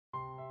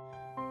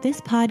This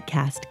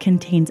podcast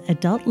contains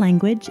adult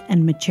language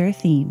and mature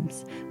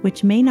themes,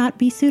 which may not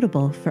be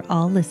suitable for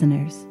all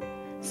listeners.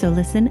 So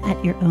listen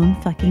at your own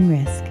fucking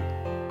risk.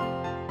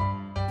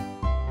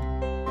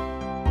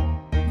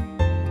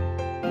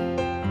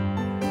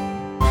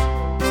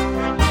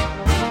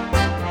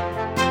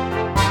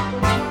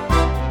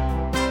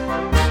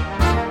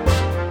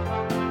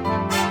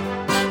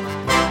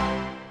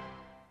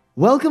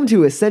 Welcome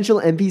to Essential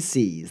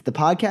NPCs, the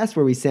podcast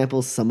where we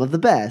sample some of the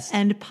best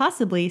And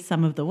possibly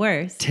some of the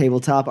worst.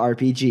 tabletop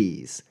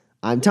RPGs.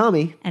 I'm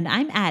Tommy, And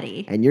I'm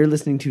Addie. and you're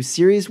listening to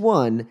Series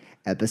 1,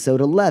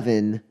 Episode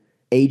 11,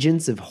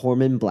 Agents of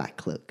Horman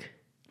Blackcloak.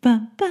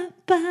 Ba, ba,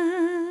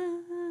 ba.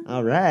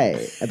 All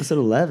right, Episode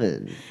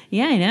 11.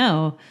 Yeah, I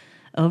know.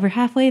 Over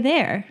halfway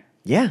there.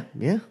 Yeah.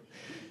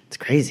 It's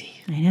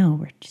crazy. I know.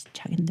 We're just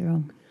chugging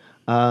through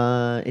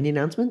them. Any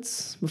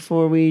announcements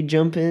before we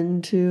jump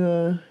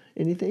into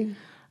anything?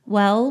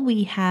 Well,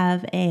 we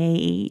have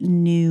a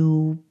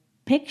new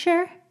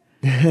picture.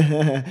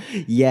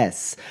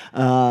 Yes.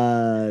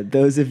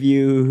 Those of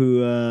you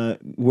who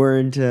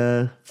weren't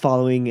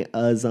following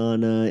us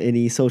on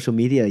any social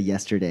media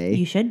yesterday,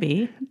 You should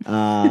be.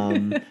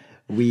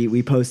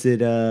 we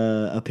posted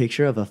a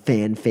picture of a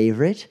fan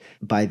favorite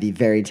by the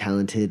very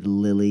talented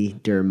Lily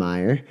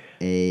Dermeyer,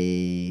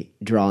 a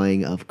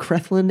drawing of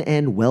Crethlin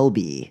and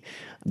Welby.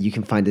 You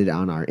can find it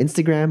on our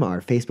Instagram, our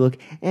Facebook,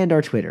 and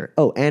our Twitter.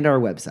 Oh, and our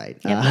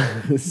website.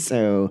 Yep.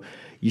 So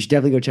you should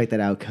definitely go check that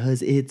out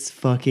because it's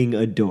fucking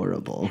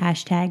adorable.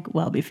 Hashtag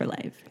Welby for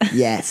life.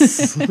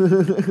 Yes.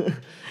 God,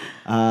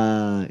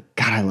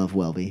 I love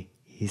Welby.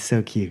 He's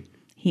so cute.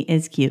 He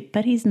is cute,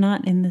 but he's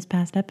not in this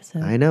past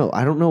episode. I know.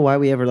 I don't know why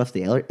we ever left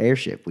the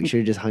airship. We should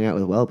have just hung out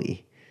with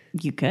Welby.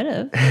 You could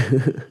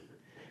have.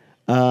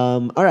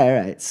 All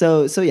right.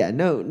 So yeah,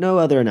 no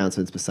other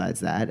announcements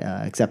besides that,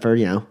 except for,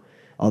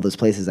 all those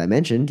places I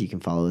mentioned. You can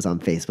follow us on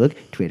Facebook,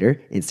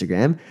 Twitter,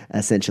 Instagram,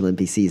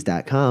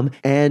 essentialnpcs.com.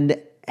 And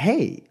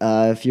hey,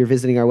 if you're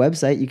visiting our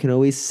website, you can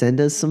always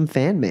send us some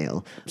fan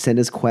mail. Send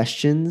us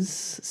questions,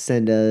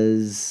 send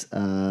us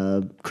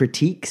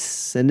critiques,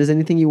 send us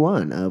anything you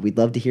want. We'd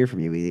love to hear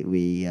from you.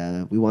 We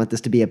want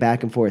this to be a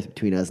back and forth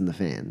between us and the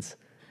fans.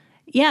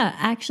 Yeah,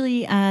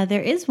 actually,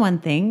 there is one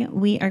thing.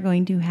 We are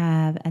going to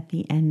have at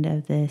the end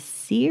of this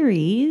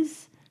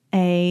series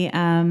a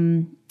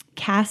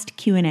cast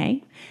Q&A.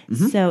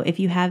 Mm-hmm. So if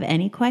you have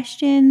any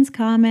questions,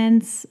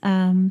 comments,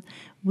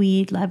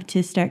 we'd love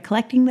to start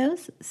collecting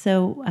those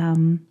so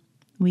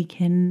we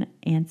can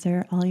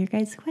answer all your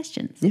guys'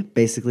 questions. Yeah,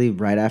 basically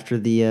right after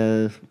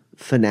the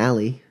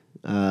finale,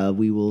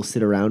 we will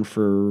sit around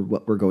for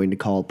what we're going to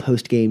call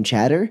post-game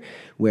chatter,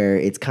 where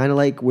it's kind of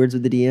like Words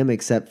with the DM,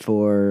 except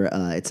for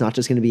it's not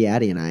just going to be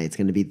Addie and I. It's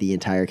going to be the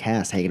entire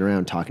cast hanging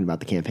around talking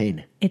about the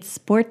campaign. It's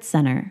Sports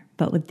Center,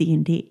 but with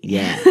D&D.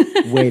 Yeah,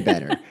 way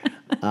better.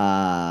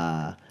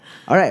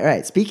 All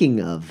right.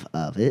 Speaking of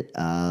it,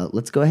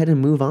 let's go ahead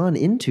and move on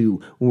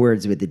into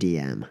Words with the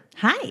DM.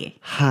 Hi,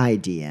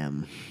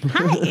 DM.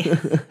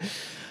 Hi.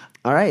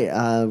 All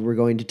right, we're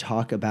going to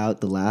talk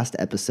about the last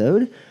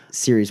episode,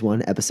 Series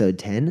 1, Episode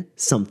 10,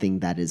 Something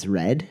That Is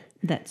Red.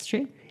 That's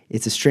true.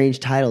 It's a strange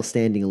title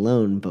standing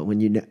alone, but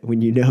when you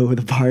know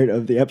the part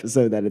of the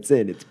episode that it's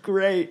in, it's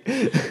great.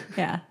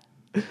 Yeah.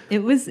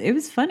 It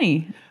was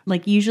funny.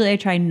 Like usually I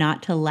try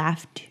not to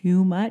laugh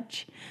too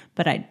much,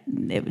 but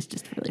it was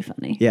just really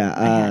funny. Yeah,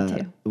 I had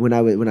to. When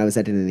I was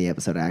editing the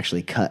episode, I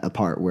actually cut a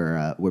part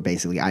where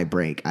basically I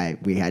break.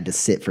 We had to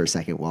sit for a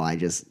second while I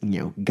just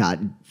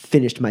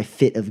finished my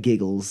fit of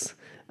giggles,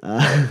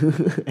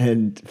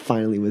 and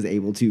finally was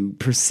able to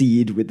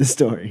proceed with the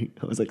story.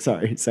 I was like,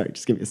 sorry,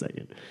 just give me a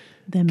second.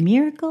 The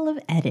miracle of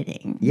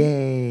editing.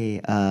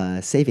 Yay!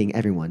 Saving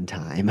everyone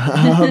time.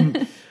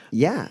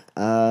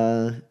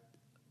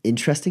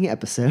 Interesting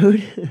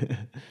episode.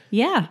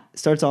 Yeah.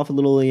 Starts off a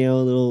little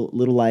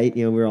light.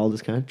 We're all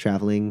just kind of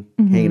traveling,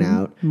 hanging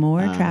out.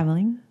 More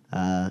traveling.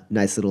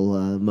 Nice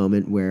little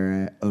moment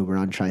where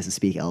Oberon tries to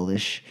speak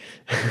Elvish.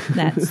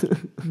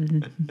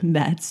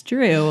 That's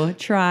true.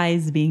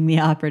 Tries being the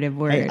operative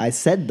word. Hey, I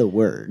said the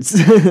words,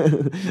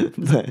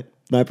 but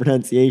my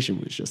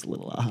pronunciation was just a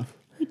little off.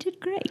 You did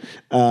great.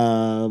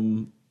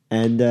 And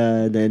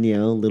then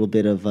a little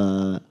bit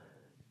of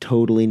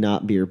totally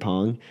not beer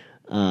pong.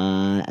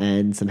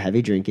 And some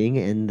heavy drinking,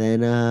 and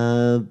then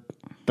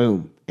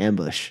boom,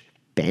 ambush,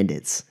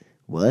 bandits.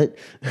 What?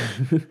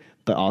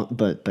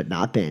 but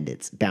not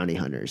bandits, bounty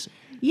hunters.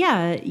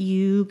 Yeah,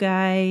 you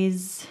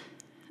guys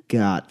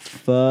Got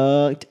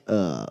fucked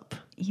up.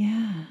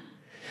 Yeah.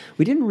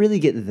 We didn't really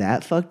get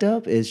that fucked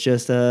up. It's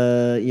just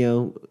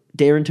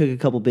Darren took a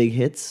couple big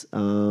hits.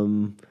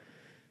 Bankard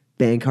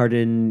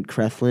and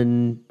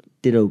Crethlin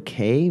did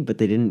okay, but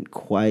they didn't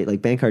quite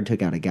Bankard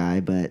took out a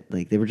guy, but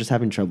they were just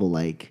having trouble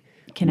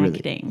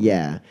connecting. Really,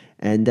 yeah.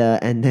 And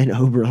then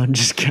Oberon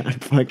just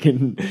got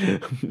fucking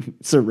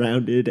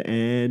surrounded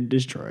and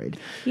destroyed.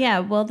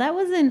 Yeah, well, that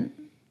wasn't,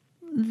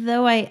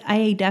 though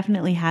I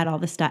definitely had all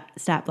the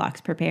stat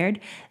blocks prepared,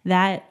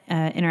 that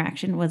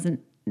interaction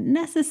wasn't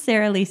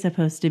necessarily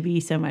supposed to be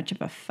so much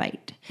of a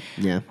fight.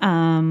 Yeah.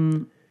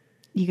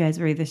 you guys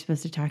were either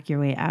supposed to talk your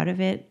way out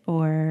of it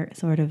or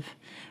sort of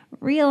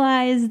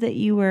realize that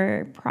you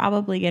were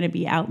probably going to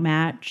be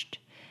outmatched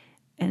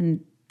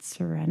and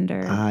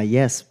surrender.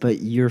 Yes,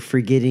 but you're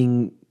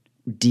forgetting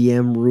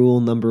DM rule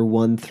number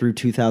 1 through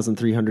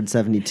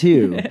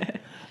 2,372.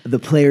 The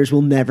players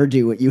will never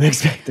do what you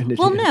expect them to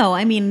do. Well, no,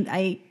 I mean,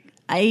 I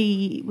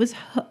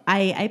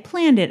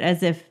planned it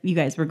as if you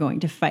guys were going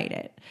to fight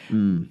it,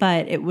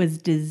 but it was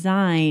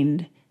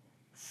designed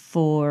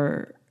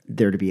for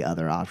There to be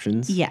other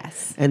options.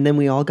 yes. And then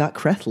we all got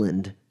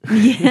Crethland.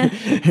 Yeah.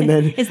 And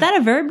then Is that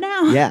a verb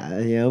now?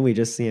 yeah, we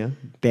just,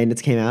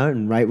 bandits came out,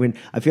 and right when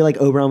I feel like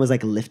Oberon was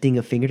like lifting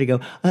a finger to go,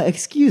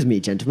 excuse me,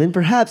 gentlemen,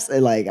 perhaps,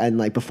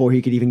 and before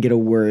he could even get a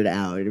word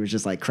out, it was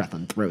just like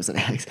Crethland throws an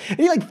axe, and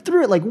he like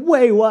threw it like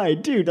way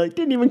wide, dude, like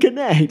didn't even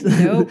connect.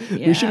 Nope.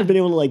 We should have been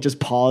able to like just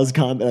pause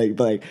combat,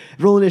 but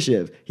roll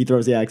initiative. He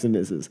throws the axe and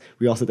misses.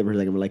 We all sit there for a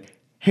second. We're like,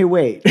 hey,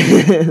 wait.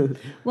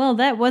 Well,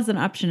 that was an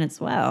option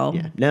as well.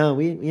 Yeah. No,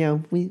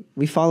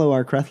 we follow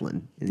our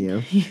Crethland,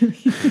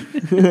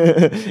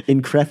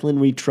 In Crethland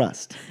we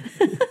trust.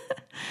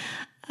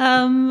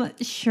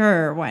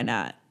 Sure, why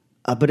not?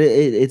 But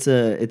it's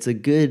a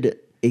good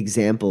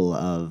example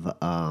of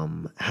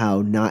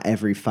how not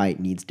every fight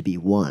needs to be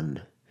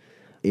won.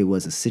 It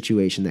was a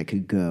situation that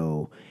could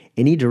go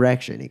any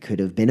direction. It could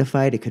have been a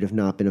fight. It could have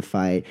not been a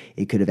fight.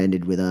 It could have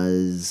ended with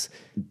us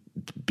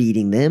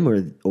beating them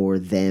or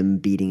them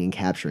beating and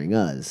capturing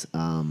us.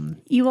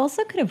 You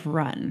also could have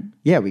run.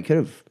 Yeah, we could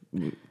have,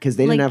 because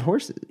they didn't have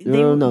horses.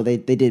 No, they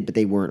did, but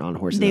they weren't on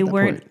horses. They at that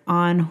weren't point.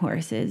 on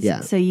horses.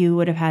 Yeah. So you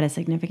would have had a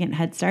significant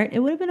head start. It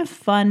would have been a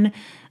fun,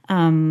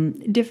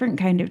 different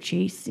kind of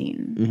chase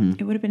scene. Mm-hmm.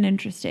 It would have been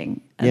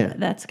interesting. Yeah.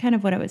 That's kind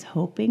of what I was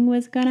hoping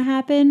was going to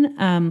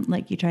happen.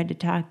 Like you tried to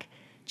talk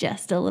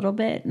just a little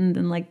bit and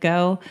then let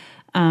go.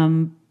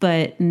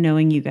 But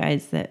knowing you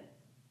guys have,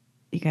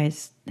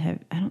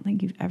 I don't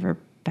think you've ever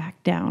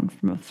backed down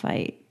from a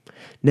fight.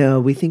 No,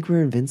 we think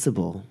we're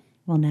invincible.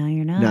 Well, now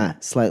you're not.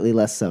 Not slightly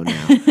less so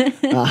now.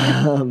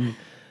 I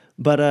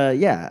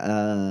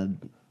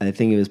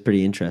think it was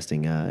pretty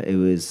interesting. It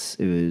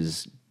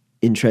was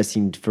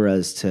interesting for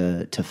us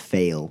to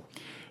fail.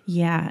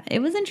 Yeah, it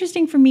was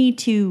interesting for me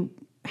to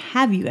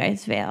have you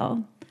guys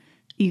fail.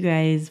 You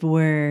guys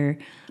were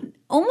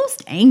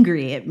almost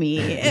angry at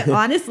me,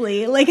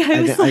 honestly. Like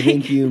I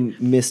think you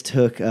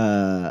mistook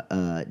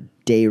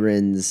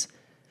Daren's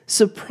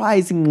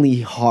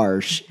surprisingly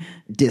harsh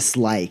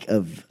dislike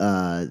of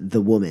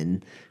the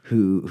woman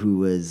who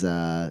was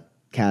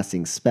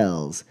casting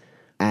spells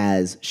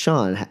as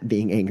Sean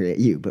being angry at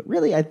you. But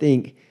really, I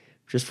think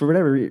just for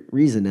whatever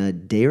reason,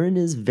 Daren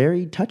is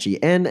very touchy,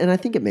 and I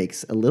think it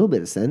makes a little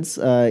bit of sense.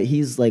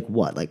 He's like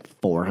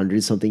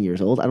 400 something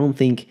years old. I don't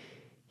think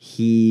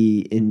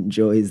he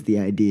enjoys the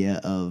idea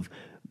of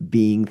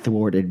being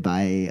thwarted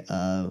by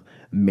a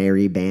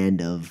merry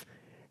band of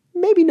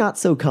maybe not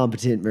so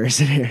competent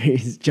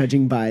mercenaries,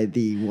 judging by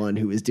the one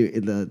who was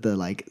doing the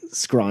like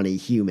scrawny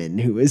human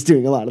who was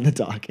doing a lot of the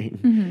talking.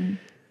 Mm-hmm.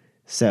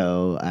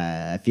 So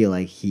I feel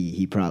like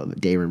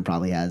Daren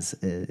probably has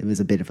it was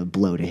a bit of a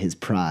blow to his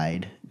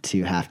pride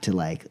to have to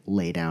like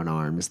lay down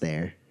arms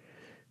there.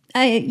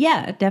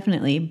 Yeah,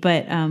 definitely.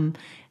 But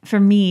for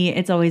me,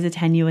 it's always a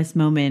tenuous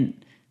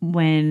moment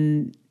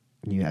when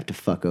you have to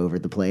fuck over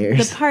the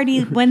players.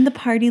 when the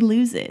party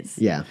loses.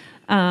 Yeah.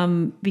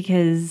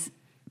 Because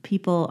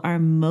people are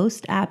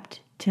most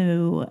apt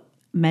to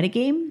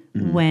metagame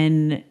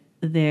when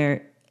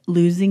they're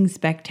losing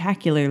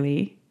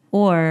spectacularly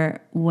or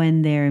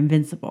when they're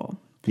invincible.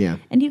 Yeah.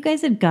 And you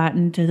guys had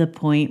gotten to the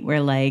point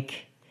where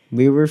like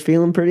we were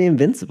feeling pretty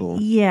invincible.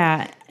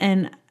 Yeah.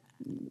 And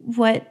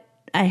what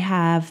I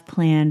have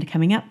planned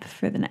coming up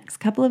for the next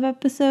couple of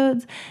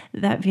episodes,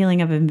 that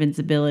feeling of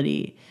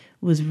invincibility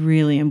was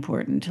really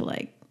important to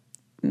like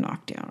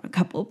knock down a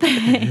couple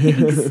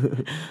pegs.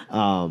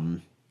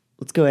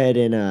 Let's go ahead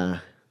and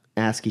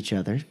ask each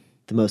other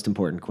the most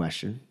important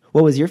question.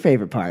 What was your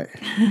favorite part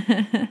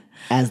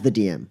as the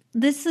DM?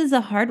 This is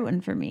a hard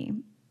one for me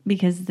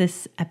because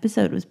this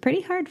episode was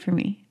pretty hard for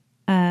me.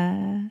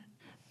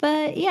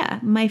 But yeah,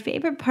 my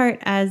favorite part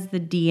as the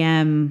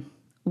DM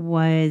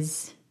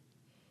was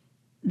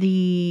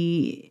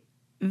the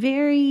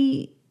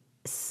very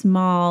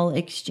small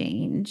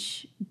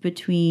exchange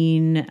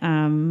between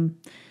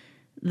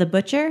the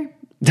butcher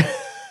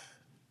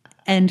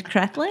and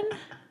Crethland.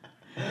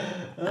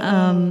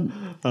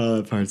 Oh,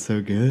 that part's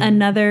so good.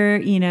 Another,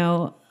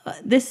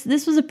 this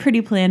was a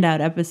pretty planned out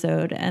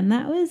episode, and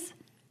that was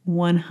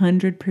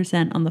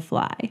 100% on the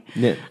fly.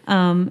 Yeah.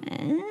 And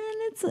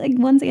it's like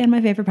once again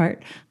my favorite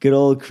part. Good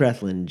old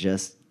Crethland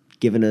just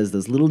giving us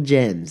those little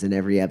gems in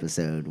every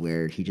episode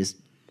where he just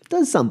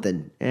does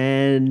something,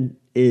 and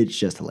it's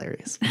just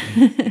hilarious.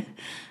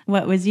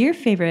 What was your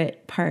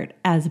favorite part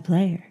as a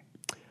player?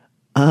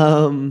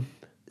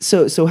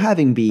 So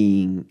having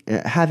been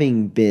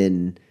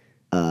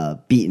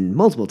beaten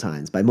multiple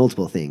times by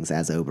multiple things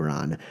as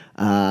Oberon,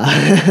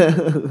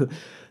 as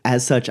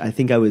such, I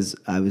think I was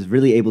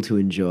really able to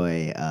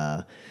enjoy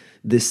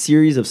this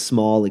series of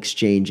small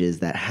exchanges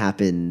that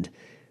happened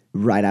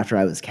right after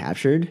I was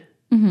captured,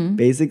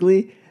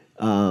 basically.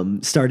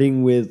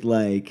 Starting with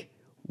like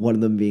one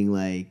of them being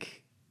like,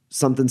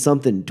 something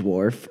something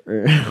dwarf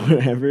or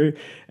whatever, and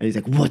he's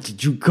like, what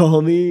did you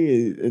call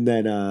me? And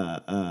then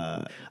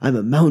I'm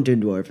a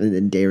mountain dwarf, and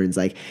then Darren's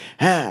like,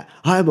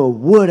 I'm a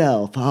wood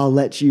elf, I'll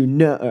let you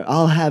know, or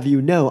I'll have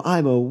you know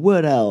I'm a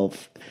wood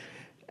elf.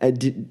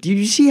 And do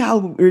you see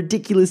how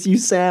ridiculous you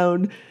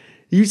sound?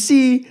 You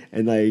see?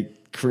 And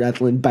like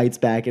Crethlin bites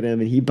back at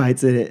him, and he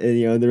bites it,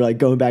 and and they're like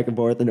going back and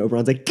forth, and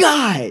Oberon's like,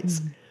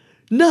 guys,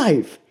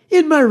 knife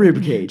in my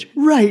ribcage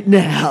right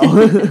now.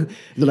 And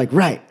they're like,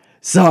 right.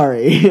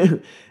 Sorry.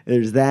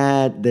 There's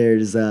that.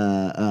 There's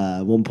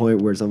one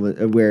point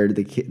where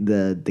the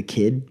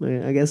kid,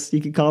 I guess you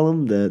could call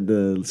him,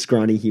 the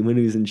scrawny human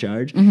who's in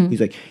charge.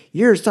 He's like,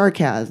 your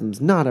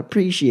sarcasm's not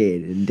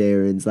appreciated. And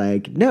Darren's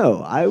like,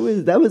 no,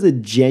 that was a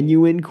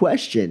genuine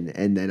question.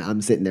 And then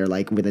I'm sitting there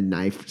like with a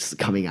knife just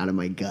coming out of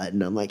my gut,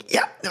 and I'm like,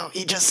 yeah, no,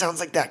 he just sounds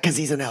like that because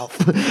he's an elf.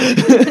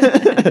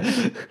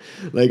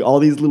 Like all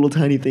these little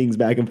tiny things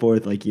back and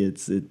forth. Like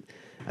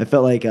I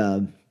felt like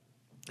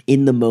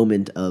in the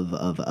moment of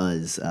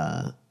us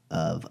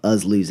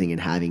losing and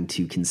having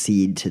to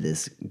concede to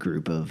this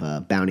group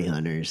of bounty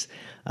hunters,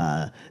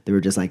 there were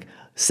just like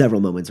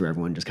several moments where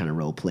everyone just kind of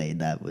role played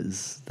that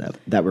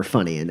were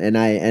funny, and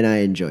I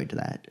enjoyed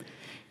that.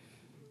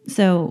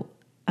 So,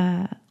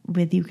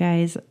 with you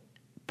guys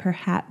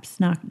perhaps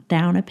knocked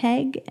down a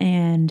peg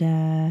and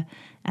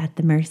at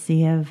the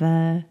mercy of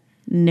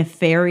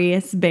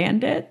nefarious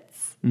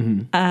bandits,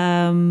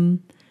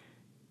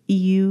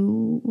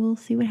 you will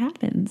see what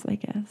happens, I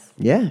guess.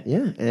 Yeah,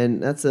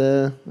 and that's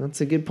a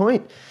good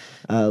point.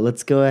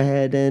 Let's go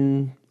ahead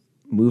and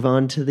move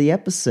on to the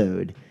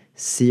episode.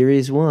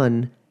 Series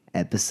 1,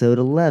 Episode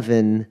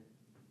 11,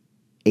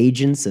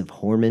 Agents of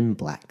Horman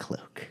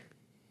Blackcloak.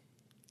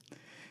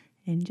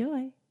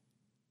 Enjoy.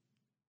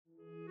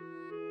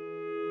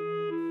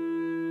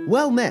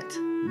 Well met.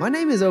 My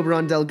name is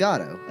Oberon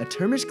Delgado, a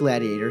Termish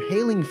gladiator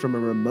hailing from a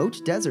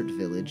remote desert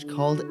village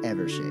called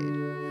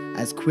Evershade.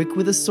 As quick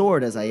with a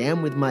sword as I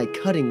am with my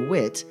cutting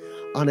wit,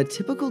 on a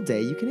typical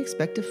day you can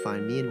expect to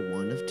find me in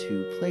one of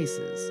two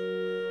places: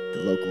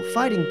 the local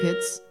fighting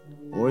pits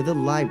or the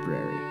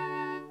library.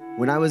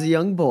 When I was a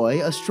young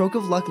boy, a stroke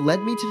of luck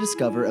led me to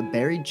discover a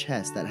buried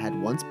chest that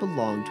had once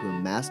belonged to a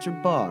master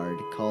bard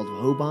called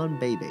Hoban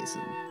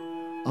Baybasin.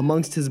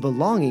 Amongst his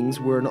belongings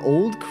were an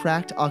old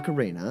cracked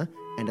ocarina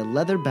and a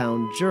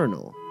leather-bound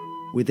journal.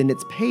 Within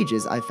its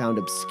pages, I found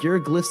obscure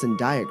glyphs and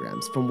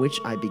diagrams from which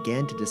I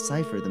began to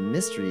decipher the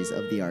mysteries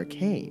of the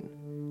arcane.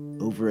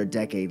 Over a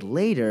decade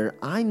later,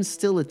 I'm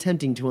still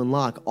attempting to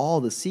unlock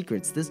all the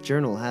secrets this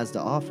journal has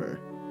to offer.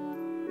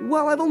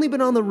 While I've only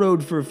been on the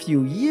road for a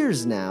few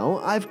years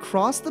now, I've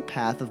crossed the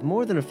path of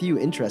more than a few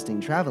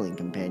interesting traveling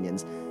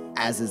companions.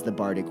 As is the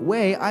Bardic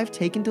way, I've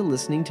taken to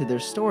listening to their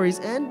stories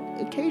and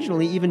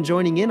occasionally even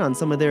joining in on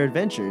some of their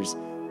adventures.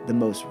 The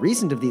most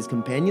recent of these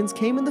companions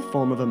came in the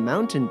form of a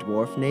mountain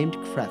dwarf named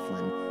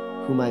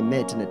Crethlin, whom I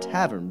met in a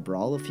tavern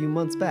brawl a few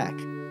months back.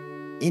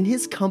 In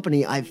his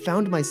company, I've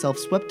found myself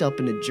swept up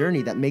in a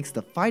journey that makes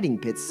the fighting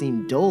pits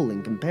seem dull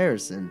in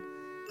comparison.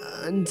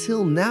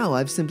 Until now,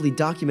 I've simply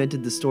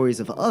documented the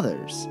stories of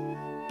others,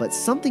 but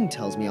something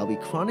tells me I'll be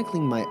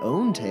chronicling my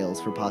own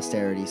tales for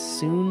posterity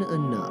soon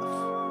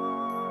enough.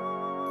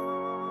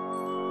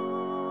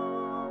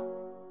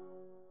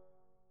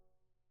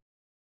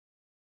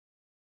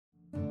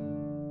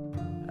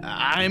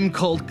 I'm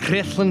called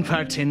Crethlin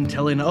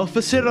Partintil, an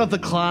officer of the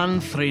clan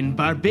Thrain,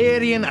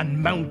 barbarian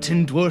and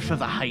mountain dwarf of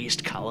the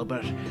highest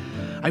caliber.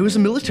 I was a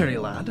military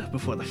lad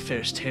before the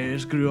first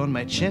hairs grew on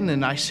my chin,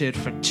 and I served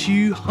for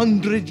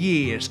 200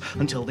 years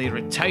until they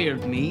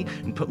retired me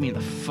and put me in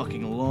the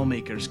fucking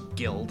Lawmakers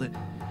Guild.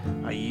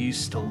 I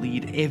used to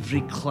lead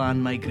every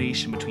clan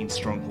migration between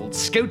strongholds,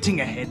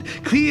 scouting ahead,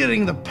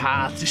 clearing the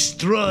path,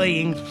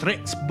 destroying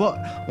threats, but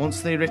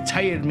once they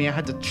retired me, I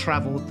had to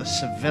travel with the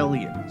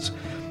civilians.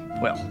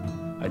 Well,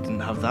 I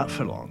didn't have that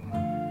for long.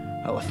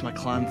 I left my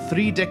clan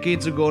 3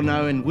 decades ago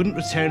now and wouldn't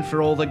return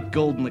for all the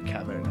gold in the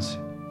caverns.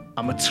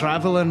 I'm a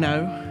traveller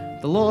now.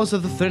 The laws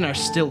of the Thrain are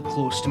still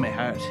close to my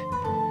heart.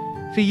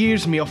 For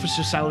years, my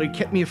officer salary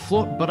kept me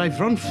afloat, but I've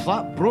run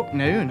flat broke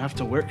now and have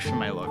to work for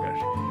my lugger.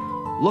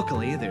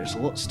 Luckily, there's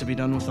lots to be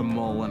done with a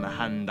maul and a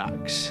hand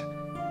axe.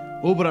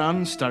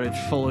 Oberon started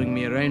following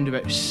me around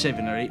about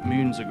 7 or 8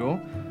 moons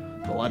ago.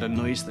 The lad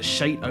annoys the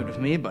shite out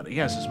of me, but he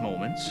has his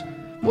moments.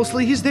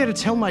 Mostly he's there to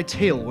tell my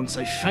tale once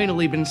I've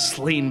finally been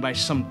slain by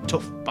some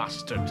tough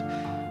bastard.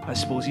 I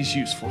suppose he's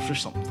useful for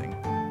something.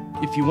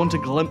 If you want a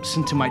glimpse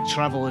into my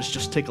travels,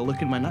 just take a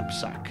look in my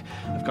knapsack.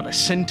 I've got a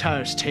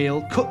centaur's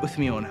tail cut with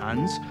my own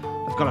hands.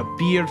 I've got a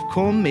beard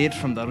comb made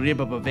from the rib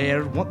of a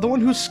bear, the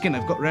one whose skin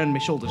I've got round my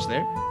shoulders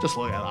there. Just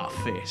look at that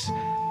face.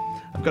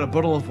 I've got a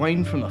bottle of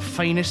wine from the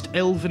finest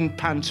elven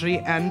pantry,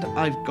 and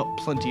I've got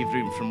plenty of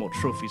room for more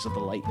trophies of the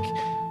like.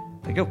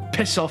 Now go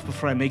piss off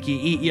before I make you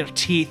eat your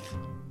teeth.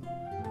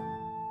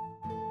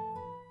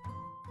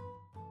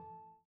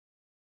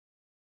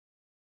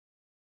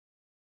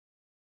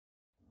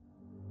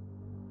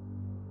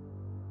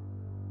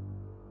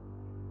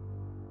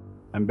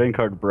 I'm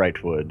Benkard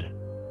Brightwood,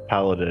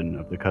 Paladin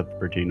of the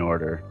Cuthbertine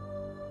Order.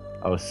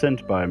 I was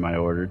sent by my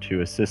order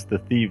to assist the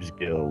Thieves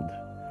Guild.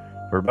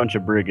 For a bunch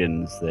of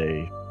brigands,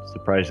 they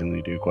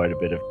surprisingly do quite a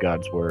bit of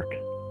God's work.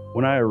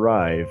 When I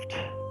arrived,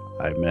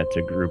 I met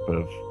a group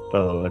of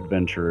fellow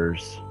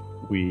adventurers.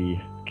 We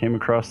came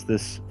across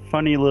this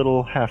funny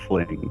little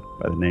halfling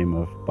by the name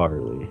of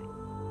Barley.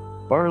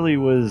 Barley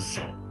was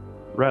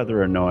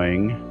rather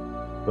annoying,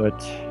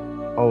 but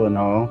all in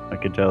all, I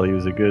could tell he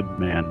was a good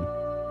man.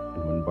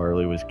 And when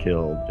Barley was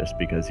killed, just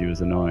because he was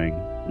annoying,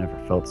 I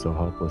never felt so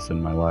helpless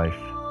in my life.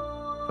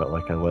 Felt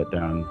like I let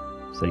down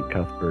St.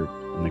 Cuthbert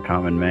and the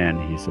common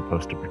man he's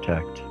supposed to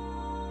protect,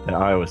 that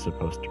I was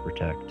supposed to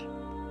protect.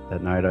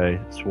 That night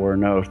I swore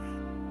an oath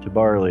to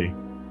Barley,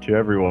 to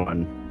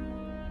everyone.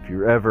 If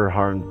you're ever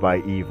harmed by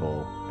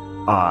evil,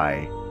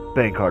 I,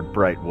 Benkard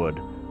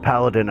Brightwood,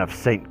 Paladin of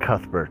St.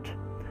 Cuthbert,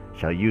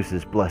 shall use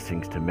his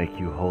blessings to make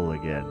you whole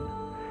again,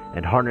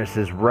 and harness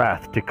his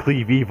wrath to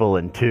cleave evil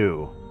in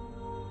two.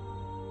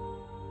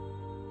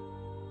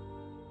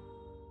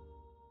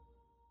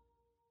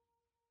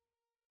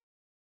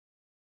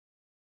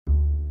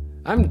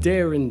 I'm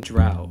Darren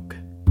Draug.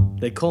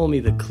 They call me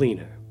the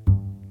Cleaner.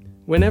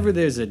 Whenever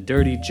there's a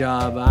dirty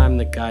job, I'm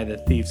the guy the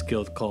Thieves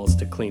Guild calls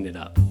to clean it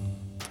up.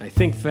 I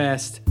think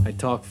fast, I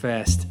talk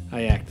fast,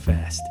 I act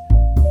fast.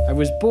 I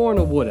was born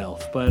a wood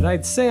elf, but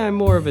I'd say I'm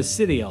more of a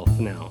city elf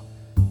now.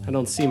 I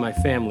don't see my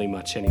family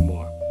much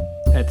anymore.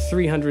 At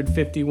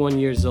 351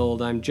 years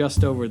old, I'm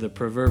just over the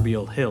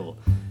proverbial hill,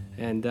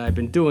 and I've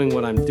been doing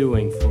what I'm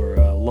doing for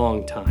a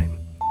long time.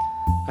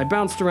 I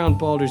bounced around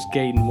Baldur's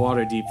Gate and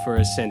Waterdeep for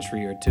a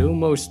century or two,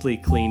 mostly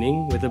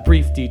cleaning, with a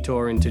brief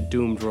detour into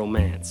doomed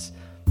romance.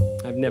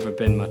 I've never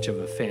been much of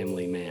a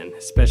family man,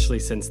 especially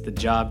since the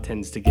job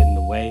tends to get in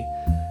the way.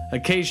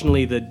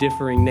 Occasionally, the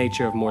differing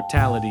nature of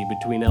mortality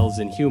between elves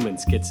and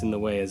humans gets in the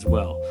way as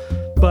well.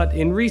 But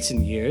in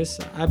recent years,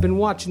 I've been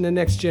watching the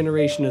next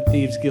generation of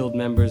Thieves Guild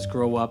members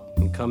grow up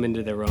and come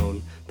into their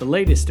own, the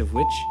latest of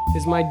which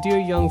is my dear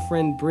young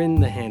friend Bryn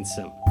the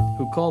Handsome,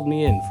 who called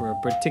me in for a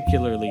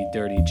particularly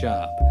dirty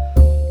job.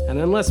 And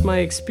unless my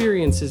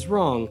experience is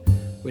wrong,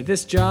 with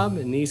this job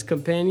and these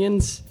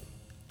companions,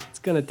 it's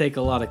gonna take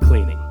a lot of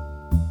cleaning.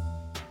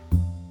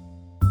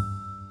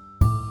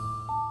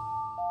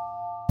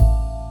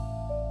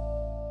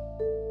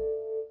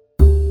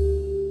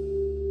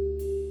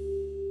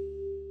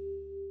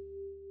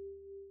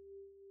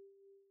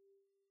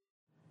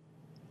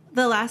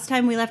 The last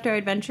time we left our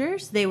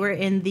adventurers, they were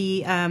in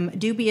the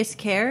dubious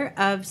care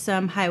of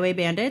some highway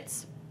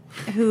bandits,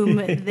 whom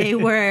they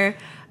were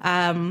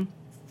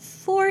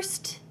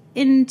forced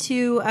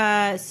into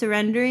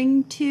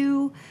surrendering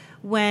to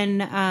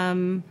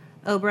when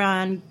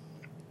Oberon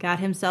got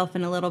himself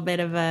in a little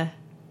bit of a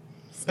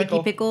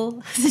sticky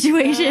pickle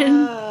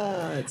situation.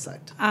 It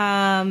sucked.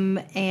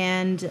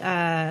 And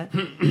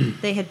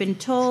they had been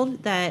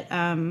told that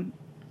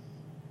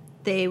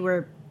they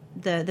were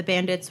the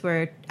bandits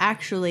were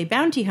actually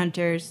bounty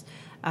hunters,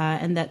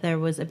 and that there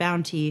was a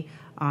bounty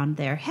on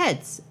their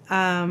heads.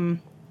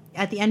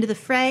 At the end of the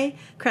fray,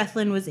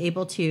 Crethlin was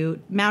able to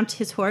mount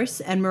his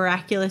horse and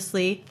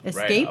miraculously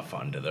escape. Right off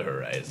onto the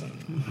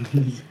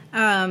horizon.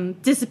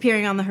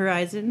 Disappearing on the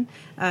horizon,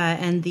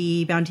 and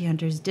the bounty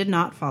hunters did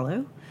not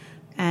follow.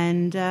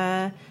 And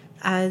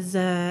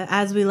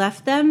as we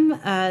left them,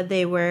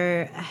 they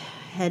were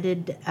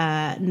headed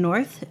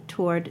north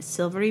toward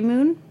Silvery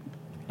Moon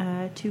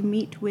to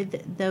meet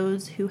with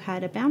those who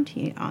had a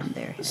bounty on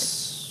their heads.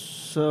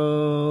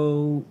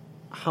 So,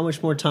 how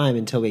much more time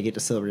until we get to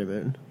Silvery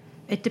Moon?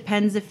 It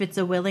depends if it's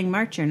a willing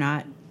march or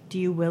not. Do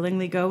you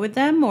willingly go with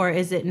them, or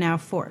is it now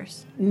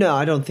forced? No,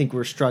 I don't think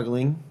we're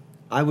struggling.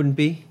 I wouldn't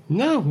be.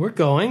 No, we're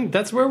going.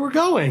 That's where we're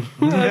going.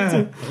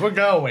 Yeah, we're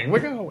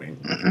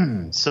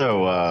going.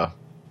 So, out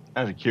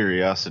of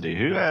curiosity,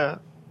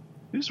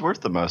 who's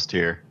worth the most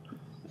here?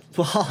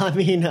 Well, I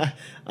mean,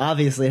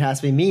 obviously it has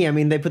to be me. I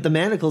mean, they put the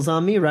manacles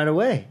on me right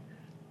away.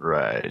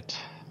 Right.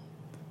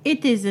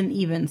 It is an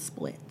even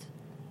split.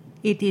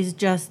 It is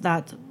just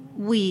that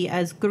we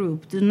as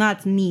group do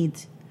not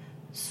need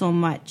so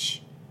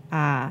much.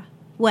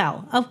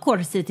 Well, of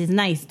course it is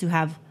nice to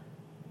have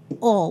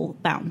all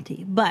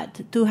bounty,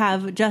 but to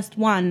have just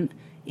one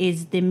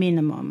is the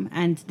minimum,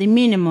 and the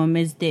minimum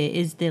is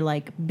the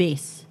like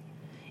base.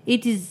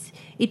 It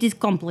is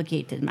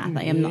complicated math.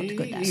 I am not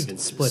good at. Even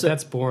split.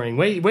 That's boring.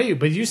 Wait.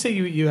 But you say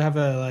you have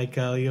a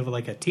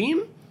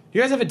team?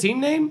 You guys have a team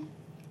name?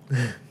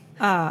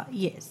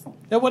 Yes.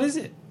 What is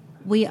it?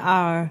 We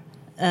are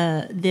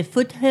the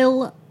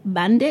Foothill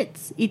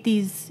Bandits. It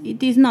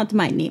is not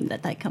my name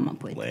that I come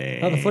up with.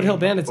 Oh, the Foothill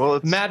Bandits.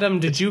 Well, Madam,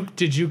 did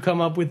you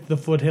come up with the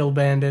Foothill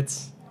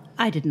Bandits?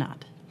 I did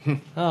not.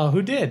 Oh,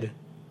 who did?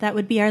 That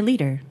would be our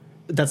leader.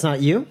 That's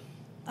not you?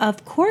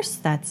 Of course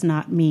that's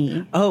not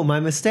me. Oh, my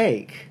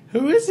mistake.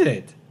 Who is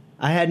it?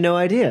 I had no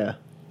idea.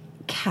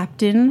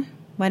 Captain,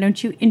 why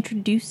don't you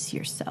introduce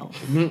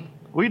yourself?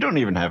 We don't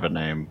even have a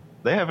name.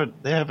 They have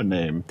a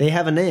name. They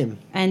have a name.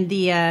 And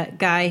the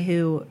guy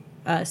who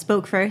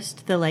spoke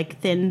first, the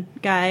like thin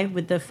guy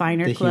with the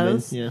finer The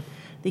clothes, human,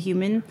 the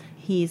human.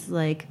 He's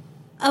like,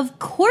 "Of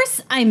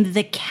course I'm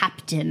the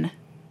captain."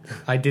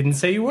 I didn't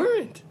say you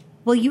weren't.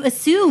 Well, you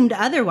assumed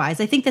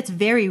otherwise. I think that's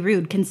very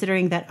rude,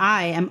 considering that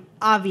I am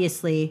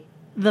obviously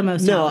the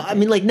most. No, talented. I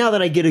mean, like, now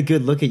that I get a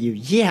good look at you,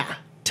 yeah,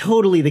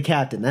 totally the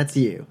captain. That's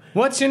you.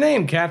 What's your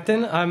name,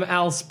 Captain? I'm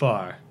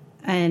Alspar.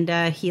 And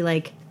he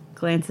like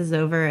glances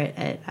over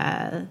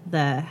at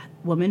the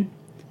woman.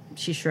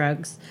 She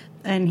shrugs,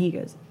 and he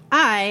goes,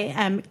 "I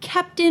am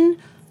Captain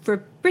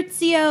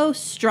Fabrizio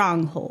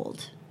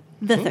Stronghold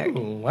the Third."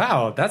 Ooh,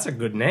 wow, that's a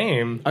good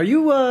name. Are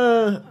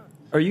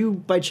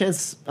you by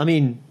chance, I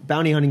mean,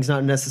 bounty hunting's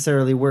not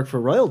necessarily work for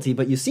royalty,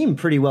 but you seem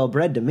pretty well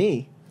bred to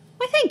me.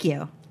 Why, thank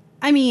you.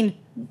 I mean,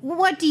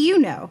 what do you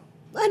know?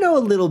 I know a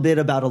little bit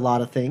about a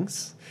lot of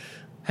things.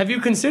 Have you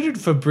considered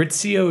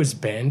Fabrizio's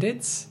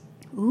Bandits?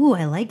 Ooh,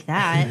 I like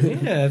that.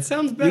 Yeah, it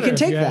sounds better. You can if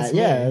take ask that,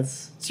 yeah, me.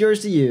 it's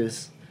yours to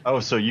use. Oh,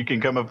 so you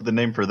can come up with a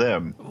name for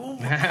them.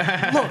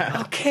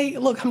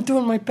 Look, I'm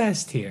doing my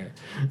best here.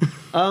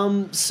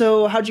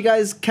 So how'd you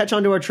guys catch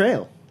onto our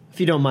trail? If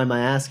you don't mind my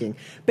asking.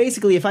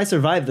 Basically, if I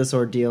survive this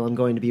ordeal, I'm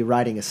going to be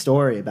writing a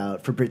story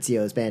about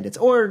Fabrizio's Bandits,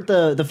 or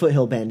the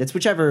Foothill Bandits,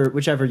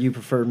 whichever you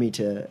prefer me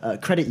to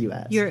credit you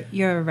as.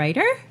 You're a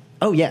writer?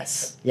 Oh,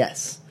 yes.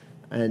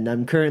 And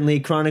I'm currently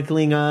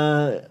chronicling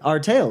our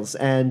tales,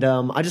 and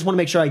I just want to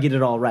make sure I get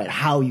it all right,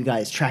 how you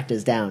guys tracked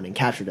us down and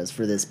captured us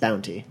for this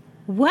bounty.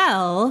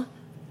 Well,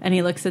 and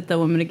he looks at the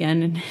woman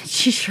again, and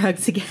she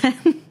shrugs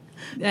again.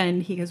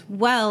 And he goes,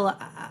 "Well,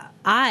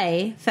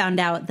 I found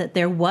out that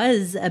there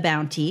was a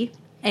bounty,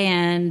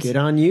 and Good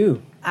on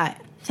you.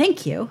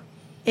 thank you.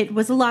 It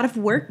was a lot of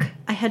work.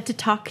 I had to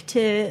talk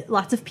to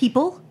lots of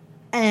people,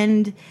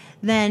 and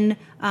then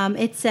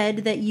it said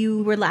that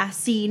you were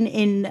last seen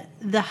in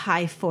the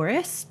High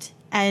Forest,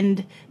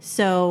 and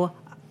so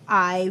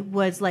I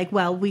was like,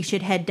 well, we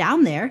should head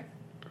down there.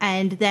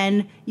 And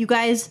then you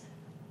guys,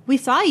 we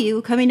saw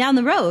you coming down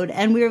the road,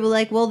 and we were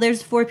like, well,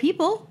 there's 4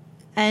 people,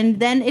 and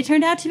then it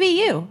turned out to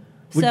be you.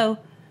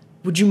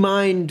 Would you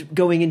mind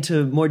going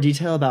into more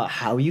detail about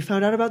how you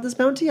found out about this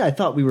bounty? I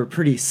thought we were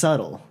pretty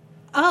subtle.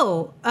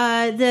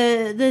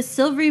 The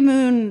Silvery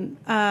Moon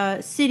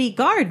City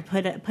Guard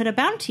put a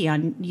bounty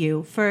on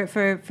you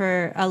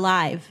for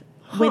alive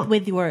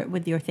with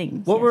your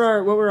things. What yes.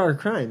 were our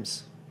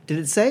crimes? Did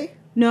it say?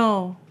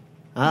 No.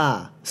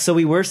 So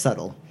we were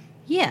subtle.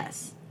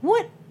 Yes.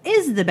 What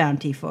is the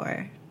bounty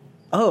for?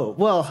 Oh,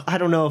 well, I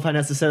don't know if I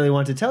necessarily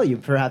want to tell you.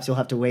 Perhaps you'll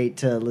have to wait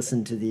to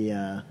listen to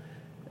the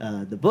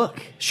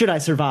book. Should I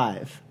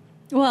survive?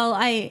 Well,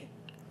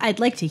 I'd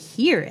like to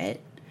hear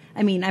it.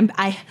 I mean,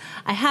 I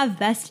have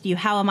bested you.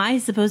 How am I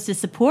supposed to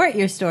support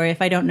your story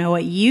if I don't know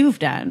what you've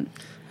done?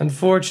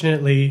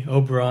 Unfortunately,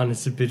 Oberon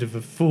is a bit of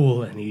a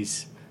fool, and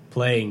he's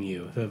playing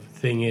you. The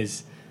thing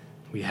is,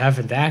 we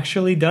haven't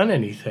actually done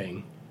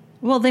anything.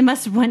 Well, they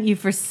must want you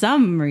for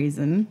some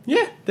reason.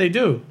 Yeah, they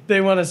do.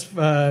 They want us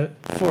for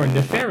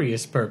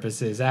nefarious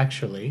purposes,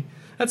 actually.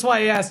 That's why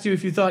I asked you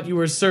if you thought you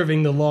were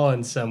serving the law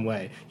in some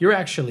way. You're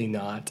actually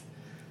not.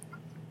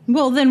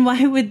 Well, then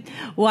why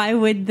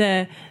would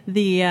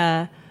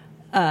the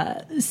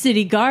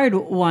city guard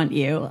want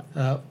you?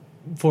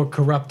 For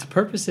corrupt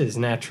purposes,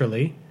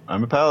 naturally.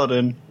 I'm a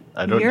paladin.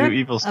 I don't You're do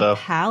evil a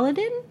stuff.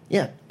 paladin?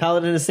 Yeah,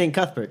 Paladin of St.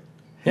 Cuthbert.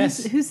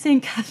 Yes. Who's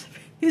Saint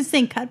Cuthbert? Who's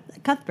Saint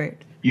Cuthbert?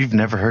 You've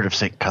never heard of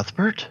St.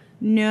 Cuthbert?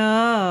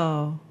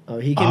 No. Oh,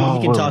 he can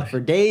well. talk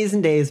for days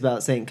and days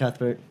about St.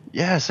 Cuthbert.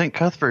 Yeah, St.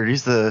 Cuthbert.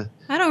 He's the.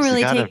 I don't he's the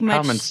really god take of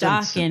much common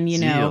stock sense in,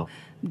 and know,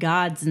 zeal.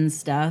 gods and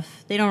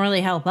stuff. They don't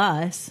really help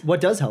us. What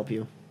does help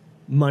you?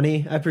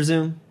 Money, I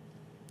presume?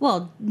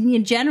 Well,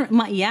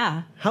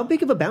 yeah, How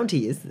big of a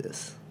bounty is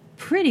this?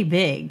 pretty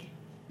big.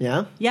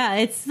 Yeah? Yeah,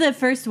 it's the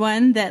first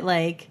one that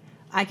like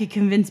I could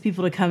convince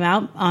people to come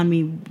out on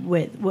me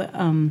with.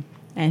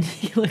 And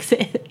he looks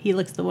at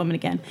the woman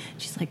again.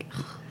 She's like,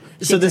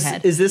 So shakes her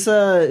head. is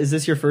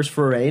this your first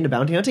foray into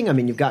bounty hunting? I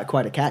mean, you've got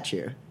quite a catch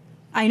here.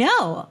 I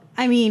know.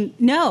 I mean,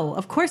 no,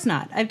 of course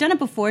not. I've done it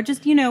before,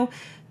 just with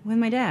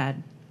my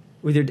dad.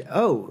 With your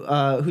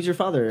who's your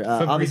father?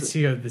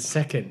 Fabrizio the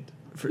Second.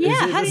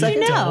 Yeah, how did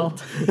you know?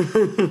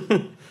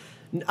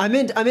 I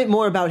meant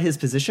more about his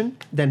position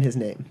than his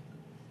name.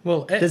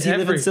 Well, Does he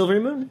live in Silvery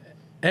Moon?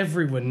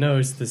 Everyone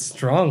knows the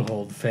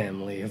Stronghold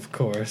family, of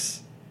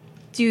course.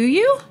 Do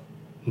you?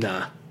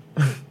 Nah.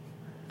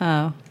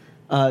 Oh.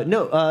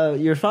 No,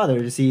 your father,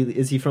 is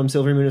he from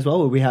Silvery Moon as well?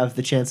 Will we have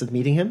the chance of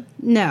meeting him?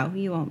 No,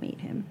 you won't meet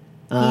him.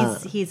 Ah.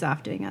 He's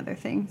off doing other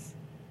things.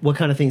 What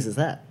kind of things is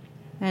that?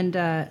 And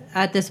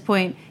at this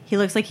point, he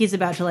looks like he's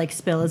about to like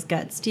spill his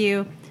guts to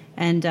you.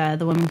 And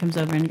the woman comes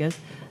over and goes,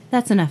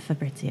 "That's enough,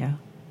 Fabrizio.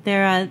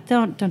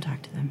 Don't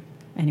talk to them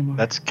anymore."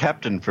 That's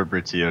Captain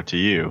Fabrizio to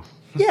you.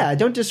 Yeah,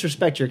 don't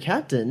disrespect your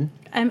captain.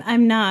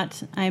 I'm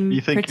not. I'm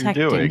You think you're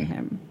protecting doing?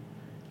 him.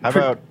 How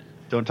about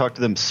don't talk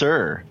to them,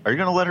 sir? Are you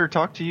going to let her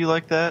talk to you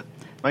like that,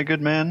 my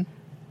good man?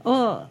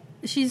 Oh,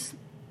 she's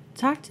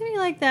talked to me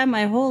like that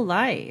my whole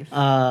life.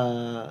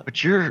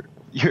 But you're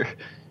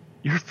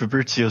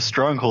Fabrizio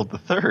Stronghold the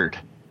Third.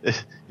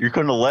 You're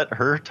going to let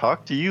her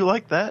talk to you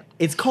like that?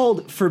 It's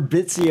called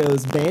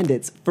Fabrizio's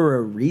Bandits for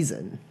a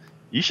reason.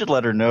 You should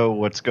let her know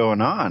what's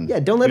going on. Yeah,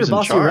 don't let Who's her in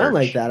boss you around charge?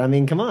 like that. I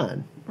mean, come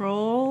on.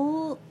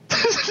 Roll.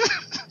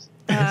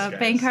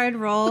 Bankard,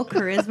 roll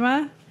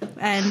charisma.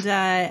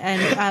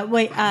 And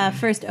wait,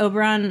 first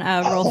Oberon,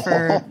 roll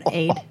for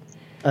aid.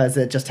 Is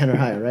it just 10 or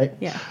higher, right?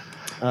 Yeah.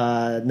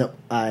 No,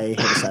 I hit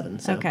a 7.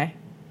 So. Okay.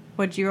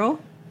 What'd you roll?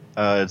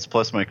 It's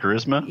plus my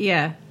charisma.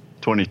 Yeah.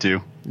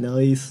 22.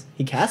 Nice.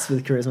 He casts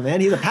with charisma, man.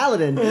 He's a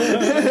paladin.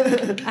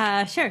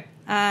 Sure.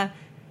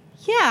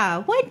 Yeah,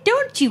 why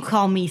don't you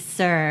call me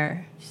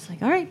sir? She's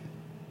like, all right,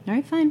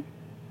 fine.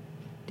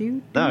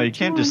 Do No, what you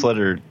can't just want.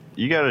 let her.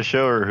 You got to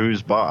show her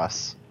who's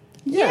boss.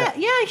 Yeah,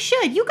 I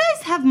should. You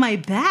guys have my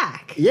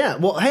back. Yeah,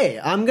 well, hey,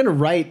 I'm going to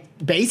write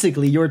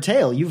basically your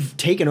tale. You've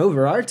taken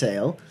over our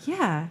tale.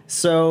 Yeah.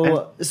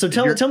 So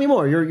tell me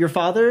more. Your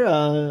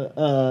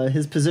father,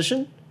 his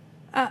position?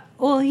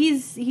 Well,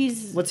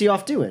 he's. What's he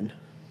off doing?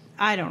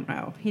 I don't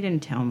know. He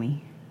didn't tell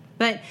me,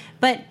 but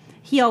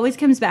he always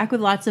comes back with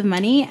lots of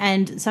money,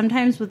 and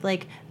sometimes with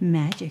like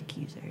magic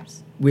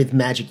users. With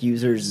magic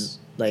users,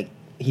 like,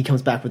 he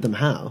comes back with them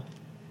how?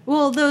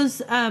 Well,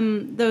 those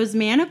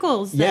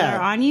manacles that Yeah.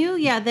 are on you,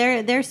 yeah,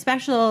 they're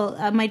special.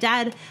 My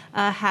dad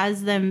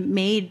has them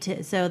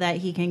made so that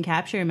he can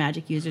capture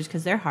magic users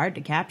because they're hard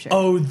to capture.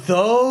 Oh,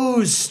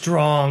 those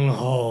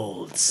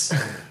strongholds.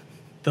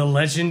 The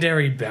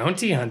legendary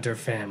bounty hunter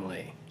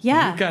family.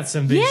 Yeah. You've got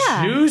some big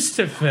Yeah. shoes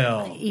to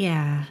fill.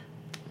 Yeah.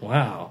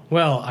 Wow.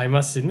 Well, I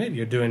must admit,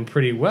 you're doing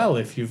pretty well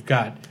if you've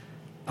got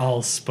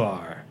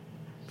Allspar,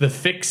 the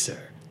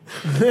fixer.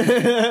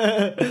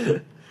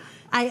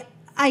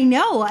 I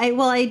know.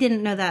 I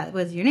didn't know that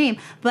was your name,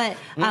 but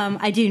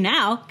I do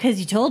now because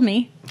you told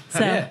me. So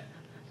Yeah.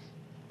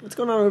 What's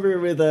going on over here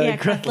with yeah,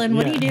 Creflin? Creflin,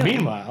 what are you doing?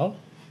 Meanwhile,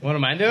 What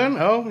am I doing?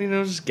 Oh,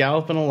 just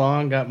galloping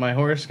along. Got my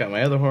horse, got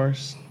my other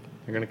horse.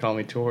 You're gonna call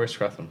me Two Horse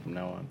Creflin from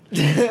now on.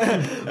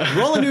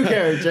 Roll a new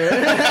character.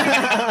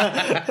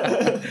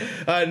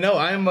 No,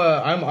 I'm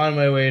on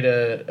my way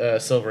to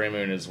Silvery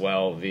Moon as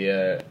well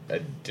via a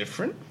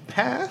different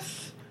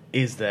path.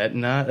 Is that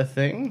not a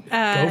thing?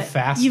 go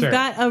faster. You've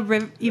got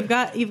a you've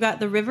got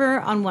the river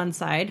on one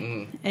side,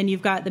 and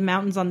you've got the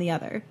mountains on the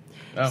other.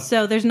 Oh.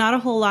 So there's not a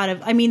whole lot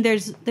of. I mean,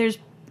 there's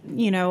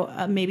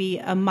maybe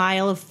a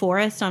mile of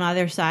forest on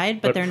either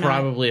side, but they're not.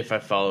 Probably if I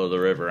follow the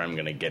river, I'm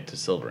gonna get to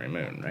Silvery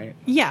Moon, right?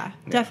 Yeah,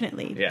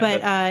 definitely. Yeah,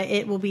 but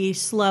it will be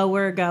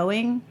slower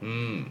going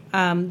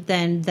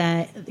than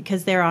that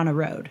because they're on a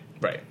road,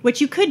 Right,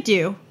 which you could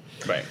do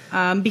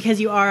right. because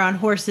you are on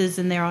horses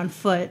and they're on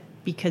foot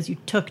because you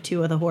took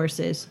two of the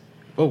horses.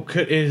 Oh,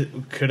 could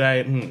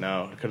I?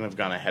 No, I couldn't have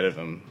gone ahead of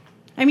him.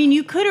 I mean,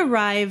 you could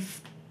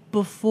arrive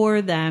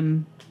before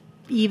them,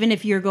 even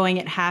if you're going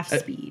at half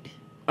speed,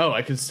 Oh,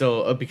 I could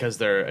still because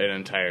they're an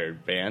entire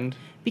band.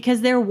 because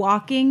they're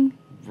walking.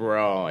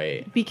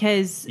 Right.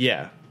 Because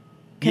Yeah.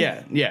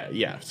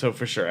 Yeah. So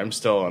for sure, I'm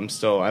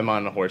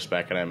on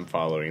horseback and I'm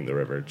following the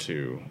river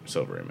to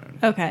Silvery Moon.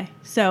 okay,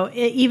 so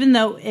even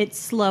though it's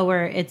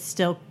slower, it's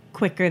still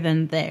quicker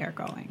than they are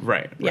going.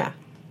 Right. Yeah.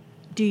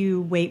 Do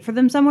you wait for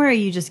them somewhere, or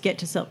you just get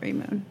to Silvery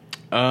Moon?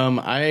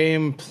 I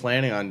am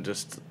planning on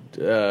just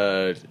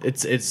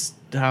it's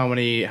how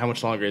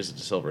much longer is it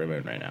to Silvery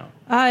Moon right now?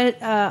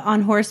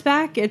 On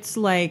horseback, it's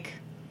like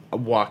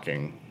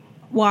Walking.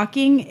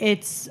 walking.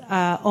 It's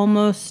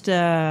almost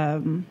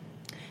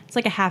it's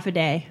like a half a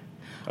day.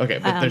 Okay,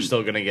 but they're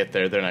still gonna get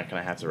there. They're not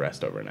gonna have to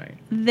rest overnight.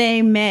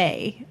 They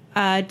may,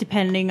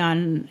 depending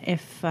on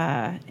if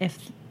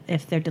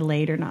they're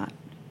delayed or not.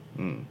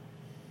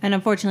 And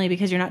unfortunately,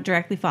 because you're not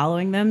directly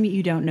following them,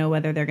 you don't know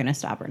whether they're going to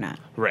stop or not.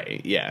 Right.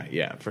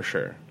 Yeah, for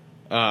sure.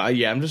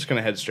 I'm just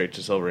gonna head straight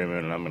to Silvery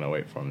Moon and I'm gonna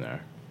wait for them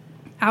there.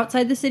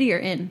 Outside the city or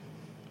in?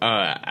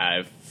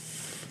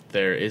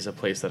 There is a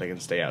place that I can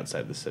stay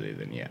outside the city.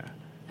 Then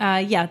yeah,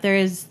 Yeah,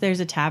 there's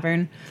a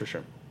tavern. for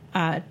sure.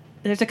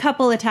 There's a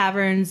couple of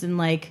taverns and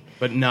like.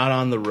 But not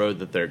on the road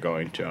that they're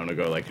going to. I want to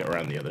go like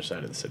around the other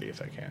side of the city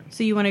if I can.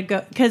 So you want to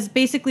go because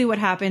basically what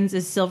happens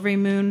is Silvery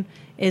Moon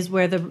is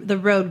where the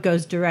road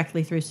goes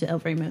directly through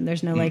Silvery Moon.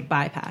 There's no like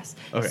bypass.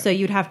 Okay. So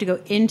you'd have to go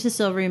into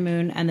Silvery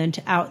Moon and then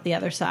to out the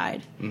other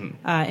side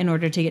in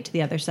order to get to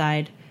the other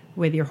side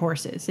with your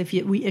horses. If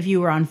you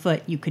were on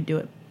foot, you could do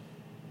it.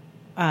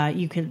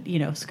 You could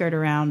skirt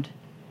around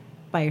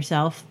by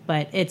yourself,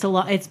 but it's a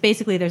lot. It's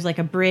basically there's like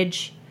a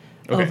bridge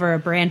over a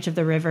branch of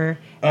the river,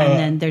 and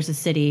then there's a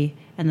city.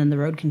 And then the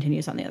road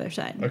continues on the other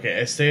side. Okay,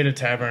 I stay at a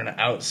tavern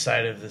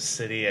outside of the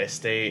city. I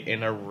stay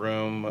in a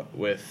room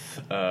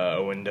with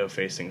a window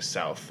facing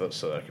south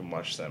so that I can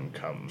watch them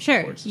come.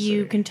 Sure, towards the you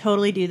city. can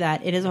totally do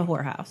that. It is a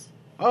whorehouse.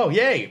 Oh,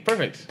 yay!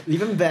 Perfect.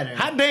 Even better.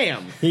 Hot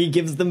damn! He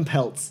gives them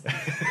pelts.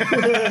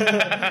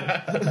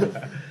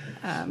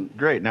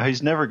 Great. Now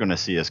he's never going to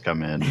see us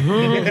come in.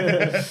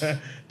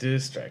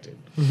 Distracted.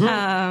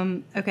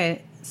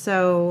 Okay,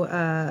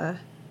 so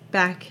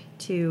back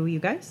to you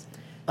guys.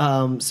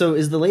 So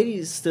is the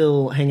lady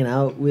still hanging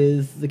out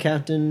with the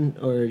captain,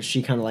 or does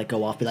she kind of like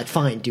go off, be like,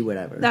 fine, do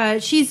whatever?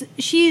 She's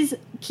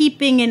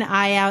keeping an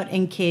eye out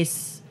in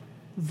case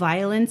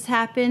violence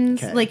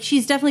happens. Okay. Like,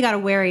 she's definitely got a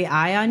wary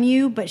eye on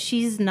you, but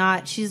she's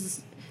not.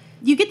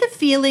 You get the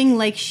feeling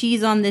like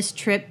she's on this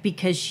trip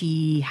because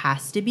she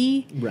has to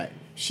be. Right.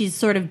 She's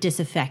sort of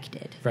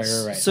disaffected. Right.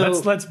 So-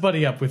 let's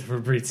buddy up with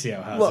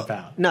Fabrizio. How's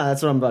about? No,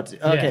 that's what I'm about to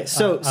do. Okay, Yeah,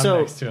 so I'm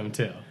next to him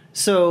too.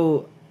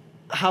 So,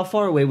 how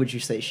far away would you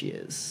say she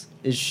is?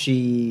 Is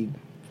she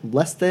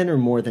less than or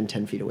more than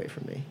 10 feet away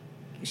from me?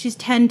 She's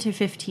 10 to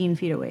 15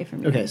 feet away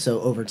from you. Okay,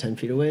 so over 10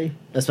 feet away?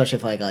 Especially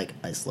if like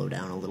I slow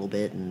down a little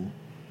bit and...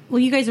 Well,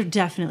 you guys are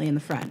definitely in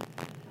the front.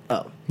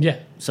 Oh, Yeah.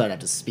 so I'd have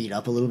to speed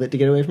up a little bit to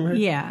get away from her?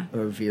 Yeah.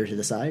 Or veer to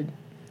the side?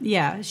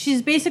 Yeah,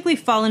 she's basically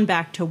fallen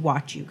back to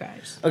watch you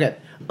guys. Okay,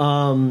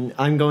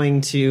 I'm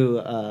going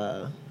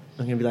to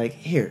be like,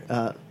 here,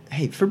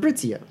 hey,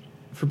 Fabrizio.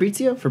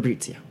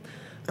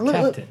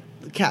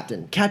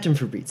 Captain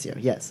Fabrizio,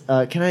 yes.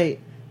 Can I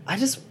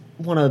just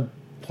want to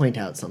point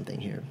out something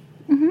here.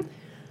 Mm-hmm.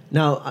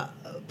 Now,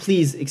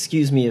 please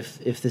excuse me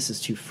if this is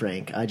too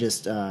frank. I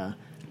just,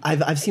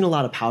 I've seen a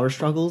lot of power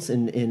struggles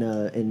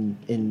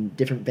in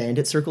different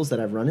bandit circles that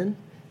I've run in.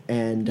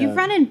 And You've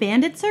run in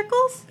bandit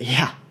circles?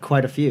 Yeah,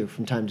 quite a few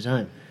from time to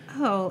time.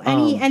 Oh,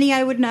 any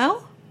I would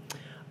know?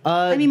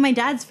 I mean, my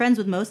dad's friends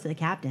with most of the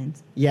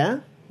captains. Yeah?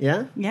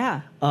 Yeah.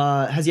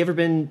 Has he ever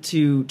been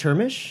to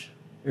Termish?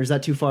 Or is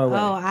that too far away?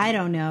 Oh, I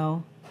don't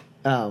know.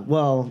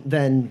 Well,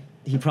 then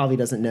he probably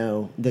doesn't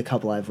know the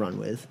couple I've run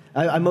with.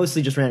 I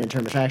mostly just ran in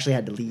Termish. I actually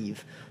had to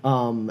leave.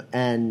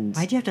 And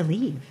Why'd you have to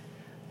leave?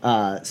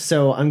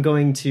 so I'm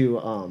going to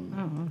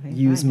okay,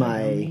 use fine, my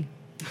don't tell me.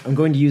 I'm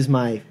going to use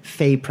my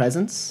Fey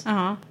presence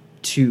Uh-huh.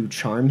 to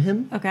charm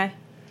him, Okay.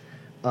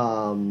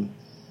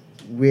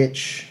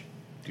 which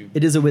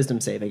it is a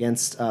wisdom save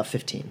against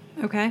 15.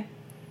 Okay.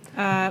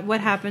 What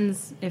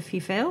happens if he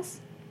fails?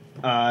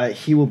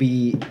 He will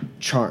be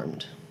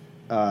charmed.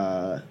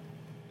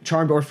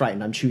 Charmed or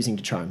frightened. I'm choosing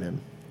to charm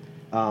him.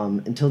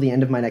 Until the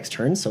end of my next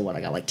turn, so what,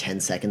 I got like 10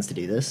 seconds to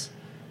do this?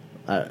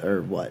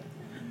 Or what?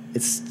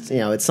 It's,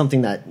 it's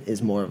something that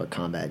is more of a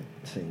combat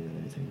thing than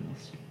anything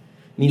else.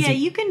 Means Yeah,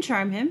 you can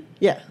charm him.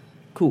 Yeah,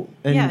 cool.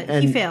 And, Yeah,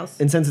 he fails.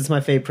 And since it's my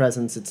Fey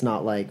presence, it's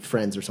not like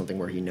Friends or something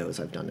where he knows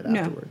I've done it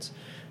No. afterwards.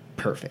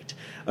 Perfect.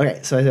 Okay,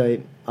 so I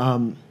say,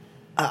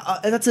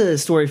 that's a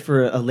story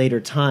for a later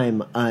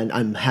time, and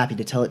I'm happy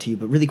to tell it to you.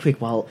 But really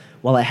quick, while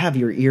I have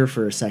your ear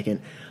for a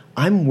second,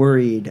 I'm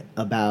worried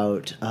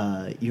about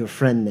your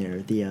friend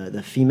there,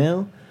 the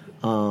female.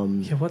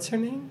 Yeah, what's her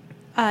name?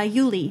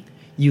 Yuli.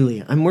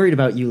 Yuli. I'm worried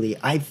about Yuli.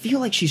 I feel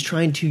like she's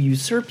trying to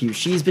usurp you.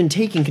 She's been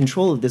taking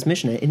control of this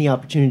mission at any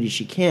opportunity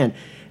she can,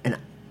 and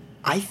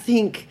I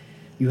think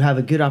you have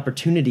a good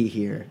opportunity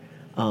here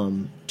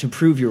to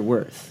prove your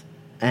worth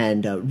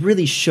and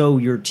really show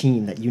your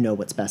team that you know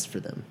what's best for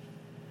them.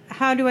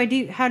 How do I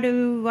do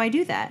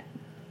that?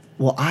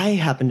 Well, I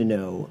happen to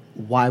know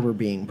why we're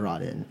being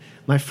brought in.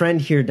 My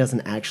friend here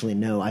doesn't actually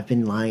know. I've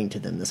been lying to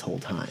them this whole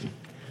time.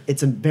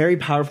 It's a very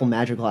powerful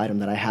magical item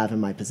that I have in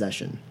my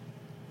possession.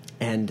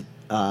 And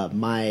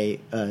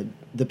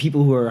the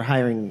people who are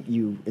hiring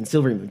you in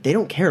Silverymoon, they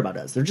don't care about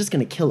us. They're just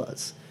going to kill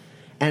us.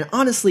 And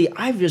honestly,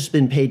 I've just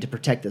been paid to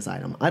protect this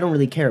item. I don't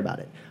really care about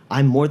it.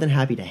 I'm more than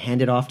happy to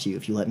hand it off to you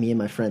if you let me and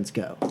my friends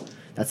go.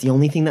 That's the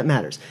only thing that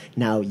matters.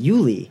 Now,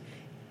 Yuli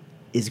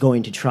is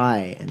going to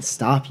try and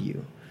stop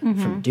you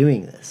from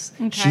doing this.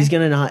 Okay. She's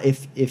going to not,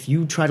 if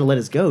you try to let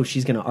us go,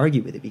 she's going to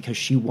argue with it because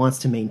she wants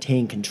to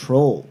maintain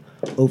control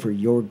over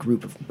your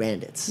group of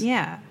bandits.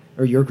 Yeah.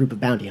 Or your group of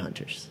bounty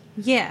hunters.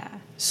 Yeah.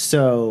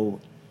 So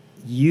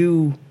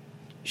you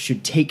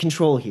should take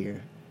control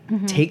here.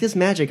 Take this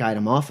magic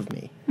item off of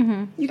me.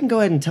 You can go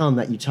ahead and tell him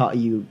that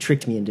you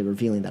tricked me into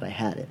revealing that I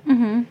had it.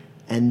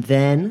 And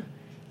then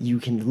you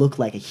can look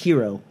like a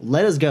hero.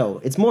 Let us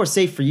go. It's more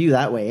safe for you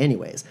that way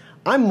anyways.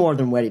 I'm more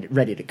than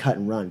ready to cut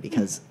and run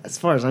because as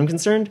far as I'm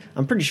concerned,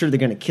 I'm pretty sure they're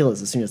going to kill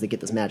us as soon as they get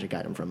this magic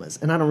item from us.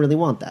 And I don't really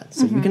want that.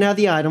 So you can have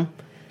the item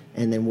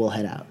and then we'll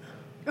head out.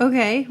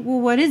 Okay. Well,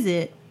 what is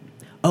it?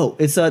 Oh,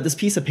 it's this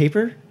piece of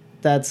paper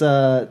that's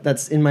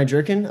in my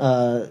jerkin.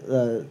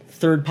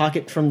 Third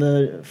pocket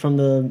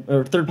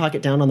third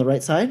pocket down on the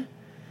right side.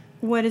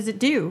 What does it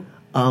do?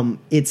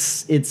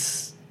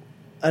 It's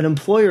an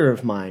employer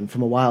of mine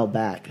from a while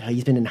back.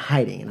 He's been in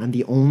hiding, and I'm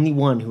the only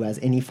one who has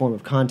any form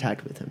of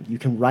contact with him. You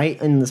can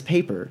write in this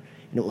paper,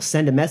 and it will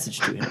send a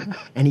message to him,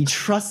 and he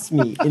trusts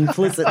me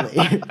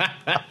implicitly.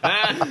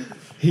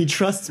 He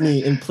trusts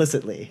me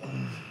implicitly.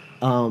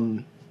 Now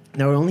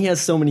it only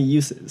has so many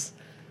uses.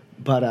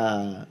 But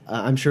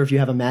I'm sure if you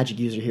have a magic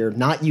user here,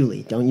 not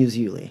Yuli, don't use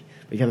Yuli.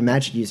 But if you have a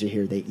magic user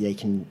here, they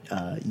can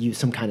use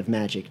some kind of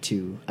magic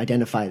to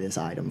identify this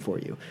item for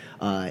you.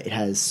 It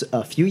has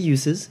a few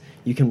uses.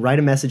 You can write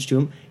a message to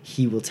him.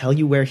 He will tell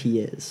you where he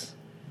is.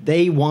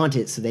 They want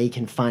it so they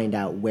can find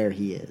out where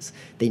he is.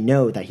 They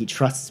know that he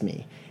trusts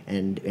me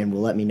and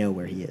will let me know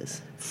where he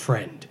is.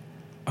 Friend,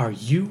 are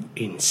you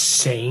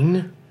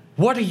insane?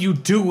 What are you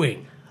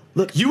doing?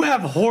 Look, You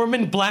have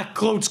Horman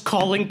Blackcloak's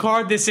calling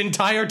card this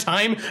entire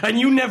time, and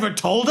you never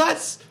told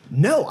us?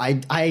 no,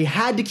 I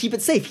had to keep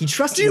it safe. He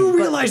trusted Do you me, but-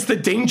 realize the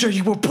danger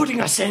you were putting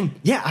us in?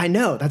 Yeah, I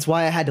know. That's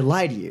why I had to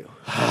lie to you.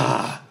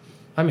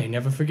 I may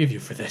never forgive you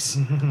for this.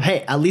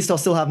 Hey, at least I'll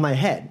still have my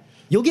head.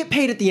 You'll get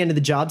paid at the end of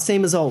the job,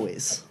 same as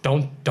always.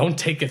 Don't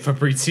take it,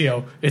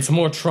 Fabrizio. It's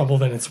more trouble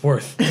than it's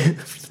worth.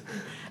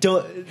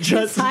 Don't His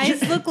trust.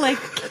 eyes look like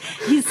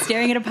he's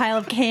staring at a pile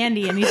of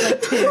candy, and he's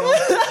like 2.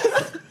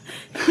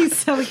 He's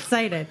so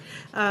excited.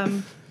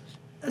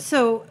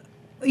 So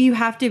you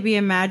have to be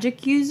a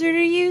magic user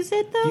to use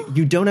it, though?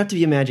 You don't have to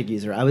be a magic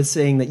user. I was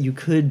saying that you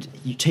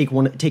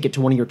take it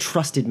to one of your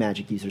trusted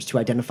magic users to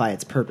identify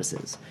its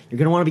purposes. You're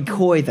going to want to be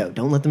coy, though.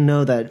 Don't let them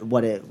know that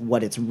what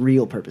its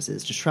real purpose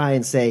is. Just try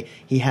and say,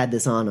 he had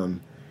this on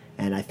him,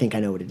 and I think I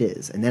know what it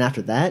is. And then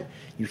after that,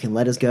 you can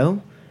let us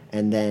go,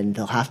 and then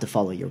they'll have to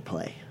follow your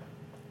play.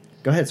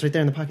 Go ahead. It's right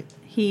there in the pocket.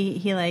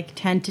 He like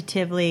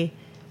tentatively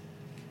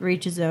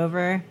reaches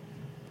over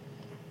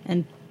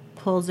and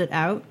pulls it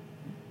out.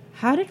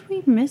 How did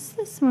we miss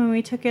this when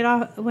we took it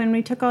off? When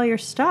we took all your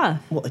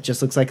stuff? Well, it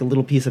just looks like a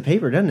little piece of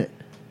paper, doesn't it?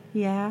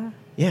 Yeah.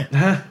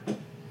 Yeah.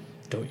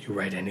 Don't you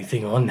write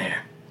anything on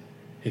there.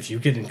 If you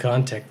get in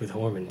contact with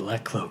Horman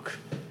Blackcloak,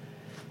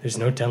 there's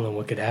no telling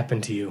what could happen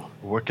to you.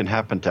 What can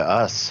happen to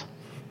us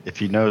if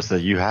he knows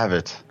that you have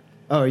it?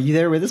 Oh, are you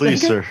there with us,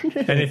 Please, Becca?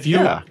 sir. And if you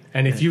Yeah.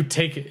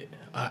 take it,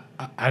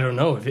 I don't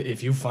know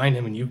if you find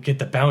him and you get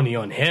the bounty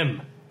on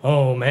him.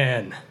 Oh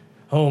man,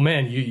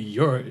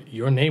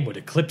 your name would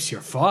eclipse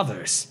your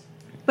father's.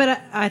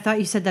 But I thought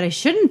you said that I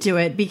shouldn't do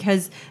it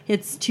because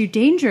it's too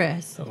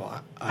dangerous. Oh,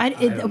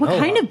 What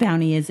kind of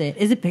bounty is it?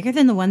 Is it bigger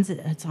than the ones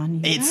that's on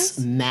you It's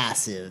guys?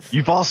 massive.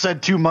 You've all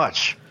said too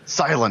much.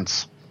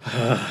 Silence.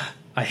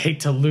 I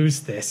hate to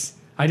lose this.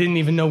 I didn't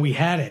even know we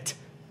had it.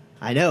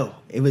 I know.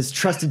 It was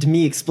trusted to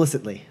me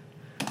explicitly.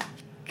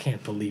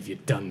 Can't believe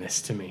you've done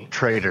this to me.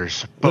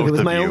 Traitors. Both Look, it was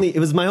of my you. it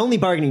was my only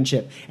bargaining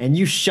chip, and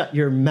you shut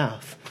your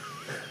mouth.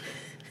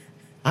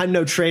 I'm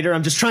no traitor.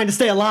 I'm just trying to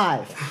stay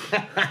alive.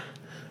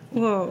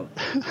 Whoa.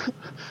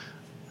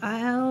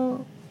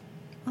 I'll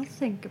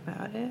think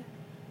about it.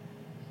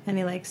 And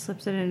he like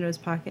slips it into his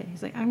pocket.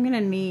 He's like, I'm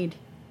gonna need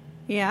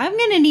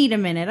a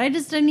minute.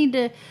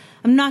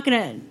 I'm not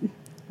gonna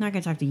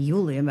talk to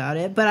Yuli about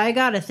it, but I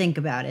gotta think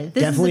about it.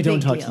 This Definitely is a don't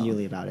big talk deal.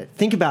 to Yuli about it.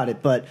 Think about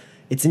it, but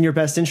it's in your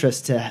best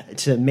interest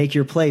to make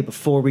your play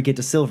before we get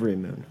to Silvery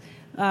Moon.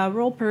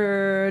 Roll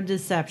per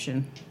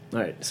deception. All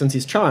right. Since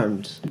he's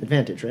charmed,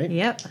 advantage, right?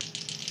 Yep.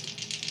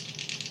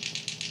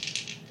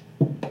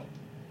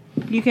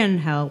 You can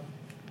help,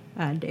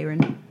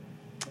 Darren.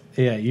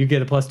 Yeah, you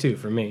get a +2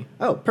 from me.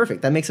 Oh,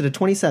 perfect. That makes it a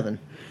 27.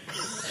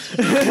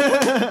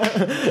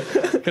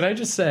 Can I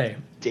just say,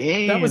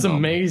 Damn. that was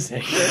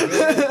amazing.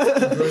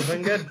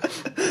 Everything good?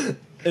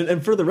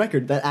 And for the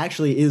record, that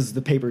actually is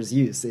the paper's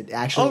use. It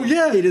actually, Oh,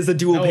 yeah. it is a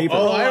dual paper.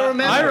 Oh, I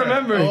remember. I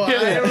remember. Oh,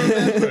 I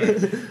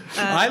remember.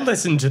 I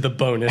listened to the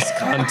bonus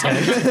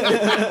content.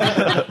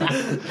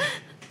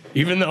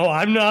 Even though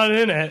I'm not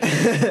in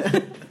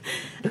it.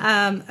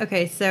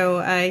 Okay,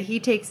 so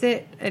he takes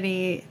it and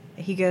he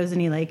goes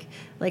and he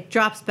like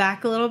drops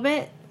back a little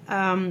bit,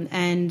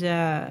 and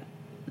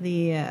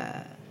the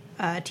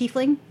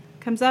tiefling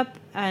comes up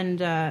and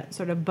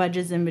sort of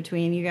budges in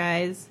between you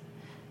guys,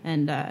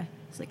 and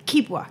he's like,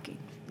 keep walking.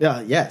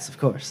 Yes, of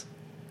course.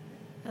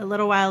 A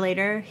little while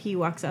later, he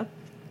walks up,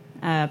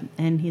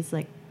 and he's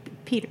like,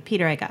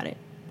 Peter, I got it.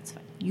 It's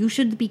fine. You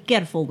should be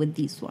careful with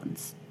these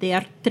ones. They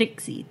are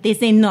tricksy. They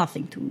say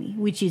nothing to me,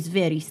 which is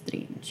very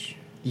strange.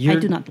 I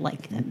do not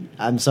like them.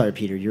 I'm sorry,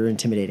 Peter. You're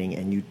intimidating,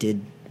 and you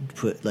did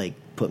put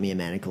me in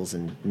manacles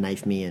and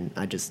knife me, and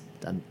I just.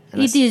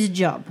 It is a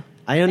job.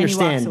 I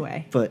understand, And he walks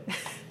away. but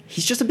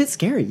he's just a bit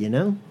scary, you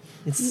know.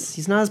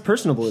 He's not as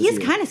personable as He is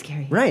you. kind of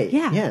scary. Right,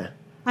 Yeah. yeah.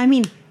 I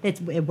mean, it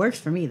works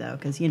for me though,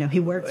 because he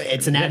works.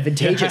 It's an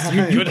advantageous.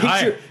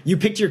 You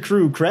picked your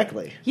crew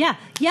correctly. Yeah.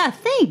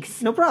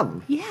 Thanks. No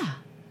problem. Yeah.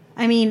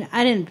 I mean,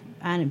 I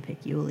didn't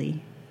pick Yuli,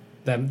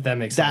 That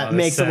makes That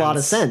makes a lot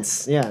of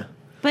sense. Yeah,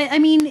 but I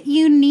mean,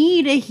 you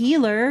need a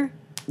healer.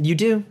 you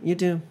do. You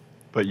do.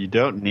 But you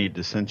don't need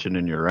dissension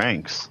in your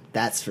ranks.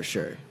 That's for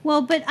sure.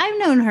 Well, but I've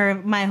known her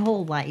my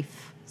whole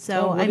life,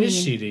 so What I mean, is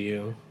she to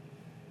you?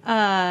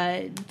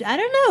 I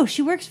don't know.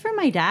 She works for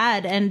my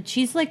dad, and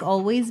she's like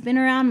always been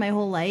around my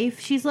whole life.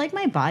 She's like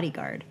my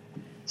bodyguard.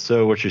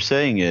 So what you're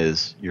saying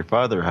is your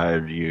father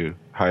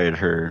hired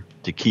her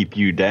to keep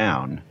you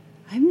down.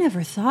 I've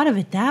never thought of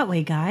it that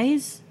way,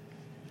 guys.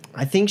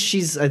 I think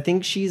she's not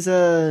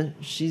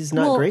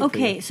great. For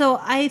Okay, you. so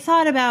I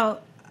thought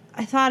about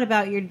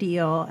your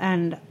deal,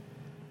 and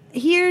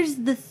here's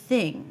the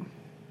thing.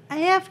 I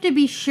have to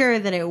be sure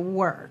that it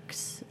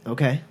works.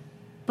 Okay.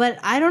 But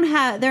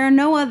there are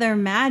no other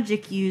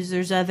magic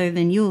users other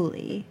than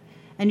Yuli.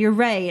 And you're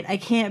right, I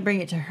can't bring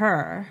it to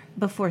her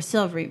before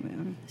Silvery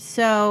Moon.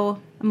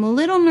 So I'm a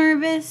little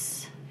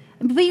nervous.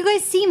 But you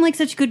guys seem like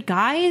such good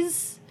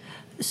guys.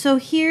 So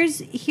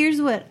here's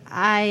what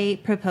I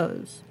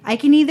propose. I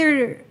can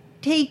either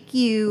take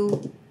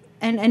you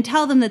and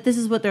tell them that this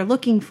is what they're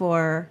looking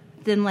for,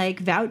 then like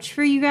vouch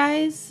for you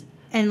guys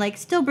and like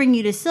still bring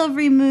you to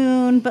Silvery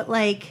Moon, but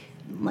like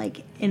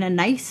in a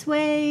nice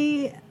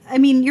way. I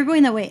mean, you're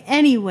going that way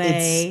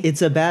anyway.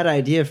 It's a bad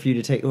idea for you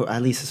to take, or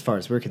at least as far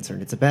as we're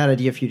concerned, it's a bad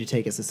idea for you to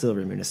take us to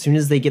Silver Moon. As soon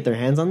as they get their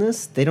hands on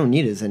this, they don't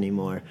need us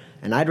anymore.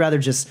 And I'd rather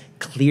just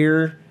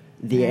clear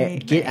the air,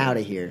 get out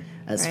of here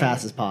as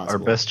fast as possible. Our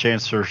best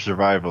chance for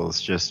survival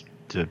is just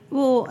to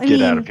I get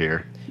mean, out of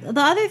here.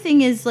 The other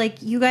thing is,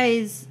 like, you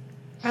guys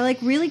are,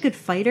 like, really good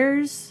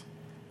fighters.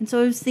 And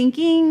so I was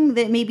thinking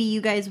that maybe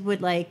you guys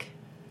would, like,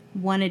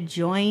 want to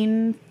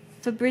join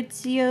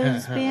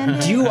Fabrizio's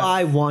bandits. Do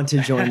I want to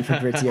join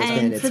Fabrizio's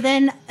And bandits? so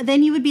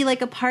then you would be,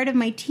 like, a part of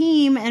my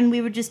team, and we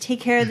would just take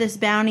care of this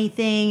bounty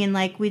thing, and,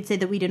 like, we'd say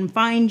that we didn't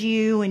find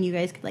you, and you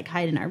guys could, like,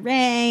 hide in our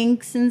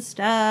ranks and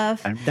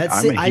stuff. I'm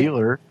That's a it.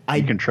 healer.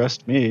 You can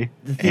trust me.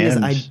 The thing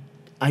is,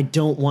 I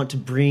don't want to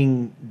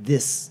bring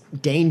this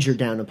danger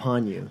down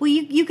upon you. Well,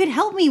 you could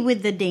help me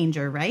with the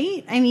danger,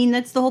 right? I mean,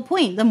 that's the whole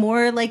point. The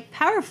more, like,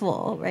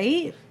 powerful,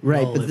 right?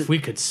 Right, Well, but if we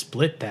could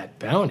split that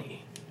bounty,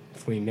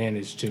 if we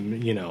managed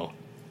to,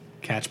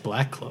 catch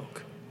Black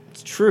Cloak.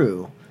 it's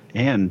true.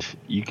 And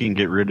you can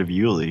get rid of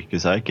Yuli,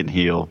 because I can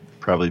heal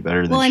probably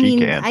better than Well, I she mean,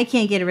 can. I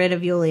can't get rid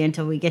of Yuli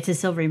until we get to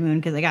Silvery Moon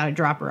because I got to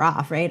drop her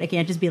off, right? I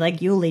can't just be like,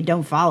 Yuli,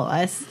 don't follow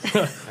us.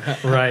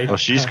 Right. Well,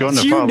 she's going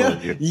to You follow know,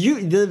 you.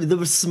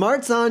 the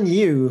smart's on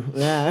you.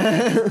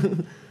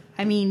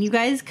 I mean, you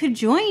guys could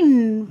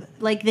join,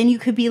 like, then you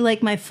could be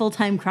like my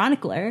full-time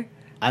chronicler.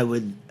 I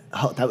would.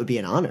 Oh, that would be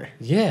an honor.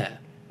 Yeah.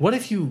 What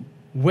if you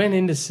went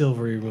into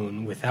Silvery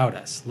Moon without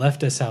us,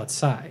 left us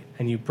outside,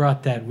 and you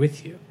brought that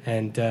with you,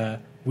 and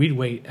we'd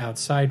wait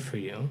outside for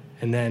you,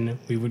 and then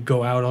we would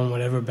go out on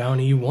whatever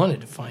bounty you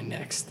wanted to find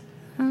next.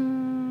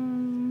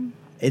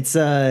 It's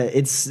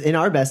in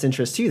our best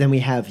interest too. Then we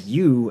have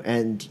you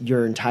and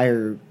your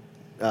entire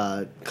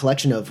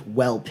collection of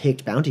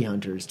well-picked bounty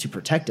hunters to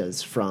protect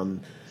us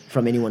from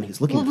anyone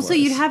who's looking for Well, us. so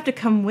you'd have to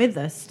come with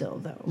us still,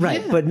 though.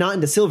 right, but not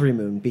into Silvery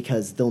Moon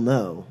because they'll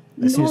know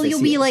as soon as Well, they you'll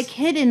see be, us. like,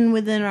 hidden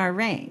within our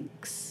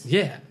ranks.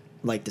 Yeah.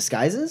 Like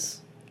disguises.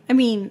 I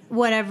mean,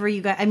 whatever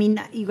you guys... I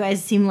mean, you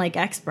guys seem like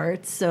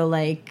experts, so,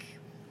 like,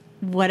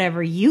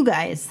 whatever you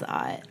guys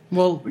thought.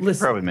 Well, could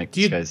listen, probably make do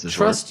you disguises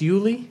trust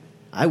Yuli?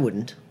 I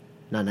wouldn't.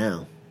 Not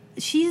now.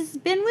 She's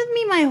been with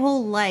me my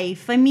whole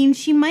life. I mean,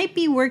 she might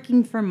be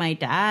working for my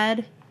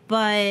dad,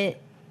 but...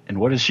 And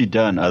what has she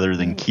done other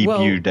than keep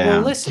Well- you down?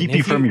 well, listen, keep you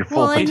if from you- your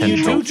full Well, if you,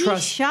 potential? do if you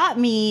trust- shot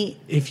me,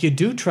 If you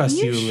do trust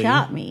you Yuli...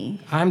 shot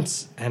me. I'm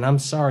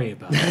sorry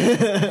about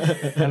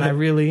it, and I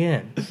really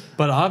am.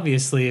 But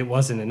obviously, it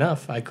wasn't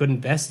enough. I couldn't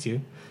best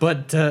you.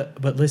 But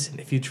listen,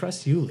 if you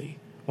trust Yuli,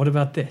 what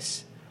about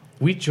this?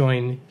 We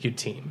join your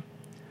team.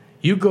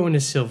 You go into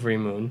Silvery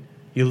Moon.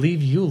 You leave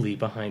Yuli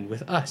behind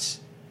with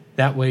us.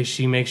 That way,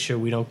 she makes sure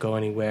we don't go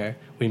anywhere.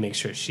 We make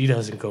sure she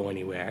doesn't go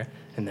anywhere.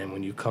 And then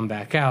when you come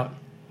back out,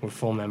 we're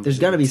full members. There's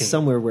of got to the be team.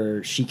 somewhere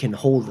where she can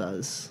hold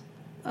us.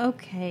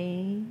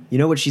 Okay. You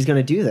know what she's going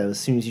to do, though, as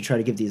soon as you try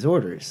to give these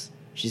orders?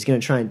 She's going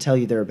to try and tell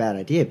you they're a bad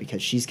idea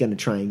because she's going to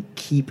try and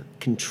keep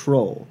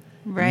control.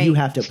 Right. You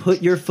have to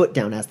put your foot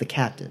down as the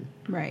captain.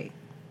 Right.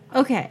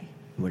 Okay.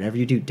 Whatever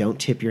you do, don't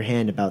tip your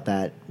hand about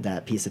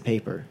that piece of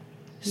paper.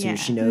 As soon Yeah. as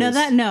she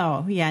knows.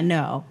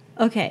 No.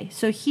 Okay,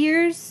 so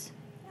here's...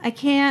 I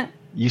can't...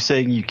 You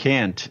saying you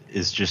can't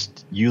is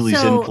just Yuli's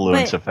So,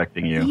 influence but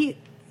affecting you.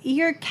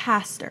 You're a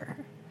caster.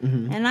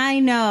 Mm-hmm. And I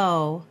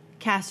know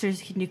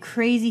casters can do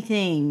crazy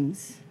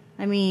things.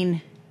 I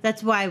mean,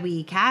 that's why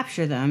we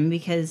capture them,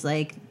 because,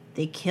 like,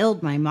 they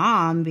killed my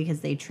mom because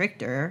they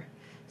tricked her.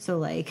 So,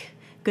 like,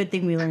 good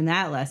thing we learned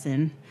that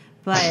lesson.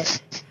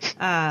 But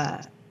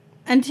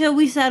until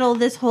we settle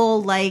this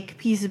whole, like,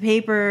 piece of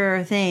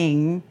paper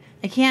thing,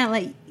 I can't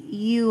let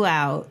you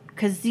out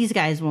because these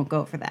guys won't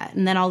go for that.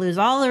 And then I'll lose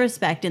all the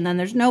respect, and then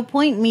there's no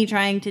point in me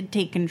trying to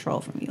take control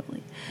from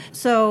Yuli.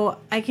 So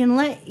I can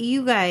let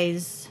you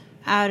guys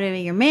out of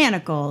your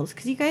manacles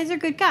because you guys are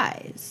good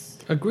guys.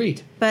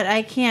 Agreed. But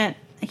I can't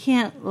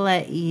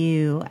let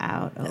you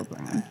out,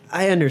 Oberon.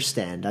 I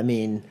understand. I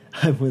mean,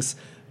 I was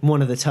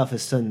one of the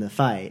toughest in the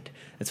fight.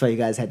 That's why you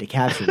guys had to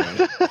capture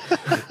me.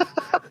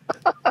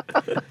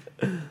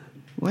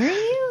 Were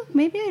you?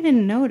 Maybe I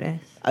didn't notice.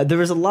 There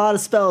was a lot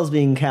of spells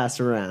being cast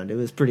around. It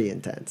was pretty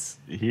intense.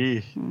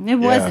 It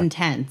was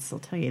intense, I'll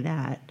tell you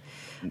that.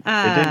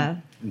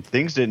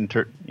 Things didn't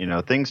turn.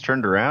 Things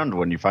turned around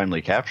when you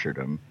finally captured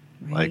him.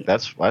 Right. Like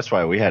that's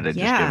why we had to just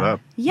give up.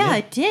 Yeah,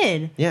 it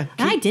did. Yeah.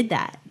 And I did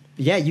that.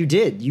 Yeah, you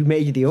did. You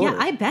made the order.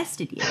 Yeah, I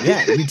bested you.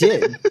 Yeah, you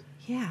did.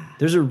 Yeah.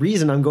 There's a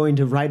reason I'm going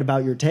to write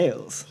about your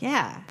tales.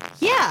 Yeah.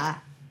 Yeah.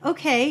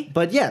 Okay.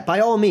 But yeah, by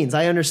all means,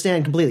 I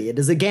understand completely. It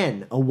is,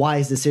 again, a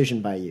wise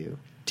decision by you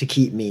to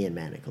keep me in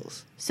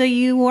manacles. So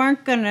you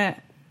aren't gonna...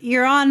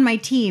 You're on my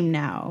team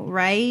now,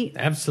 right?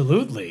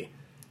 Absolutely.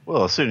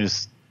 Well, as soon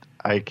as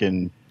I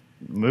can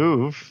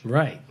move,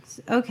 Right.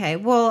 Okay,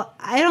 well,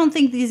 I don't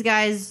think these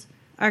guys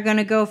are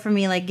gonna go for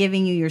me, like,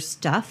 giving you your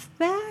stuff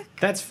back.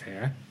 That's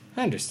fair.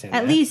 I understand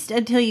At that. least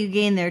until you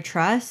gain their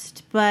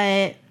trust,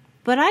 but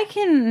but I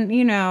can,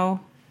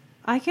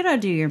 I could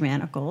undo your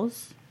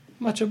manacles.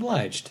 Much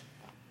obliged.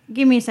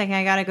 Give me a second,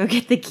 I gotta go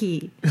get the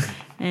key.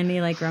 And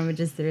he like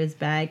rummages through his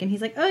bag, and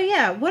he's like, oh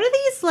yeah, what are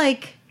these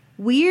like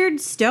weird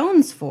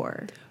stones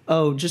for?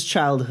 Oh, just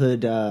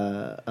childhood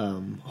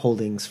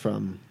holdings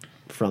from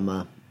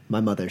my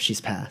mother.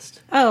 She's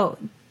passed. Oh,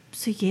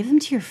 so you gave them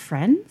to your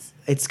friends?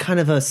 It's kind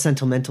of a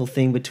sentimental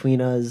thing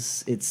between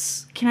us.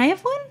 It's Can I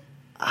have one?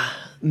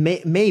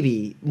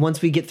 maybe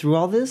once we get through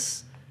all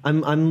this,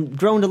 I'm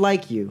grown to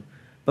like you.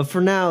 But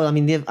for now, I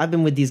mean, I've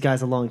been with these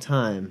guys a long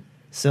time,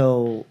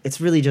 so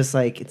it's really just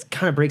like it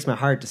kind of breaks my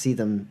heart to see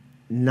them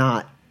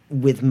not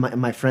with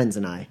my friends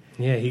and I.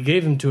 Yeah, he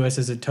gave them to us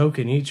as a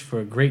token each for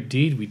a great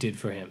deed we did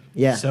for him.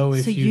 Yeah. So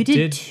if So you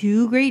did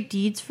 2 great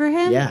deeds for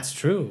him? Yeah, That's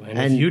true. And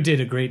And if you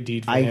did a great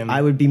deed for him,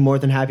 I would be more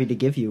than happy to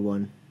give you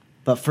one.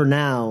 But for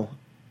now,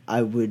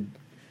 I'd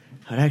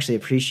actually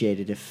appreciate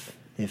it if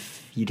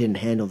you didn't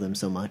handle them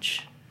so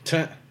much.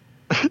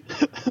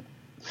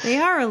 They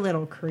are a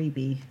little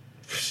creepy.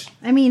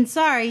 I mean,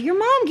 sorry, your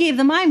mom gave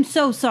them. I'm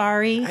so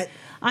sorry.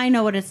 I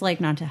know what it's like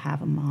not to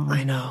have a mom.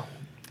 I know.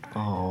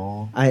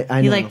 Oh.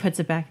 I He know. like puts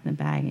it back in the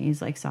bag and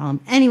he's like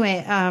solemn.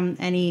 Anyway,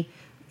 and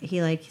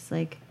he's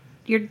like,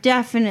 you're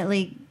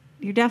definitely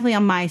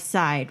on my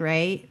side,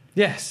 right?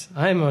 yes,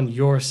 I'm on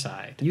your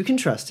side. You can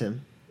trust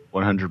him.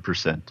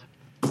 100%.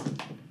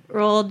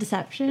 Roll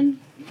deception,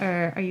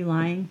 or are you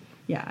lying?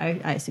 Yeah,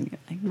 I assume you're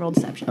lying. Roll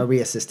deception. Are we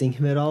assisting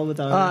him at all with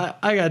our?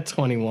 I got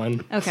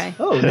 21. Okay.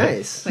 Oh,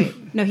 nice.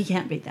 Wait, no, he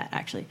can't beat that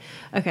actually.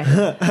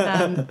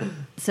 Okay.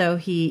 So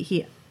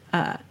he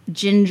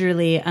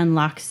gingerly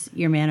unlocks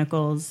your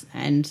manacles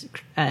and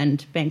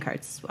bank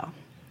cards as well.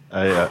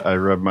 I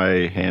rub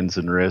my hands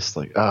and wrists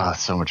like,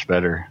 so much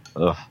better.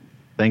 Ugh.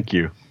 Thank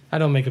you. I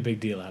don't make a big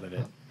deal out of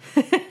it.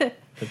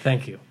 But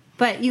thank you.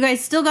 But you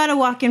guys still got to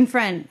walk in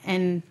front,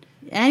 and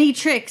any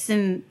tricks,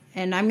 and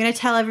I'm gonna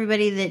tell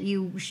everybody that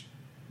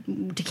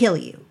to kill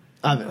you.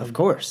 Of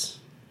course.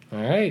 All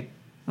right.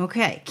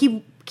 Okay,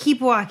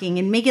 keep walking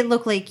and make it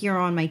look like you're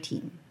on my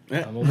team,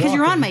 because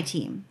you're on my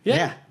team.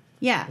 Yeah.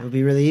 Yeah. It'll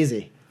be really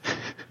easy.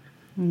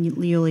 And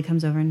Yuli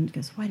comes over and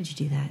goes, "Why did you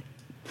do that?"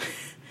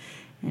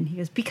 And he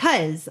goes,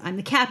 "Because I'm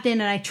the captain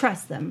and I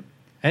trust them."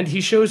 And he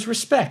shows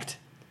respect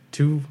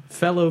to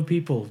fellow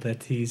people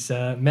that he's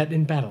met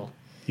in battle.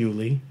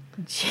 Yuli.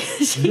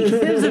 She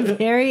gives a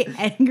very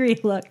angry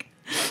look.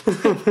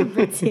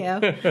 Fabrizio.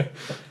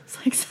 It's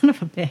like, son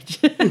of a bitch.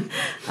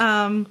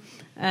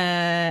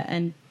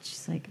 And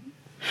she's like,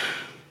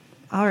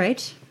 all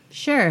right,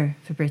 sure,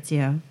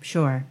 Fabrizio,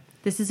 sure.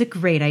 This is a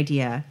great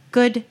idea.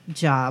 Good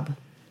job.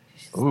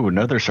 Ooh,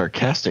 another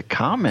sarcastic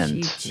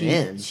comment.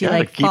 Man, she Gotta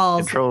like keep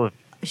falls. control of-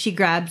 She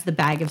grabs the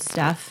bag of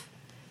stuff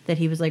that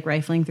he was like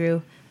rifling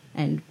through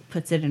and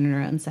puts it in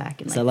her own sack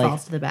and Is like that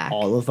falls to the back.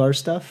 all of our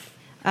stuff?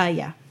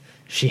 Yeah.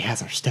 She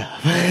has our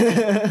stuff.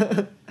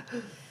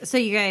 So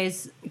you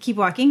guys keep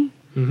walking.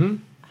 Mm-hmm.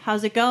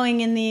 How's it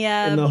going in the?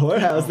 In the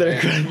whorehouse there,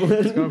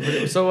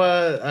 Kremlin. So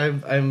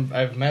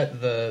I've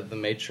met the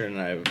matron.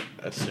 I've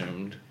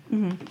assumed.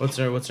 Mm-hmm.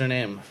 What's her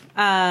name?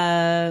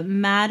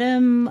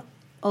 Madam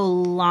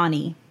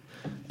Olani.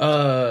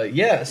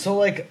 Yeah. So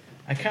like,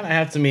 I kind of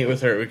have to meet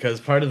with her because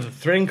part of the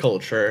Thrin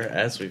culture,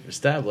 as we've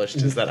established,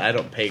 is that I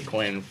don't pay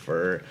coin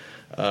for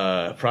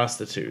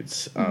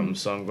prostitutes.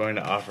 So I'm going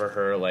to offer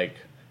her like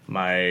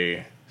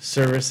my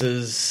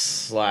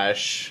services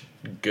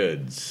 /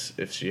 goods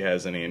if she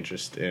has any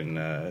interest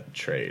in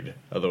trade.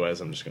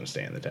 Otherwise, I'm just going to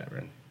stay in the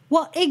tavern.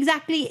 What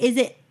exactly is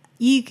it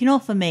you can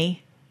offer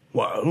me?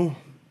 Well,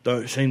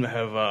 don't seem to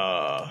have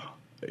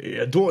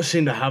I don't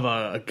seem to have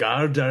a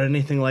guard or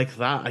anything like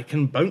that. I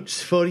can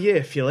bounce for you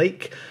if you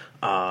like.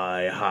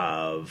 I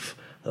have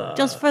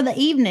Just for the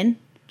evening.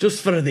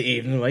 just for the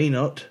evening. Why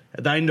not?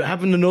 I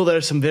happen to know there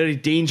are some very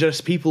dangerous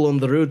people on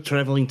the road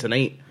travelling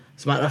tonight.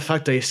 As a matter of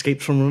fact, I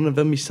escaped from one of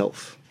them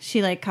myself.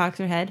 She like cocks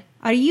her head.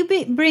 Are you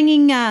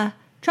bringing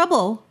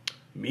trouble?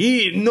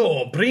 Me?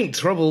 No, bring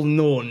trouble?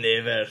 No,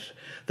 never.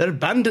 There are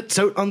bandits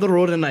out on the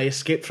road and I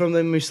escaped from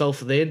them myself.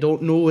 They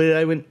don't know where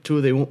I went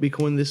to. They won't be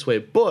going this way.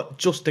 But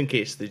just in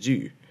case they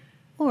do.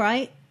 All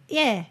right.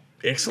 Yeah.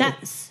 Excellent.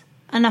 That's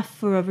enough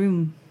for a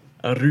room.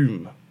 A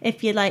room.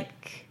 If you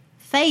like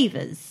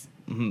favors.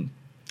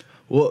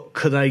 What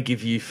could I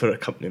give you for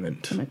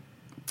accompaniment?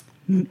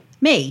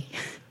 Me.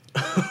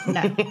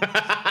 No.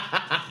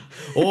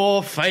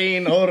 Oh,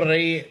 fine, all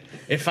right.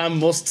 If I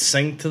must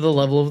sing to the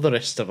level of the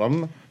rest of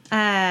them.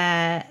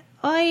 I'd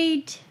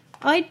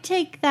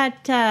take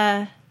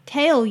that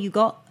tail you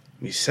got.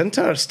 Me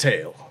centaur's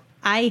tail.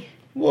 I.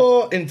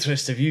 What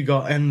interest have you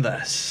got in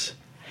this?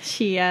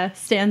 She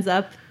stands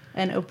up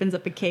and opens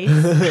up a case,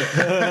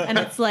 and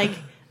it's like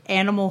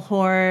animal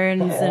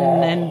horns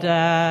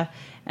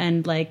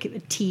and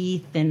like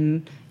teeth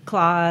and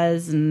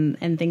claws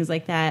and things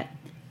like that.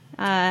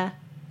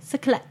 It's a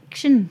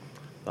collection.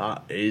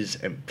 That is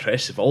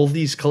impressive. All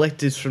these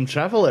collected from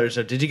travellers,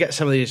 or did you get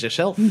some of these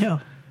yourself?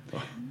 No,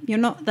 you're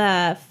not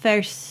the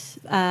first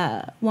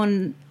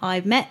one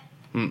I've met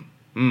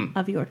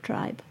of your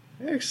tribe.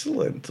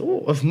 Excellent.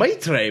 Oh, of my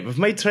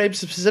tribe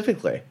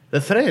specifically. The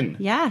Thren.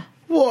 Yeah.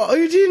 What?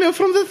 Who do you know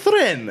from the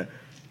Thren?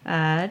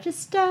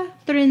 Just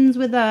Thrins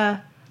with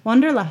a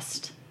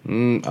wanderlust.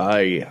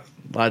 Aye.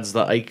 Lads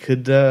that I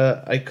could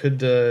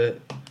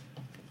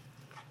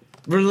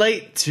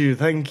relate to.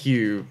 Thank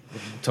you,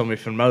 Tommy,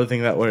 for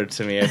mouthing that word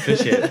to me. I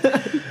appreciate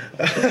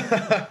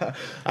it.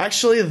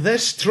 Actually,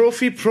 this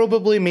trophy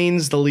probably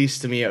means the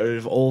least to me out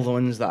of all the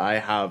ones that I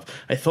have.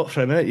 I thought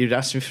for a minute you'd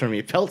ask me for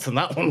me pelt, and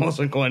that one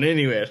wasn't going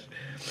anywhere.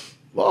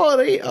 All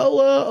right,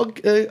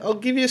 I'll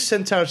give you a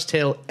Centaur's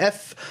Tail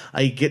if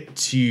I get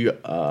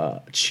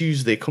to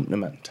choose the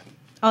accompaniment.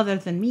 Other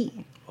than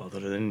me, Other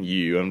than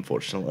you,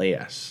 unfortunately,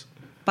 yes.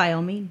 by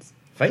all means.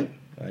 Fine.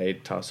 I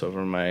toss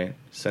over my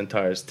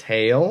Centaur's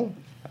Tail.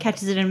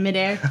 Catches it in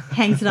midair,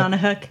 hangs it on a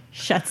hook,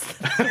 shuts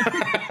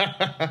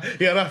the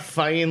You're a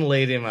fine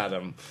lady,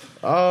 madam.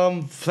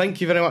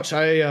 Thank you very much.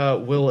 I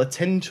will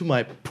attend to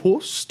my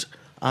post,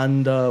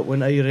 and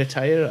when I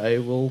retire, I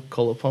will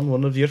call upon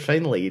one of your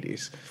fine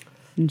ladies.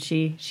 And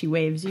she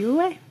waves you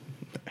away.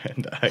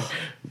 And I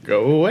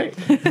go away.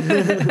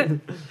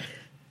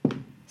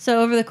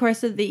 So over the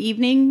course of the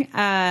evening,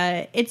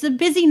 it's a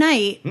busy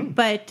night,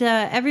 but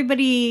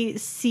everybody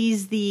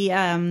sees the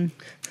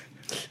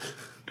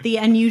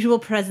unusual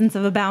presence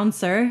of a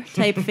bouncer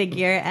type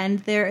figure, and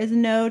there is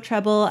no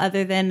trouble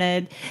other than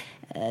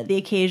the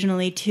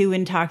occasionally too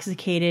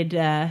intoxicated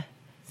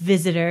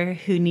visitor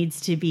who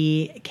needs to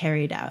be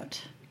carried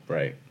out.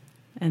 Right.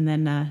 And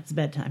then it's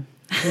bedtime.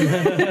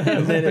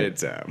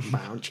 Bedtime.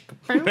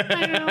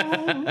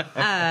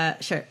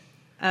 Sure.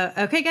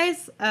 Okay,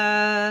 guys.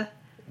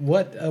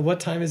 What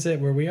time is it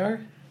where we are?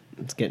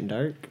 It's getting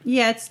dark.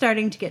 Yeah, it's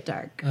starting to get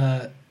dark.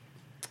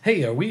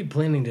 Hey, are we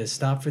planning to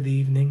stop for the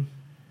evening?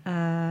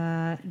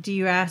 Do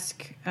you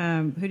ask?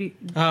 Who do you?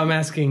 I'm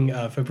asking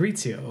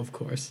Fabrizio, of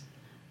course.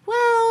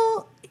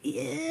 Well,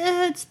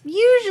 it's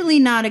usually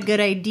not a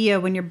good idea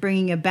when you're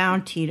bringing a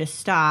bounty to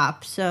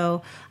stop.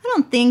 So I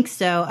don't think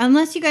so,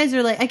 unless you guys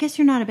are like. I guess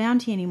you're not a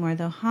bounty anymore,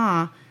 though,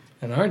 huh?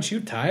 And aren't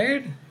you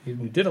tired? You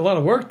did a lot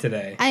of work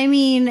today. I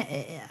mean,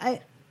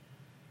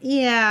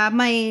 yeah,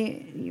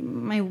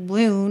 my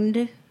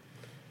wound.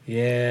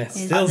 Yeah,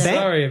 still that-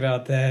 sorry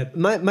about that.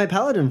 My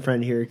paladin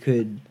friend here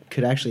could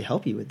actually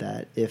help you with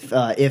that if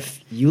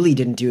Yuli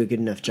didn't do a good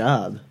enough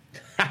job.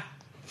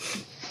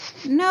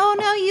 No,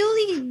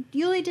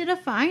 Yuli did a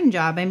fine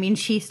job. I mean,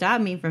 she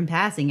stopped me from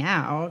passing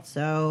out,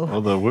 so.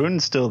 Well, the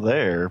wound's still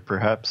there.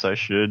 Perhaps I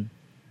should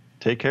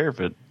take care of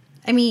it.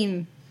 I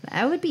mean,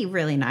 that would be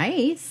really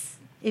nice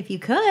if you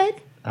could.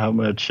 How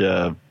much,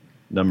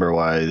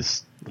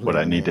 number-wise, would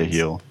I need to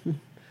heal?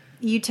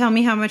 You tell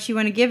me how much you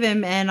want to give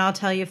him, and I'll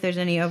tell you if there's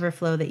any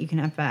overflow that you can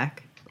have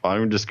back.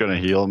 I'm just going to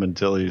heal him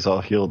until he's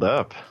all healed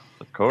up.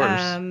 Of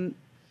course.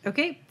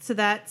 Okay, so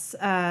that's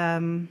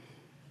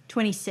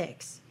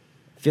 26.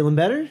 Feeling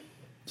better?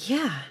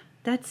 Yeah,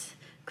 that's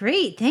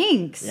great.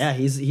 Thanks. Yeah,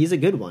 he's a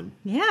good one.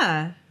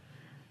 Yeah.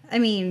 I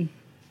mean,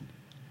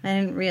 I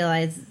didn't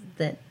realize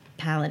that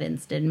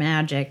paladins did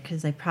magic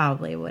because I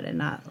probably would have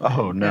not. let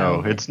Oh him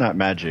no, go. it's not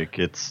magic.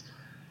 It's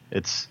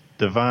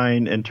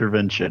divine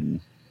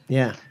intervention.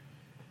 Yeah,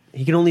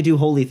 he can only do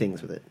holy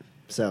things with it,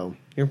 so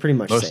you're pretty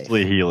much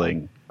Mostly safe.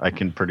 healing. I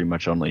can pretty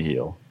much only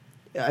heal.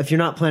 If you're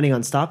not planning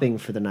on stopping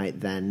for the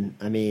night, then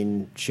I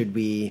mean, should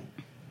we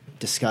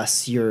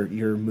discuss your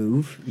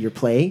move, your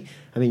play?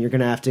 I mean, you're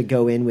gonna have to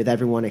go in with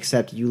everyone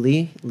except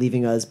Yuli,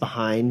 leaving us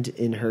behind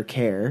in her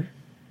care,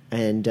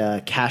 and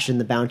cash in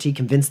the bounty,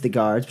 convince the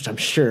guards, which I'm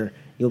sure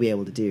you'll be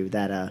able to do,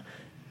 that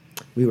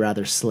we were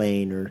either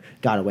slain or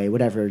got away,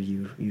 whatever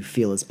you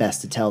feel is best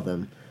to tell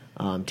them,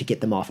 to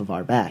get them off of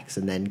our backs,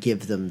 and then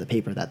give them the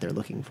paper that they're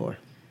looking for.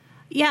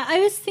 Yeah, I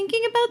was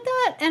thinking about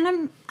that,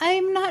 and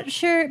I'm not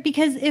sure,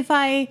 because if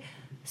I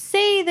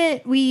say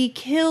that we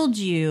killed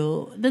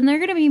you, then they're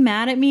going to be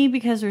mad at me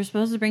because we're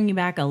supposed to bring you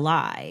back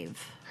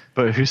alive.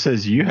 But who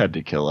says you had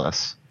to kill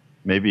us?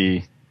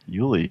 Maybe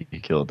Yuli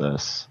killed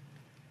us.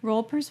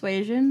 Roll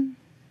persuasion.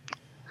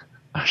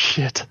 Oh,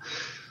 shit.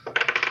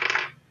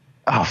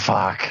 Oh,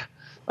 fuck.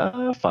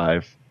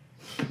 5.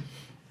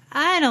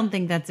 I don't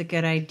think that's a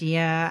good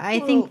idea. I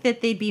think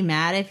that they'd be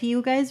mad if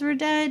you guys were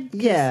dead.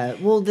 Yeah,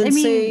 well then I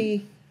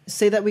mean-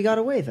 say that we got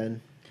away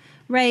then.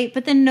 Right,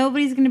 but then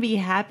nobody's going to be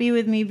happy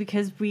with me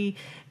because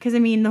I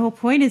mean, the whole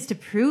point is to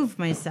prove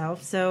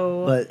myself,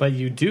 so... But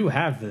you do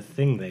have the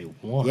thing they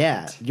want.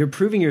 Yeah, you're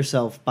proving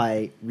yourself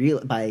by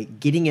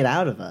getting it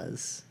out of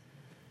us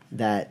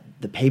that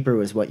the paper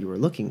was what you were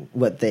looking.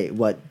 Okay,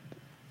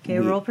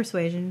 roll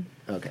persuasion.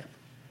 Okay.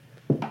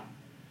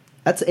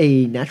 That's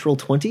a natural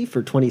 20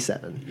 for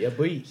 27. Yeah,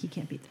 boy. He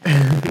can't beat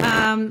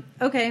that.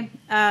 Okay.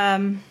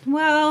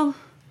 Well,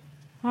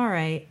 all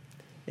right.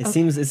 It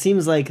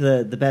seems like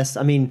the best.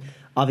 I mean,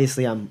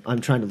 obviously,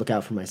 I'm trying to look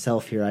out for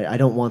myself here. I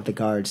don't want the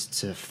guards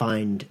to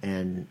find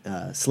and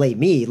slay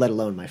me, let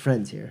alone my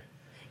friends here.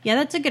 Yeah,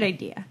 that's a good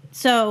idea.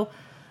 So,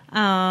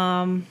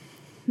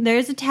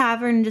 there's a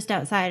tavern just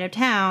outside of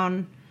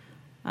town,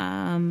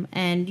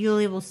 and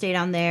Yuli will stay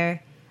down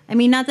there. I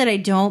mean, not that I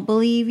don't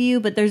believe you,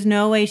 but there's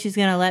no way she's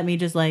gonna let me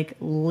just like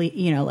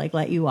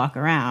let you walk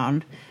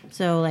around.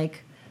 So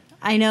like,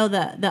 I know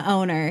the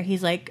owner.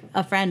 He's like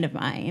a friend of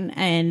mine,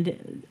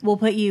 and we'll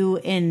put you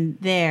in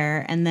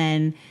there, and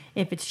then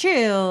if it's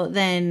true,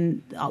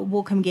 then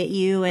we'll come get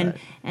you,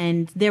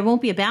 and there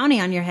won't be a bounty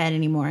on your head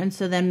anymore, and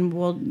so then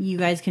you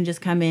guys can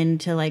just come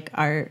into like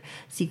our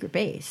secret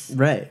base.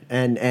 Right.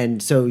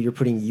 And so you're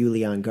putting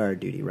Yuli on guard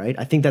duty, right?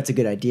 I think that's a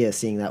good idea,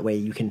 seeing that way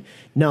you can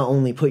not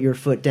only put your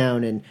foot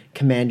down and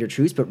command your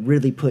troops, but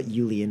really put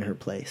Yuli in her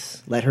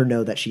place. Let her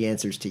know that she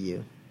answers to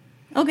you.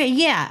 Okay,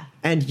 yeah.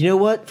 And you know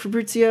what,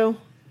 Fabrizio?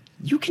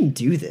 You can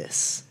do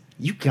this.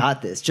 You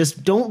got this.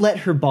 Just don't let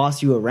her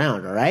boss you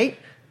around, all right?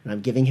 And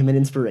I'm giving him an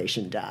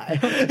inspiration die.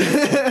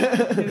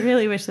 I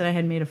really wish that I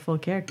had made a full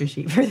character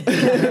sheet for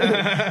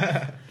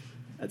this.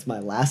 That's my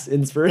last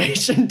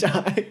inspiration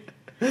die.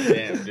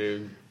 Damn,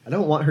 dude. I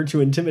don't want her to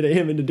intimidate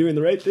him into doing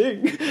the right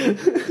thing.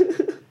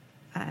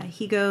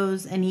 He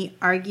goes and he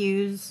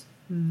argues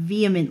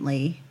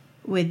vehemently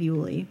with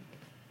Yuli,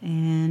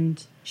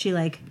 and she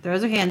like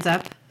throws her hands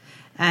up,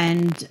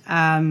 and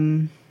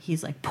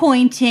he's like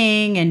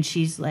pointing, and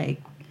she's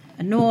like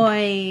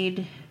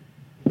annoyed.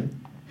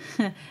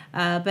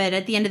 But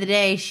at the end of the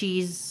day,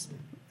 she's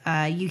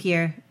you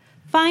hear,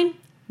 fine,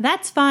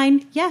 that's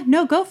fine. Yeah,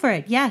 no, go for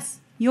it. Yes,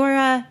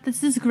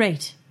 this is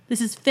great.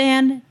 This is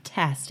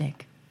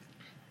fantastic.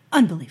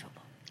 Unbelievable.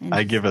 And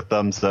I give a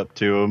thumbs up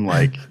to him,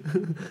 like,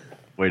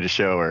 way to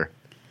show her.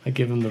 I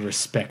give him the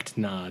respect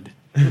nod.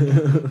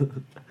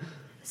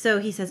 So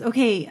he says,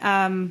 okay,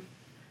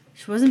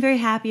 she wasn't very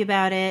happy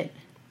about it,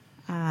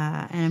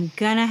 and I'm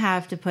gonna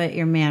have to put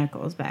your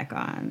manacles back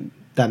on.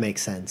 That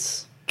makes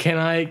sense. Can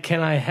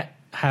I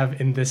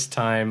have in this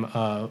time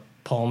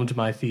palmed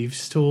my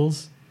thieves'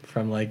 tools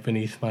from like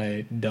beneath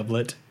my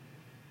doublet?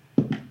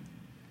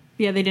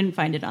 Yeah, they didn't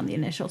find it on the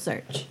initial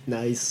search.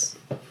 Nice.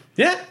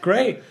 Yeah,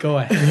 great. Go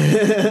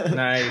ahead.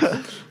 Nice.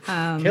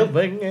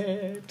 Killing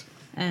it.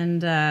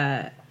 And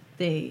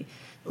they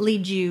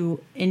lead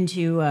you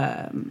into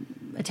a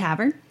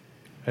tavern.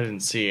 I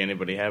didn't see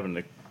anybody having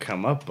to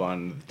come up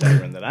on the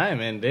tavern that I'm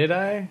in, did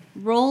I?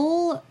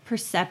 Roll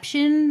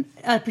perception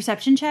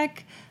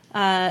check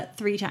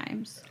 3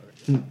 times.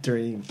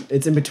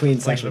 It's in between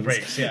Like the sessions.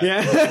 breaks,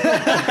 yeah.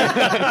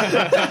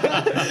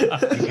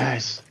 Hey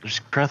guys, there's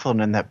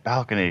Grethlin in that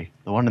balcony,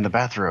 the one in the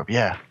bathrobe.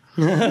 Yeah.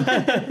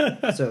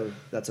 So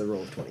that's a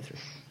roll of 23.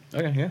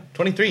 Okay, yeah.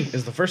 23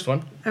 is the first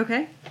one.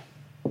 Okay.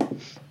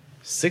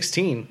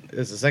 16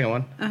 is the second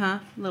one.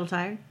 A little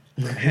tired.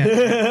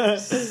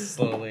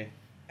 Slowly.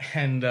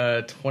 And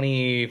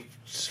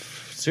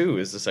 22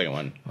 is the second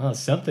one. Well,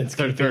 something's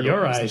Third keeping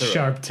your one. It's the eyes third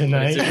sharp one.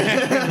 tonight.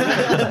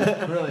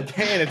 Really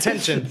paying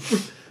attention.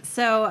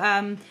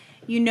 So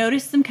you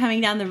notice them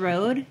coming down the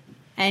road,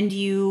 and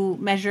you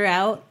measure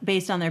out,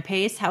 based on their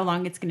pace, how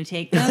long it's going to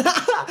take them.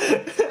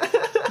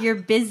 You're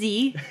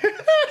busy.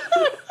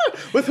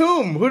 With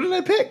whom? Who did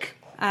I pick?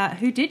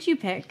 Who did you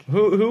pick?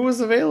 Who was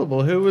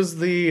available? Who was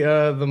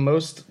the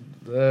most?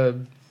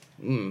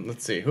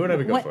 Let's see. Who would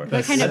I go What- for?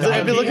 what kind of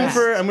I'd be dwarf looking is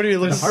for. I'm going to be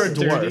looking for a The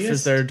dwarf. sturdiest?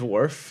 Is there a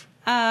dwarf?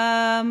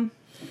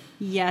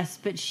 Yes,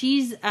 but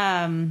she's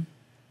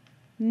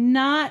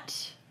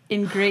not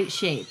in great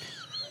shape.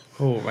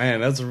 Oh man,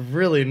 that's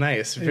really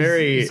nice.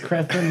 Very. Is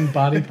Crethlin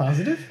body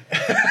positive?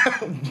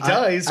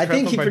 He's I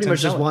think he pretty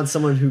much just Crethlin wants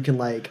someone who can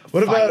like.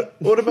 What fight.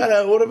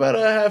 about a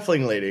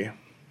halfling lady?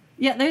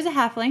 Yeah, there's a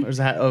halfling.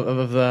 There's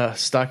of the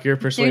stockier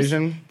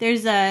persuasion.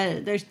 There's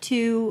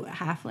 2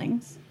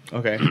 halflings.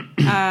 Okay.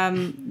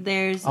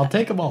 There's I'll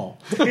take them all.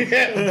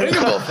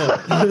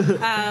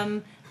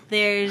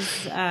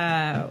 there's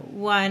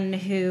one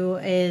who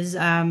is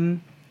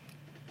a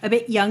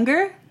bit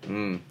younger,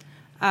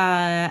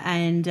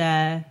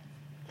 and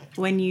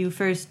when you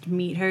first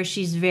meet her,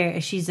 she's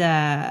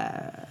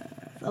a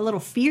little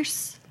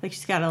fierce. Like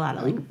she's got a lot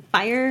of like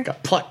fire.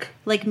 Got pluck.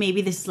 Like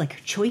maybe this is like her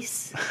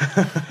choice.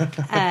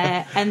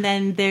 And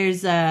then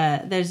there's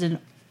an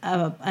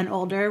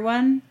older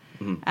one,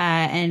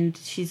 and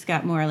she's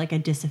got more like a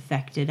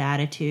disaffected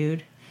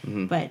attitude,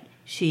 but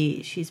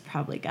she's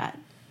probably got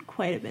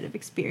quite a bit of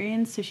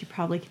experience, so she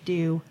probably could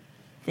do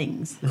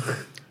things.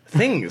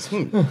 Things.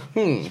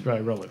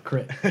 Probably roll a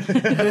crit.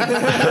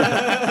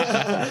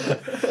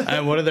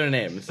 And what are their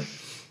names?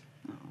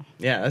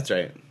 Yeah, that's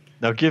right.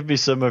 Now give me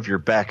some of your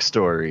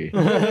backstory.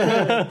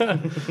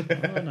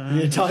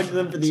 You talk to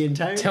them for the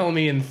entire. Tell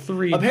me in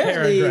 3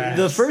 Apparently, paragraphs.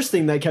 the first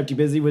thing that kept you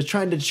busy was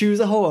trying to choose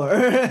a whore.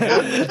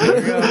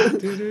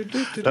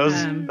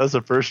 That was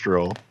the first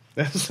roll.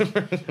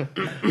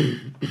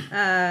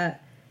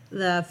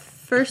 The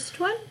first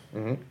one,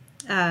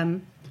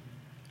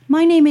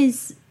 my name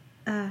is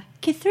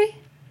Kithri,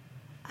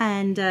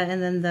 and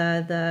then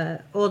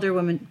the older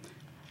woman,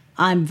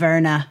 I'm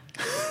Verna.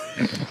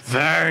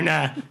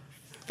 Verna.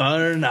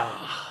 Verna.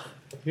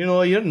 You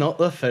know, you're not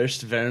the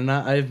first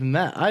Verna I've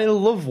met. I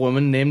love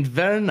women named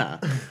Verna.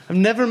 I've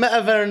never met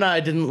a Verna I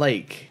didn't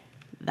like.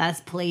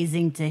 That's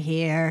pleasing to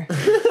hear.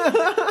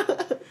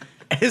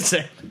 Is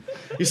it?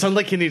 You sound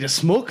like you need a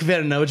smoke,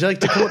 Verna. Would you like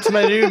to come up to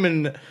my room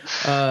and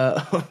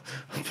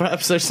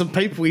perhaps there's some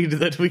pipe weed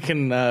that we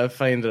can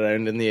find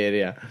around in the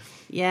area?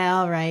 Yeah,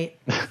 all right.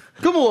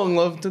 Come along,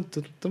 love.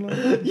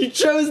 You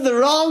chose the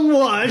wrong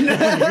one. You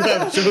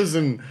have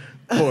chosen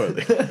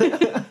poorly.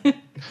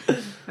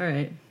 All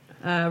right.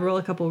 Roll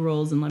a couple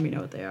rolls and let me know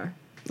what they are.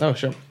 Oh,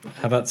 sure.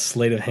 How about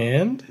sleight of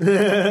hand?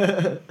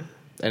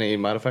 Any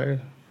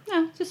modifier?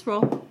 No, just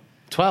roll.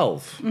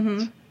 12.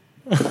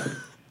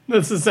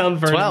 That's the sound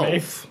Verna 12.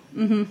 makes.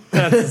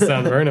 That's the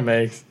sound Verna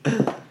makes.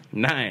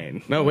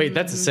 9. No, wait,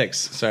 that's a 6.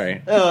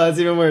 Sorry. Oh, that's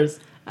even worse.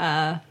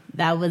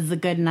 That was a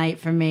good night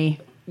for me.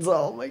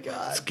 Oh my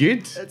god. It's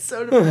good. That's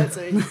so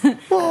depressing.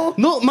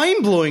 Not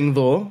mind blowing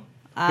though,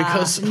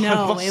 because I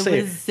No, must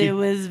say, it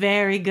was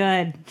very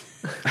good.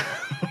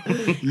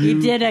 You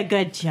did a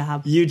good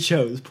job. You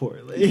chose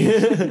poorly.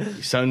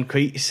 you sound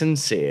quite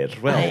sincere.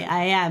 Well,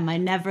 I am. I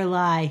never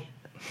lie.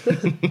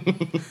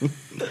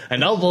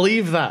 and I'll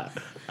believe that.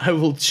 I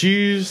will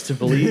choose to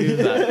believe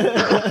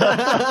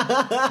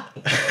that.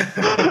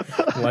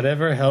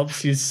 Whatever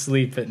helps you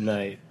sleep at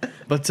night.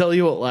 But tell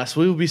you what, lass,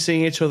 we'll be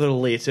seeing each other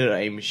later.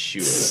 I'm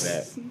sure of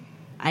it.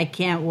 I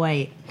can't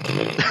wait.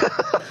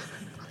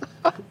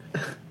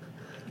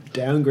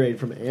 Downgrade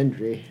from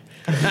Andrew.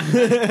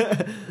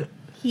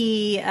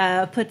 He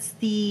puts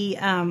the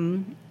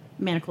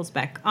manacles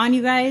back on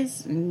you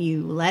guys, and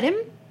you let him,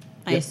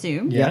 I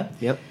assume. Yeah.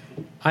 Yep.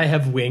 I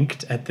have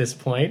winked at this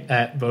point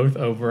at both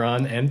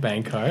Oberon and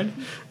Bankard.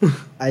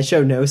 I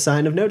show no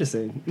sign of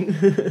noticing.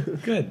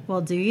 Good.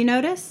 Well, do you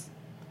notice?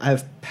 I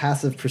have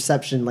passive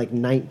perception like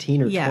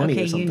 19 or 20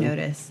 okay, or something. you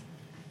notice.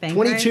 Bankard?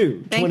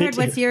 22. Bankard, 22.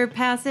 what's your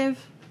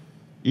passive?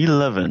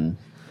 11.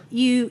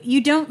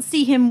 You don't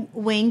see him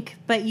wink,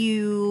 but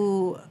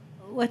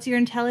what's your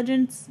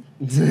intelligence?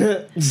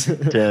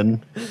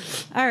 10.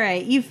 All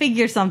right, you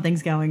figure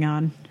something's going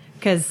on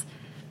because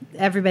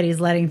everybody's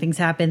letting things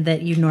happen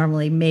that you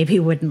normally maybe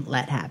wouldn't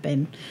let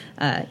happen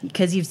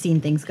because you've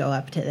seen things go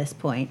up to this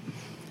point.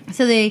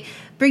 So they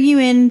bring you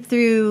in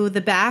through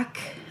the back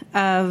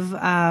of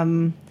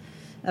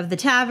the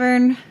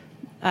tavern.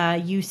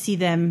 You see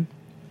them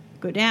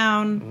go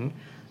down. Mm-hmm.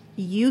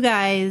 You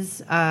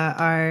guys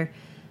are.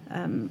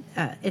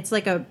 It's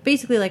like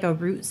basically like a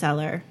root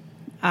cellar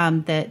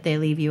that they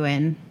leave you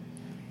in.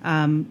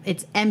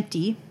 It's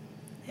empty,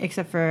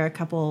 except for a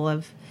couple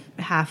of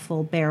half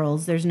full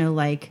barrels. There's no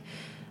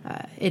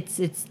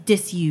it's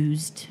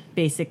disused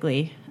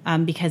basically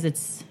because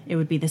it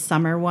would be the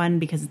summer one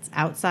because it's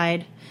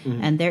outside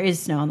and there is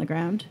snow on the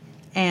ground.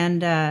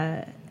 And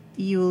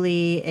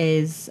Yuli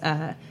is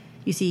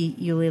you see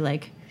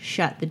Yuli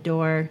shut the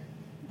door,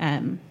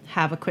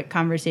 have a quick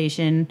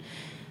conversation.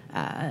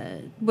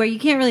 Where you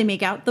can't really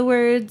make out the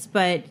words,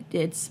 but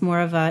it's more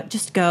of a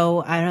just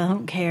go. I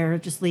don't care.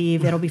 Just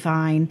leave. It'll be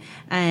fine.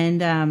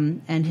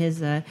 And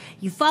his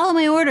you follow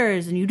my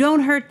orders and you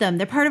don't hurt them.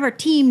 They're part of our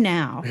team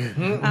now.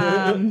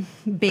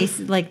 Based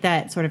like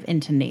that sort of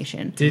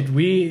intonation.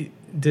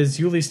 Does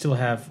Yuli still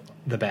have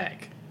the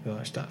bag with all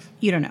our stuff?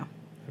 You don't know.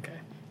 Okay.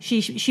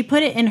 She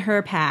put it in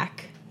her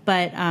pack,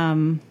 but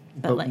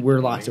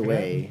we're locked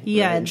away.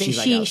 Yeah, right?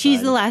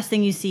 she's the last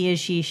thing you see as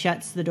she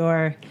shuts the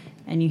door.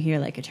 And you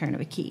hear a turn of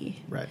a key.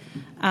 Right.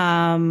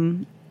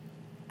 And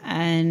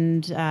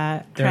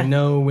there are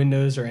no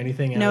windows or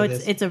anything. No, out of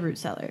this? it's a root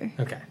cellar.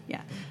 Okay.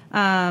 Yeah.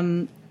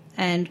 And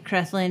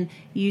Krethlin,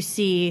 you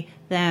see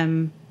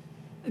them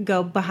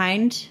go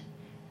behind,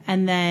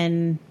 and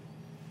then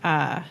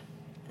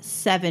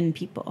 7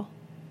 people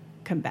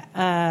come back.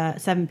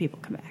 7 people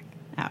come back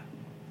out.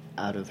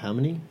 Out of how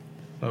many?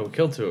 Oh, we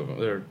killed 2 of them.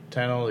 There were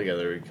 10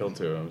 altogether. We killed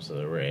 2 of them, so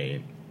there were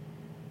 8.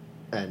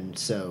 And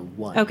so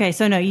 1. Okay,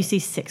 so no, you see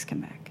 6 come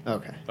back.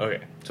 Okay.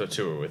 Okay, so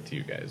 2 are with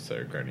you guys. That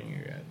are guarding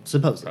you guys.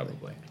 Supposedly.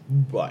 Probably.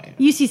 Why?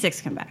 You see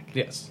 6 come back.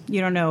 Yes. You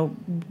don't know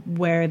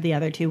where the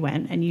other 2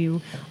 went, and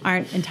you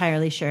aren't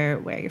entirely sure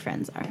where your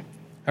friends are.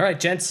 All right,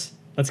 gents,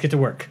 let's get to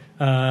work.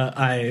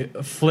 I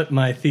flip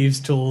my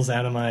thieves' tools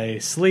out of my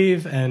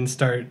sleeve and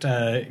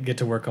get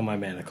to work on my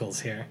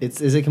manacles here.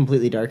 Is it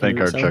completely dark? in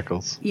the Bankard cellar?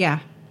 chuckles. Yeah.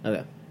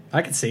 Okay.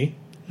 I can see.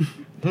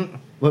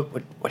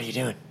 What are you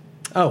doing?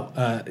 Oh,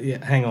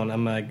 yeah, hang on.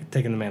 I'm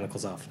taking the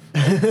manacles off.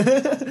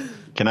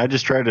 Can I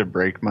just try to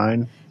break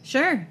mine?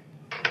 Sure.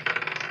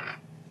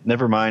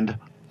 Never mind.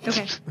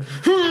 Okay.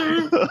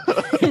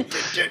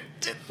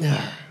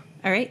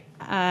 All right.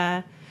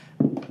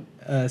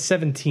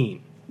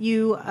 17.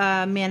 You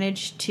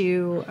managed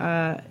to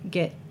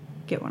get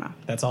one off.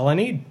 That's all I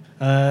need.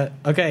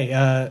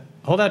 Okay,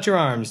 hold out your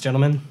arms,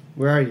 gentlemen.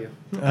 Where are you?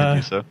 Thank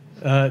you, sir.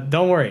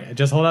 Don't worry.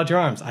 Just hold out your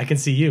arms. I can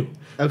see you.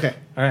 Okay.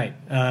 All right.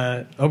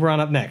 Oberon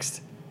up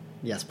next.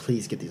 Yes,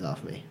 please get these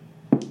off me.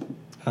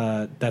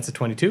 That's a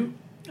 22.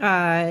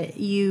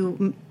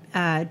 You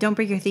don't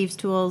break your thieves'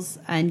 tools,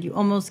 and you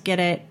almost get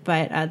it,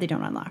 but they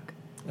don't unlock.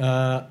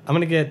 I'm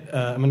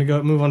gonna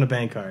go move on to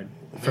Bankard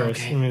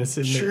first. Okay. I'm gonna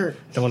Sure.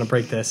 Don't want to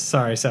break this.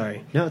 Sorry.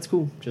 No, it's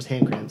cool. Just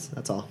hand cramps.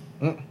 That's all.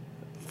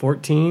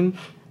 14.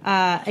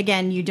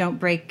 Again, you don't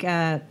break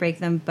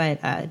them, but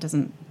it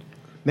doesn't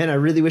Man, I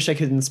really wish I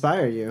could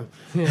inspire you.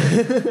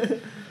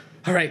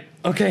 All right.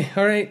 Okay.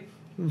 All right.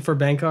 For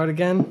Bankard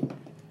again,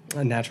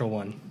 a natural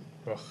 1.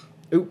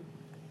 Ooh.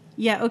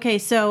 Yeah, okay,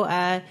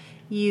 so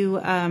you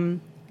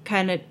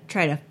kind of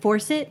try to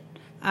force it,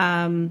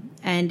 and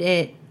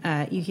it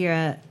you hear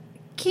a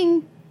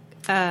king,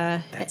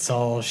 That's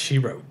all she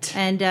wrote.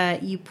 and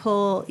you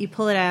pull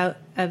it out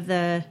of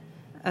the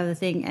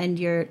thing, and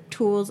your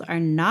tools are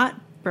not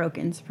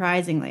broken,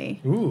 surprisingly.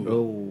 Ooh.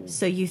 Oh.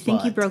 So you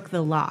think you But- broke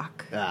the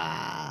lock.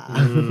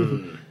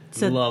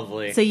 So,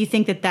 Lovely. So you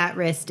think that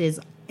wrist is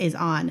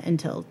on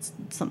until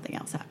something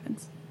else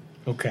happens.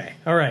 Okay.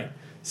 All right.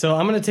 So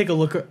I'm going to take a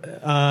look.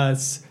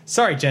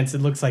 Sorry, gents.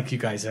 It looks like you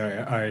guys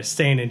are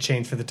staying in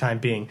chains for the time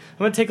being. I'm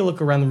going to take a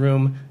look around the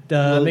room, make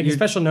a you're-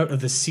 special note of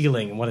the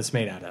ceiling and what it's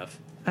made out of.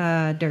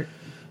 Dirt.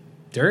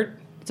 Dirt?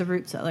 It's a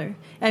root cellar.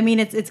 I mean,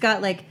 it's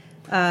got like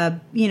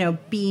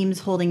beams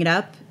holding it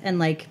up and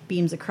like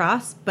beams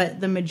across,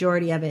 but the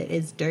majority of it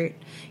is dirt.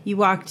 You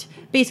walked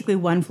basically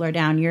one floor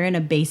down. You're in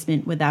a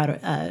basement without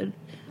a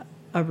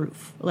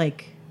roof.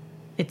 Like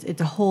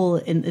it's a hole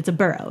it's a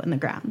burrow in the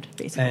ground,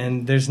 basically.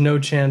 And there's no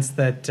chance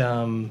that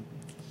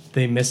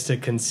they missed a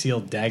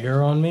concealed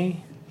dagger on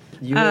me?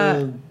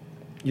 You,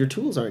 your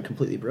tools aren't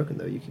completely broken,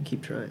 though. You can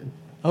keep trying.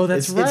 Oh,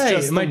 that's It's right.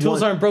 just My the tools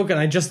one- aren't broken.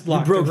 I just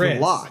locked Broke the wrist.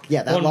 the lock.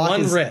 Yeah, that on lock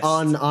one is wrist.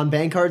 on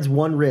Bankard's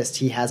one wrist.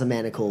 He has a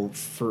manacle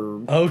for.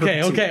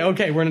 Okay, perpetuity.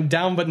 okay. We're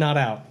down but not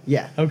out.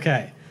 Yeah.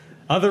 Okay.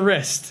 Other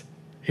wrist.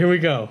 Here we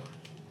go.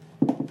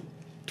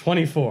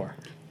 24.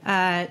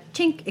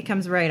 Chink, it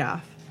comes right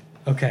off.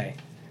 Okay.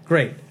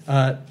 Great.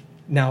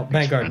 Now,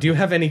 Vanguard, do you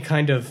have any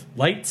kind of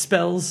light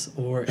spells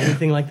or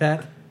anything like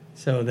that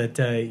so that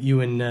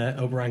you and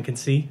Oberon can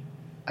see?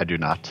 I do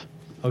not.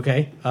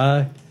 Okay.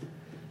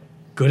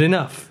 Good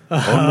enough.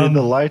 Only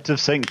the light of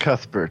St.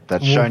 Cuthbert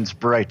that shines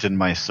bright in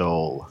my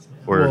soul.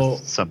 Or Well-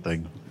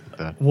 something like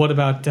that. What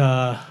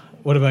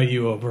about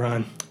you,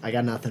 Oberon? I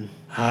got nothing.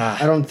 I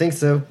don't think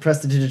so.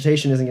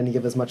 Prestidigitation isn't going to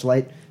give us much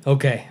light.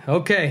 Okay.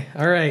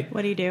 All right.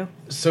 What do you do?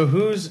 So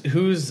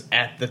who's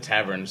at the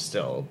tavern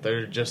still?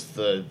 They're just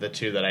the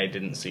two that I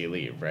didn't see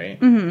leave, right?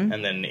 Mm-hmm.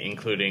 And then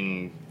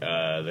including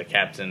the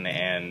captain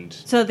and...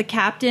 So the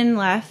captain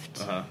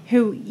left,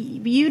 who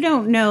you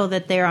don't know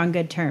that they're on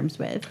good terms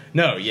with,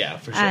 No, yeah,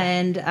 for sure.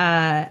 and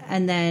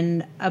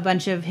then a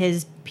bunch of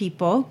his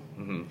people,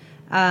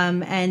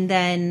 and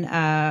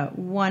then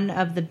one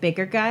of the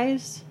bigger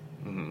guys,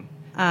 and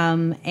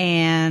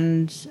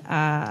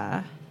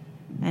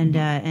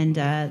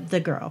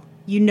the girl.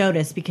 You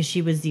notice because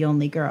she was the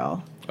only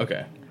girl.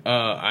 Okay.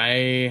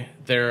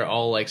 They're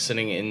all like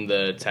sitting in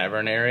the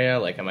tavern area.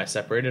 Like, am I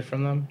separated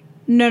from them?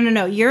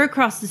 No. You're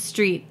across the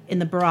street in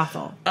the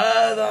brothel.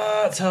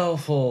 That's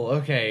helpful.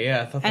 Okay,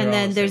 yeah. I thought they were And all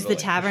then in there's same the building,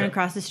 for tavern sure.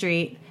 across the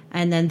street,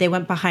 and then they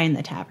went behind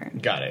the tavern.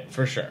 Got it,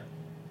 for sure.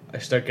 I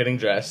start getting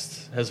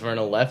dressed. Has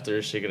Verna left, or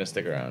is she gonna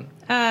stick around?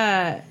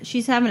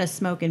 She's having a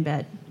smoke in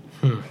bed.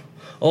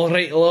 All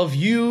right, love,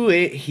 you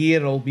wait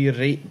here. I'll be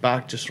right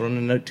back. Just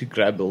running out to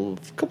grab a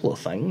couple of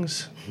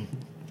things.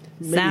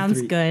 Sounds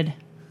 3. good.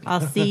 I'll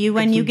see you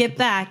when you get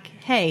back.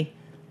 Hey,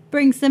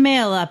 bring some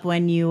ale up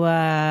when you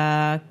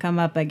come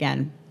up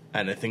again.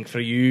 Anything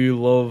for you,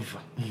 love?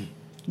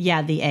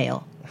 Yeah, the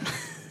ale.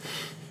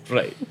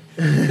 Right.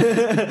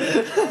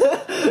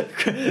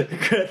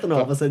 Crethin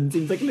all of a sudden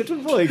seems like a little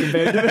boy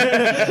compared to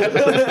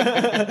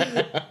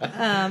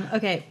me.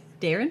 Okay,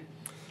 Darren?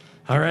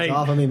 All right.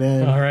 Off of me,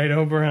 man. All right,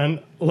 Oberon.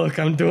 Look,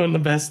 I'm doing the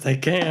best I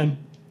can.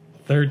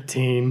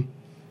 13.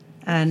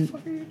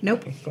 And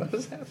nope. What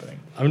is happening?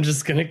 I'm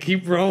just gonna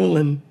keep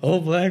rolling.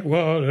 Old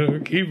Blackwater,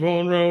 keep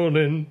on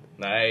rolling.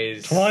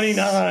 Nice.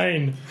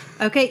 29.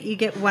 Okay, you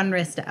get one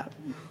wrist out.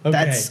 Okay.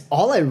 That's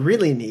all I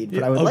really need,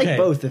 but I would Okay. like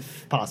both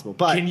if possible.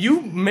 But Can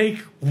you make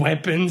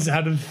weapons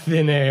out of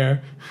thin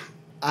air?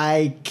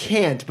 I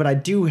can't, but I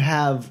do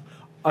have.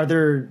 Are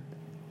there.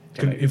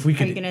 If we Are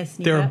you could, gonna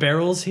sneak there are up?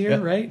 barrels here,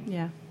 Yep. right?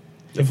 Yeah.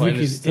 If we plan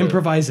is could to-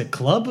 improvise a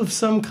club of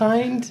some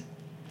kind.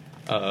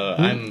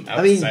 I'm outside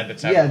I mean, the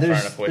tavern yeah, far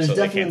there's- enough away there's so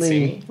they can't see definitely-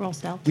 me. Roll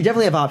stealth. We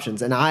definitely have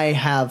options, and I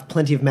have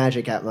plenty of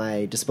magic at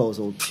my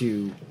disposal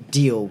to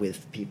deal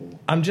with people.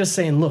 I'm just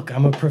saying, look,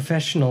 I'm a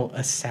professional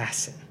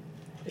assassin.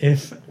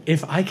 If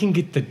I can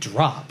get the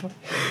drop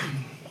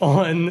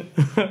on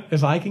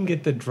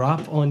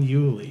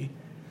Yuli,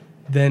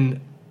 then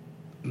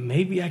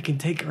maybe I can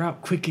take her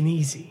out quick and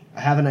easy.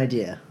 I have an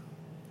idea,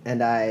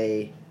 and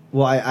I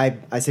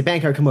say,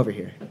 Bankard, come over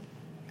here,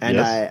 and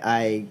Yes?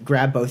 I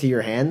grab both of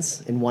your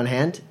hands in one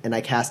hand, and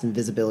I cast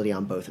invisibility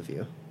on both of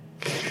you.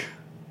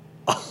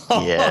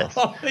 Yes.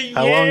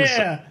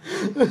 Yeah.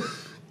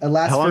 It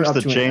lasts How for long's up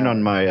the to an chain hour.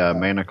 on my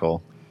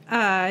manacle?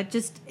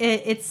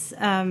 It's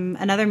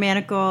another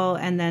manacle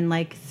and then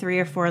like 3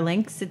 or 4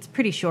 links. It's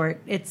pretty short.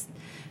 It's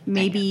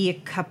maybe a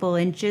couple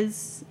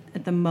inches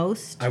at the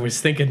most. I was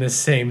thinking the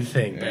same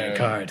thing,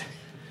 Bankard.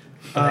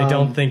 But I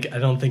don't think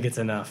it's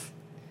enough.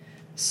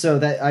 So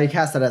that I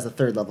cast that as a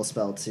 3rd level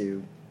spell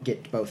to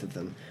get both of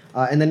them.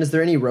 And then, is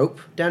there any rope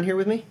down here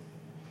with me?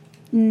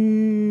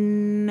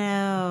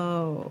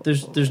 No.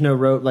 There's no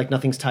rope, like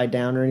nothing's tied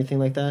down or anything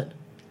like that.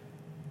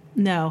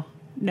 No,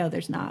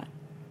 there's not.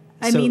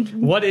 I So- mean,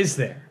 What is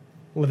there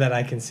that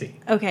I can see?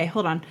 okay,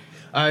 hold on.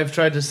 I've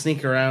tried to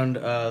sneak around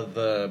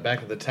the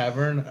back of the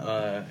tavern,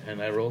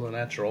 and I rolled a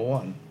natural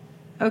 1.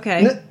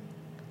 Okay.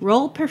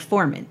 Roll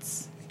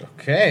performance.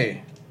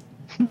 Okay.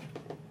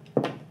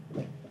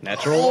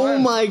 Natural Oh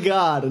 1. my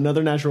god,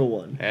 another natural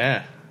 1.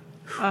 Yeah.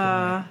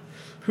 Uh,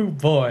 Oh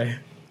boy,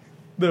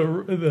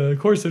 the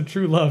course of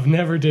true love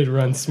never did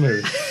run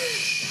smooth.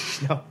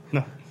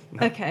 No.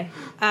 okay.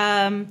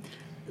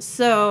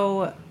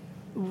 So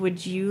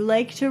would you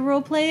like to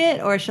role play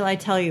it, or shall I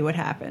tell you what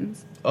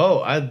happens? Oh,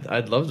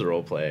 I'd love to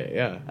roleplay it,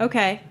 yeah.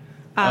 Okay.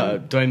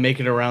 Do I make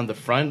it around the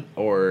front,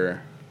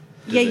 or...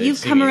 do Yeah, they you've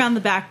see come me? around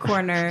the back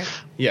corner.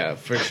 Yeah,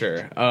 for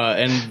sure.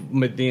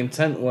 The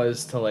intent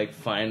was to like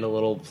find a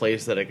little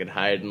place that I could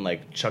hide and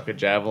like chuck a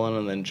javelin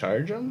and then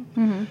charge them.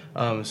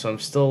 Mm-hmm. So I'm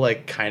still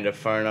like kind of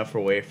far enough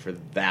away for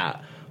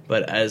that.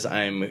 But as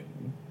I'm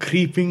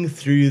creeping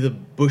through the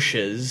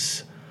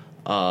bushes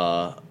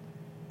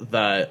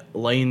that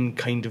line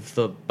kind of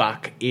the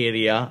back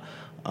area,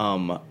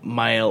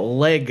 my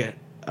leg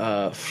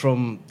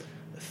from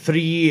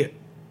 3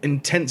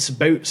 intense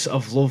bouts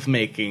of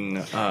lovemaking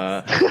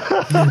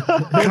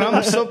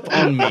cramps up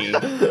on me,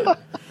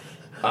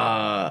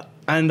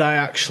 and I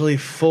actually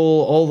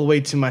fall all the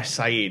way to my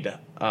side,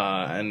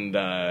 and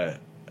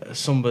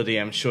somebody,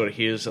 I'm sure,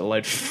 hears a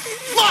loud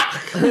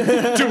 "fuck."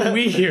 Do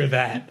we hear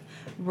that?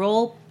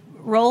 Roll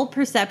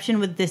perception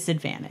with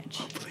disadvantage.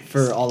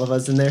 For all of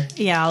us in there?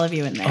 Yeah, all of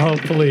you in there. Oh,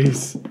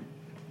 please.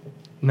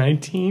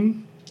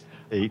 19?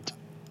 8.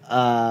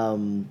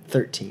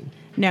 13.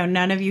 No,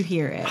 none of you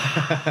hear it.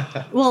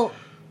 Well,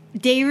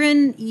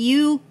 Darren,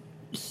 you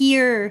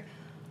hear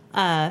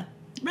but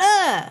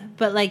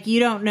like you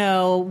don't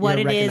know what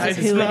You it is,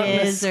 recognize who not it in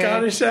a is.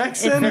 Scottish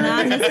accent? It's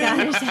not in a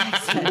Scottish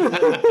accent.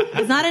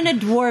 It's not in a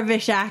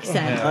dwarvish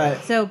accent. All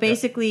right. So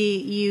basically,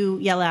 you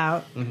yell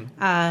out,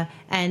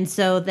 and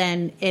so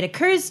then it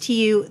occurs to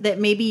you that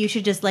maybe you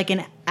should just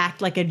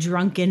act like a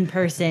drunken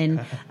person,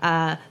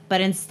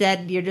 but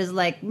instead you're just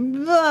like,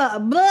 blah,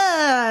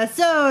 blah,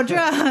 so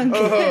drunk.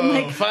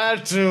 Oh, far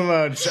too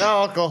much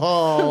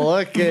alcohol.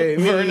 Look at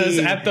me. Verna's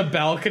at the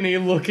balcony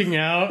looking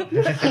out,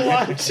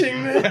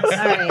 watching this. All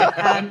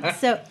right.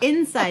 So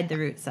inside the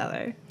root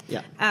cellar,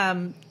 Yeah.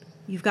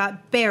 you've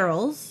got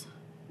barrels,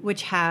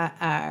 which have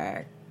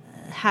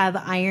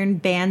iron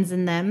bands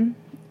in them,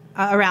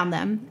 around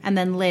them, and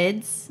then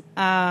lids.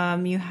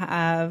 You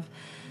have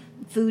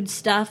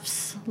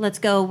foodstuffs. Let's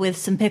go with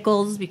some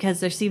pickles because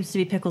there seems to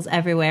be pickles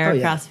everywhere Oh, yeah.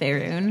 across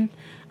Faerun.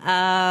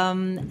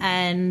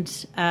 And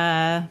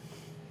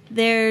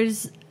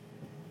there's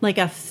like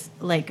a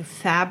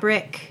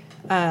fabric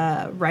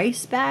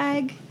rice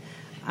bag,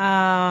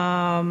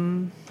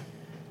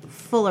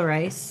 full of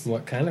rice.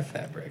 What kind of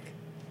fabric?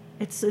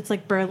 It's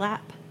like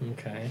burlap.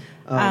 Okay.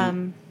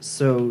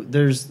 So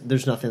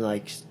there's nothing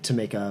like to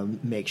make a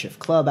makeshift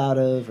club out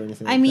of or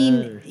anything like I that? mean,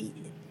 or-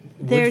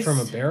 there's Wood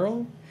from a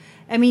barrel?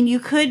 I mean, you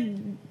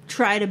could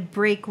try to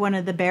break one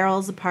of the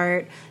barrels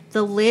apart.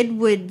 The lid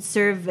would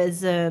serve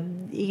as is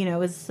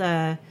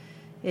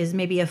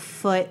maybe a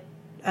foot,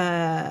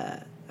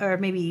 or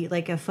maybe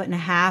like a foot and a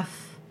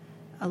half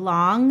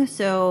long.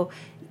 So,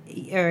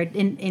 or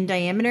in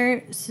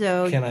diameter.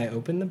 So Can I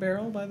open the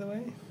barrel, by the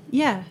way?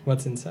 yeah,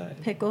 What's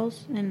inside?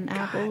 pickles and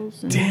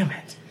apples. And, Damn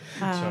it.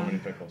 So many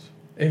pickles.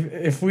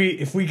 If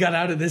we got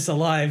out of this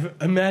alive,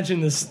 imagine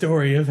the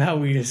story of how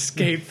we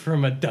escaped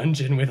from a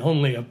dungeon with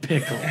only a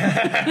pickle.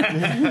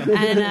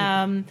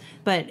 and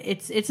but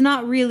it's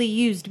not really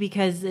used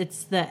because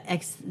it's the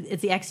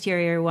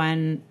exterior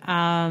one.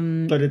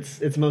 But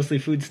it's mostly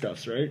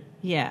foodstuffs, right?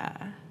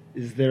 Yeah,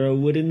 Is there a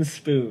wooden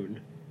spoon?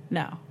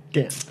 no.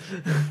 Damn.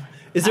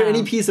 Is there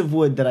any piece of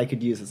wood that I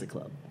could use as a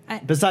club?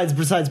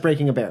 Besides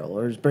breaking a barrel,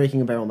 or is breaking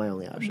a barrel my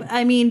only option?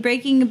 I mean,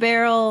 breaking a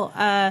barrel.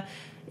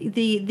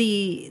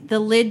 The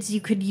lids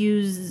you could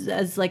use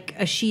as like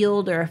a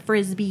shield or a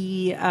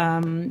frisbee.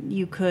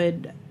 You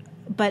could,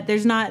 but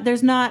there's not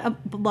a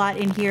lot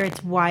in here.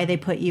 It's why they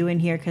put you in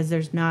here because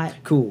there's not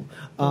Cool.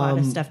 a lot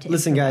of stuff to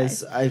listen,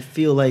 improvise. guys, I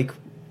feel like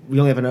we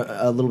only have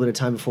a little bit of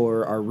time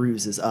before our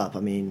ruse is up. I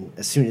mean,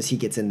 as soon as he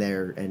gets in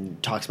there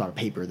and talks about a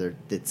paper,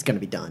 it's going to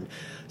be done.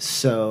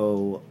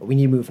 So we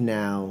need to move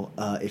now.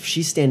 If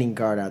she's standing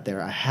guard out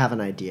there, I have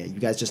an idea. You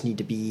guys just need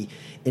to be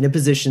in a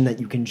position that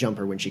you can jump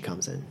her when she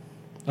comes in.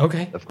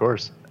 Okay. Of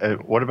course.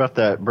 What about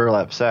that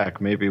burlap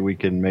sack? Maybe we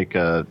can make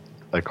a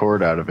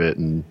cord out of it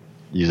and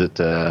use it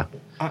to...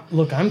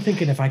 Look, I'm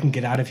thinking if I can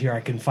get out of here, I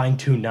can find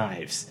 2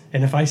 knives.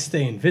 And if I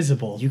stay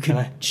invisible, You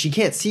could. She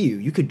can't see you.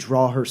 You could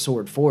draw her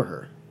sword for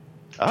her.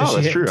 Oh,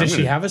 that's true. Does I'm she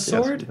gonna- have a yeah, let's do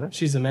sword? that.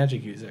 She's a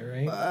magic user,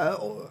 right?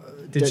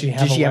 Did she Did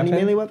have she a have any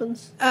weapon? melee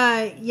weapons?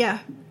 Yeah.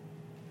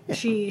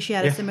 She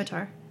had a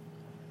scimitar.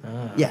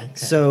 Yeah.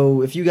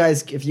 So if you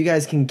guys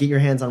can get your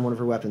hands on one of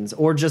her weapons,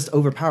 or just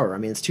overpower her, I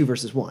mean, it's 2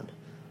 versus 1.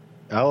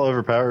 I'll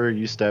overpower her.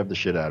 You stab the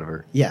shit out of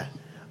her. Yeah.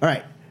 All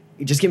right.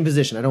 Just get in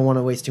position. I don't want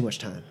to waste too much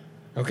time.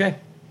 Okay.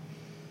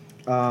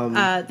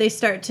 They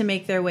start to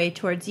make their way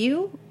towards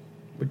you.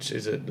 Which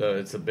is it?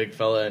 It's a big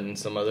fella and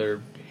some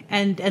other.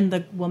 and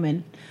the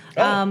woman.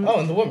 And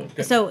the woman.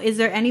 Good. So, is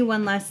there any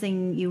one last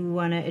thing you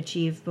want to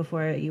achieve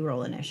before you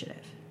roll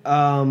initiative?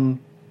 I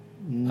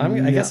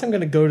guess I'm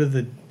going to go to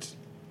the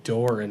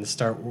door and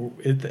start.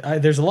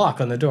 There's a lock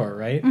on the door,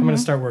 right? I'm going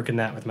to start working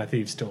that with my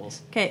thieves'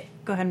 tools. Okay,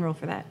 go ahead and roll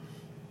for that.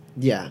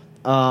 Yeah.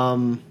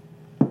 So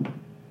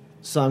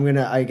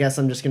I guess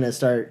I'm just gonna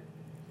start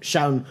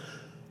shouting,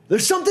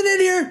 "There's something in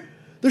here!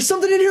 There's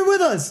something in here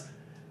with us!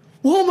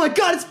 Oh my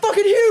god, it's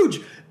fucking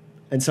huge!"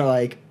 And start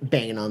like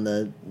banging on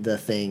the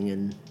thing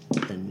and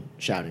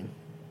shouting.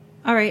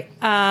 All right.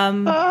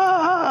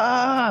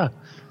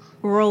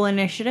 Roll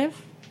initiative.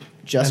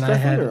 Just And I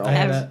Creflin or all?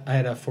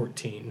 had a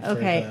 14.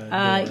 Okay. For the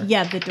door.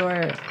 Yeah, the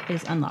door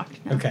is unlocked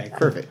now. Okay. Cool.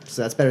 Perfect.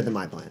 So that's better than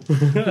my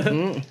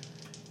plan.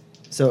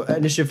 So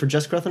initiative for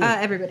just Creflin?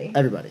 Everybody.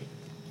 Everybody.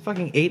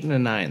 Fucking 8 and a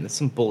 9. That's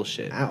some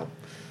bullshit. Ow.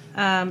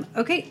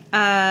 Okay.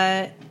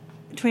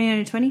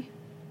 29 to 20.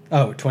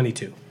 Oh,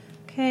 22.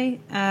 Okay.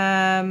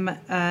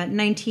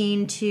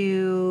 19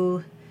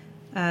 to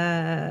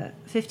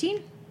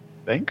 15.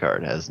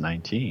 Vanguard has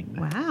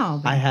 19.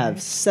 Wow. I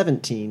have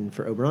 17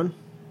 for Oberon.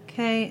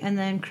 Okay, and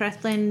then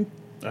Creflin,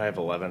 I have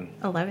 11.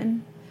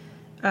 11.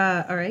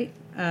 All right.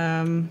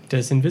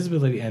 Does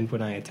invisibility end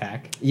when I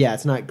attack? Yeah,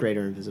 it's not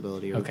greater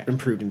invisibility or Okay.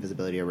 improved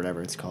invisibility or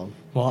whatever it's called.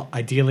 Well,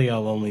 ideally,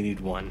 I'll only need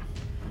one.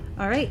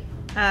 All right.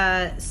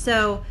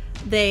 So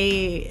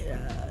they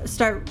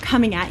start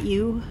coming at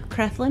you,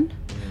 Creflin.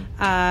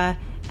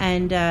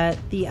 And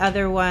the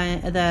other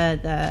one,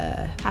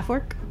 the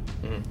half-orc,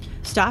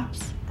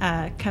 stops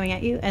coming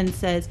at you and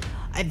says,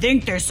 "I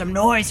think there's some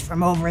noise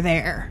from over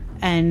there."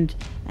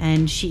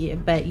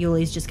 But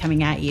Yuli's just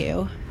coming at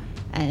you.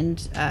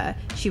 And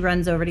she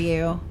runs over to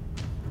you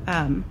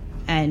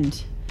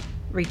and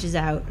reaches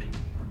out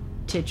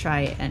to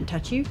try and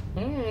touch you.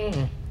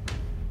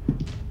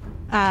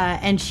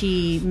 And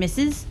she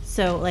misses.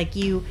 So, like,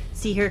 you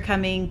see her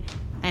coming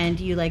and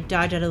you, like,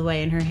 dodge out of the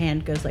way and her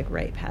hand goes, like,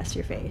 right past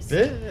your face.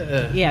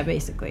 Yeah,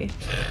 basically.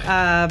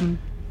 Darren?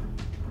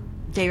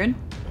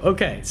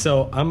 Okay,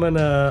 so I'm going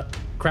to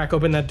crack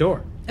open that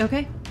door.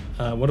 Okay.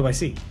 What do I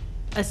see?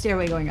 A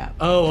stairway going up.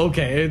 Oh,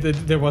 okay.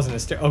 There wasn't a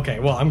stair. Okay,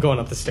 well, I'm going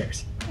up the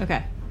stairs.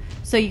 Okay.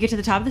 So you get to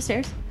the top of the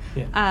stairs.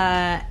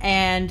 Yeah.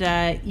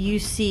 And you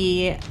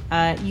see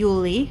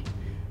Yuli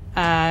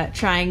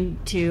trying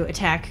to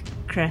attack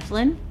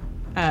Creflin,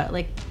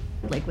 like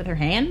with her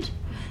hand.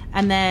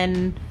 And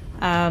then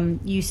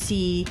you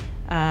see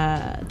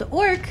the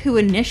orc who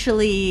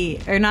initially,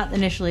 or not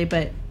initially,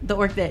 but the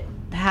orc the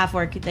half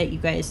orc that you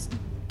guys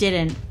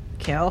didn't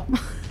kill.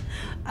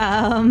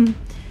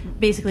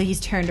 Basically,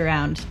 he's turned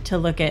around to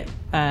look at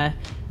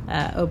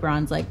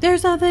Oberon's like,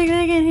 "There's something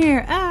big in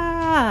here!"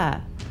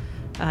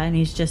 And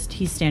he's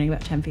standing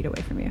about 10 feet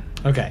away from you.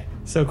 Okay,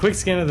 so quick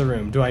scan of the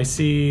room. Do I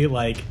see,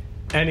 like,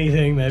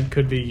 anything that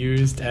could be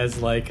used as,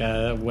 like,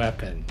 a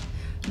weapon?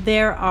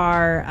 There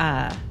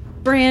are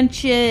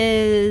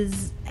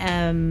branches.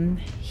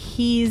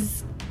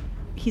 He's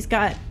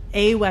got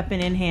a weapon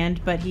in hand,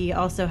 but he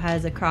also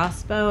has a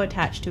crossbow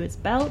attached to his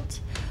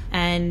belt,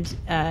 and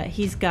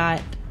he's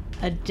got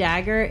a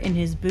dagger in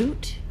his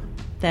boot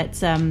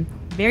that's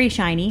very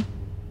shiny,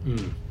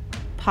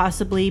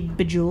 possibly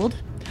bejeweled.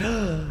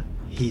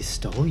 He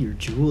stole your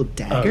jeweled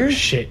dagger? Oh,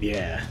 shit,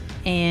 yeah.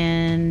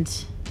 And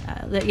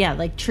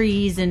like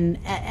trees and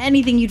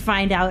anything you'd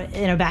find out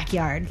in a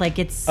backyard. Like,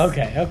 it's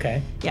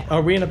Okay. Yeah.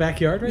 Are we in a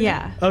backyard right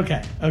Yeah. now?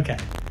 Okay.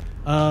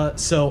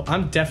 So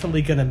I'm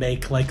definitely gonna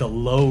make, like, a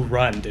low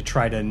run to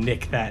try to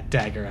nick that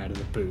dagger out of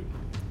the boot.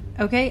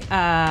 Okay.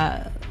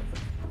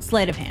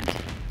 Sleight of hand.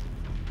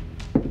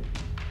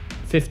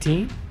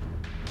 15?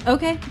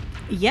 Okay.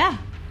 Yeah.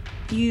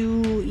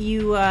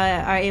 You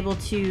are able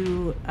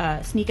to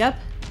sneak up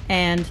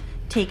and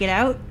take it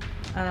out.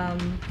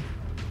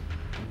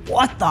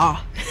 What the?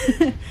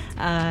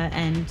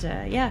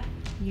 Yeah.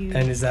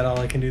 And is that all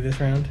I can do this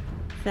round?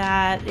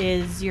 That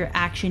is your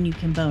action you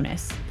can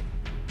bonus.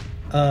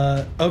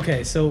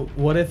 Okay, so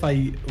what if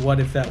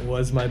that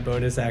was my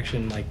bonus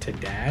action, like, to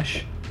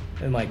dash?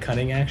 And my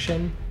cunning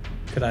action?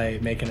 Could I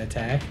make an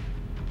attack?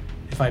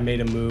 If I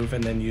made a move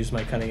and then used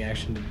my cunning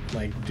action to,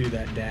 like, do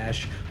that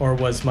dash? Or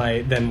was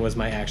my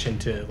action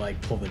to,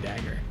 like, pull the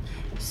dagger?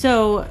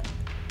 So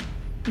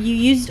you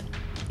used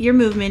your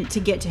movement to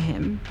get to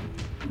him,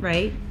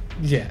 right?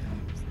 Yeah.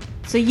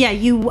 So yeah,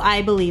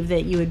 I believe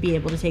that you would be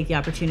able to take the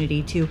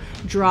opportunity to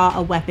draw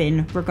a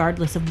weapon,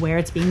 regardless of where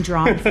it's being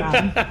drawn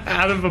from,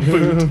 Out of a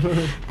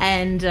boot.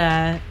 and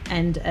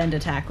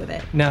attack with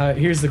it. Now,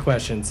 here's the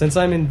question. Since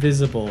I'm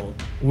invisible,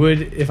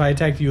 if I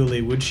attacked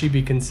Yuli, would she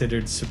be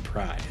considered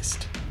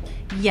surprised?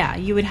 Yeah,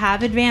 you would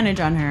have advantage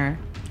on her.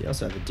 You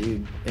also have a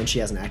dude, and she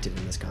hasn't acted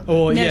in this combat.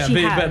 Oh, No, yeah, she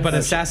but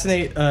has.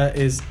 assassinate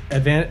is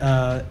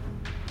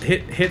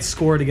hits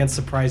scored against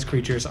surprise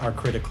creatures are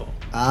critical.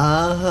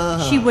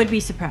 She would be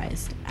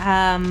surprised.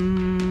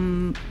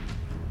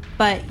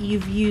 But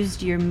you've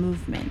used your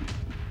movement.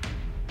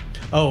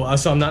 Oh,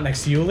 so I'm not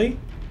next to Yuli?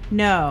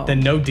 No.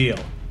 Then no deal.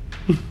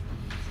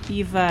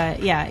 You've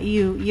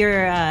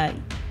you're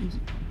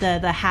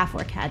the half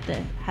orc had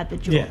the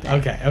jewel.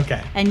 Yeah.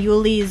 Okay. And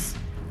Yuli's,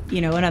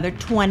 another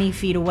 20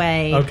 feet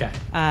away. Okay.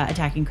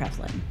 Attacking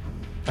Krethlin.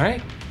 All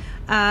right.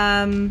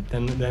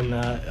 Then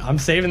I'm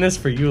saving this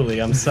for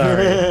Yuli. I'm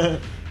sorry.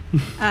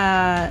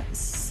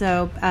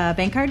 So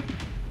Bankard,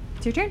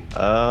 it's your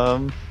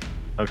turn.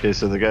 Okay,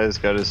 so the guy's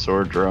got his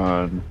sword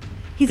drawn.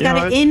 He's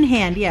got it in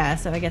hand, yeah.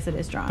 So I guess it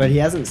is drawn. But he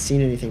hasn't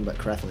seen anything but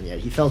Krethlin yet.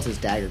 He felt his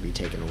dagger be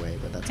taken away,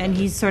 but that's. And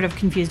he's sort of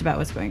confused about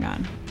what's going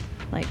on.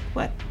 Like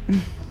what?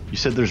 You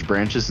said there's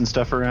branches and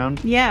stuff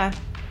around? Yeah,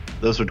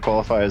 Those would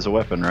qualify as a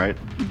weapon, right?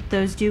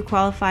 those do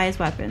qualify as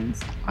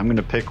weapons. I'm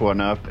gonna pick one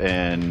up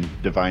and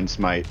divine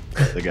smite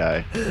the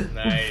guy.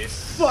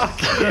 Nice.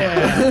 Fuck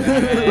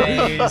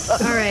yeah. Nice.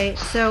 All right.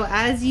 So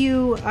as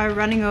you are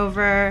running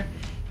over,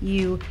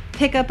 you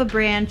pick up a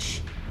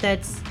branch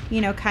that's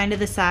kind of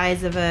the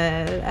size of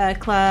a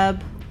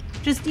club,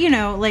 just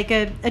like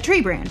a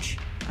tree branch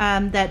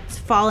that's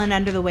fallen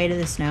under the weight of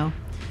the snow,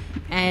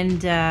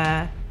 and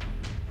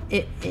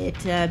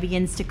it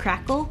begins to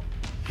crackle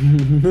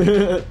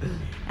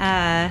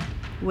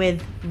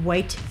with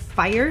white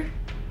fire,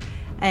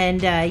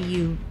 and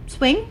you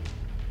swing.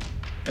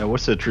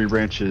 What's the tree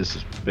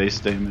branch's base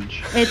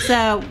damage? It's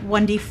a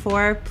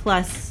 1d4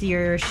 plus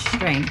your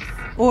strength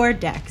or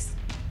dex.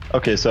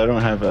 Okay, so I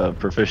don't have a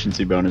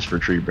proficiency bonus for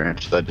tree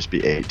branch. That'd just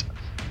be 8.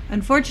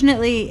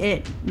 Unfortunately,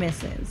 it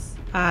misses,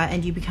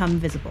 and you become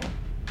visible.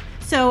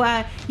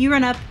 So you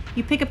run up,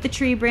 you pick up the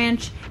tree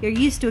branch. You're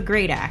used to a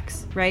great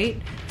axe, right?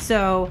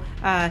 So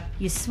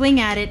you swing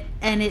at it,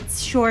 and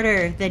it's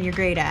shorter than your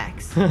great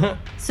axe.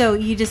 So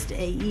you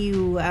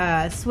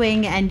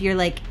swing, and you're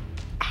like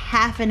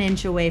half an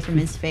inch away from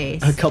his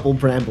face. A couple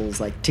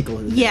brambles tickle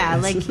his Yeah,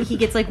 nose. like he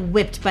gets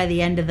whipped by the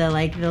end of the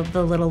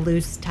little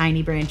loose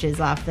tiny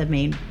branches off the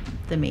main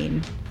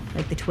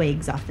the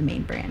twigs off the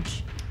main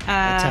branch.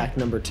 Attack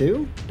number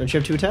 2. Don't you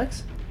have 2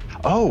 attacks?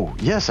 Oh,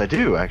 yes, I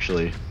do,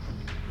 actually.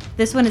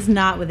 This one is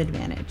not with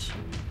advantage.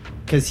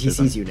 Because he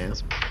sees you now.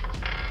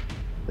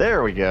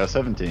 There we go,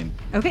 17.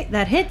 Okay,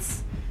 that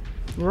hits.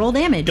 Roll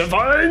damage.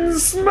 Divine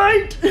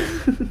smite.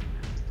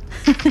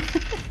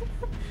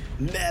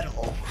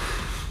 Metal.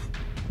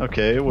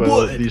 Okay,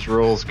 well, Wood. these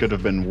rolls could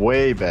have been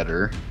way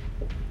better.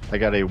 I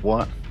got a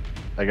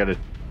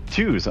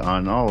 2s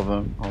on all of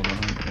them. Hold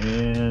on.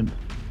 And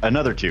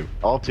another 2.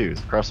 All 2s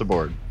across the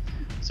board.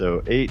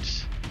 So 8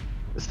 is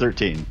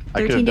 13.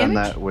 I could have 13 done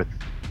damage? that with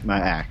my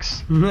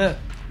axe.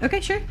 Okay,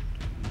 sure.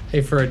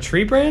 Hey, for a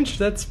tree branch,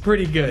 that's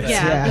pretty good.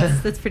 Yeah,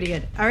 that's pretty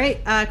good. All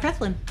right,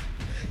 Krethlin.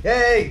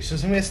 Yay!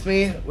 She's missed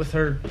me with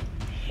her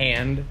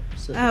hand.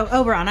 Oh,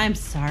 Oberon, I'm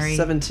sorry.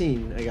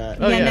 17 I got.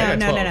 Oh, yeah, yeah, I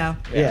no.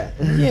 got 12. Yeah.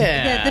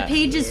 Yeah. The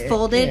page is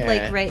folded,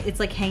 Yeah. right. It's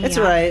hanging. It's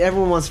out. alright.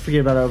 Everyone wants to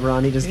forget about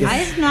Oberon. He just gets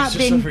I've not It's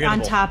just been on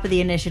unforgettable. top of the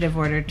initiative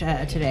order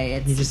today.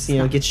 It's he just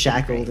gets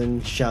shackled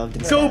and shoved.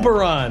 And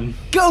Goberon,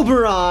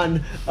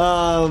 Goberon!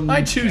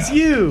 I choose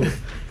you.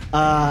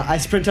 I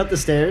sprint up the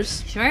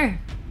stairs, Sure.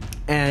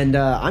 and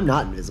I'm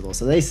not invisible,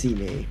 so they see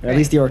me. Or at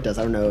least the orc does.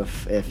 I don't know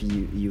if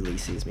Yuli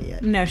sees me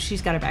yet. No,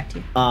 she's got her back to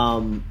you.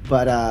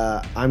 But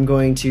I'm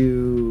going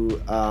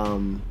to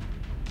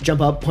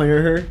jump up, point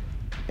at her,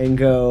 and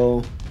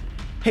go,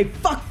 "Hey,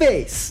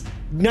 fuckface!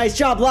 Nice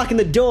job locking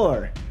the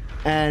door!"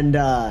 And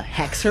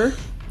hex her.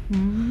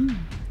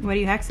 What are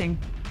you hexing?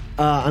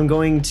 I'm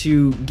going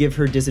to give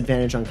her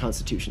disadvantage on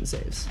Constitution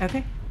saves.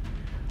 Okay.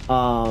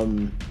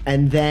 And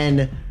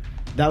then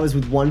that was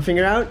with one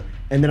finger out,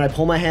 and then I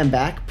pull my hand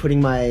back, putting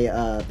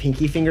my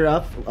pinky finger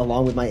up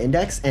along with my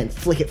index, and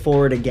flick it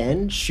forward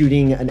again,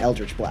 shooting an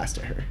Eldritch Blast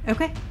at her.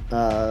 Okay.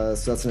 So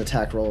that's an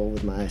attack roll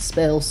with my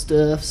spell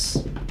stuffs.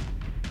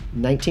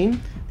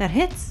 19. That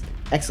hits.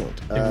 Excellent.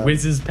 It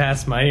whizzes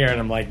past my ear, and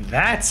I'm like,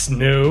 that's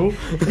new.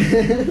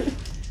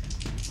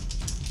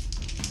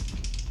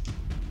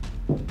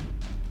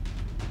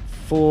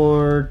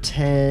 4,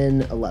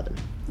 10, 11.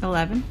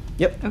 11.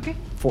 Yep. Okay.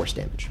 Force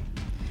damage.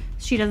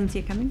 She doesn't see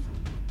it coming.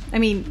 I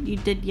mean, you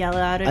did yell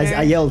out at her.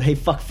 I yelled, "Hey,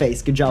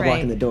 fuckface! Good job Right.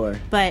 locking the door."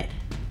 But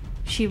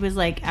she was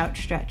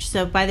outstretched.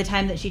 So by the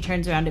time that she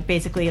turns around, it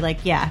basically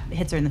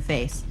hits her in the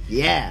face.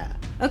 Yeah.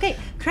 Okay,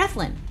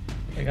 Krethlin. Oh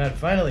my god,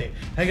 finally.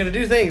 I gotta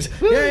do things.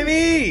 Yay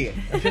me!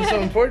 I feel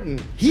so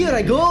important. Here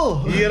I go.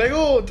 Here I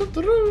go.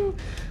 Doo-doo-doo.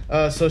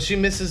 So she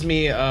misses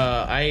me.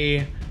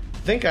 I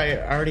think I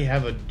already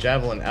have a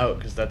javelin out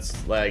because that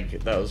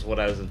was what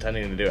I was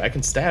intending to do. I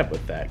can stab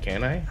with that,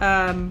 can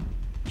I?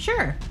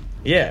 Sure.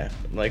 Yeah.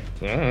 I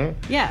don't know.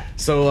 Yeah.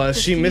 So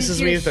Just she use misses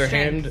your me with her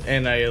strength.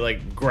 hand, and I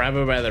grab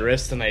her by the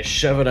wrist and I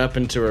shove it up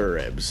into her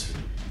ribs.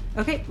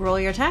 Okay, roll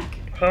your attack.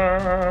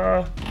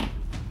 I'm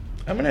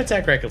gonna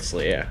attack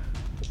recklessly, yeah.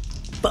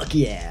 Fuck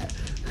yeah.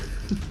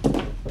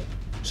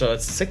 So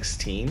that's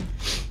 16,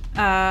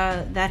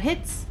 That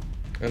hits.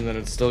 and then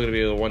it's still gonna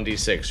be a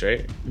 1d6,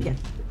 right? Yeah.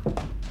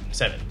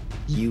 7.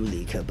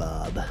 Yuli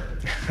kebab.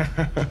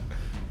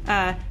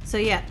 So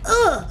yeah.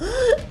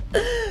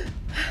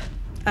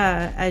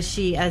 As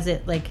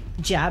it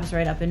jabs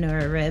right up into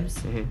her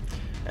ribs.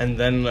 And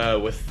then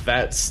with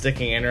that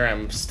sticking in her,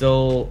 I'm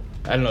still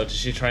I don't know, does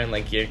she try and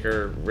like yank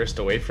her wrist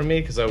away from me?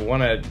 Because I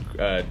want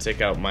to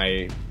take out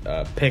my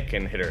pick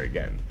and hit her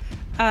again.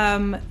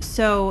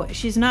 So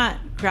she's not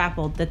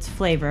grappled. That's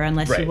flavor,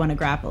 unless you Right. want to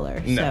grapple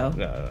her. No, so,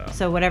 no.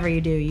 So whatever you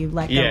do, you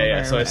let go of her. Yeah.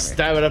 or So I whatever.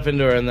 stab it up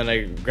into her, and then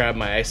I grab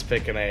my ice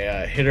pick and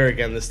I hit her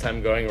again. This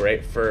time going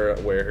right for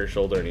where her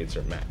shoulder needs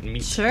her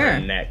Sure. her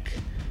neck.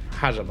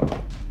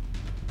 Hajima.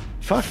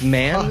 Fuck,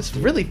 man, this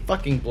really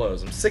fucking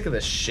blows. I'm sick of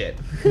this shit.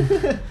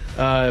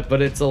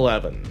 But it's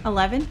 11.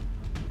 11.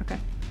 Okay.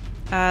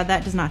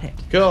 That does not hit.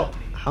 Cool.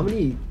 How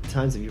many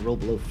times have you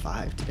rolled below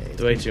 5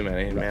 today? Way too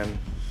many, man.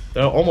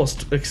 They're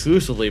almost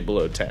exclusively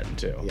below 10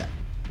 too. Yeah.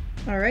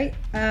 All right.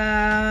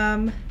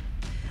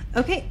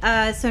 Okay.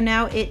 So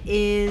now it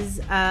is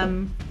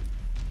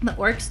the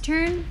orc's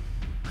turn.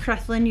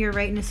 Cruthlin, you're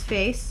right in his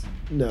face.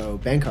 No,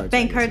 Bankard's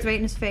Bankard's right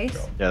in his face.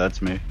 Yeah,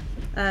 that's me.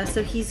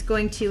 So he's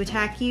going to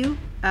attack you.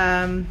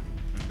 Okay.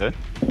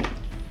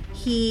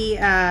 He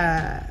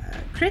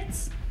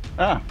crits.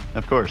 Ah,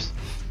 of course.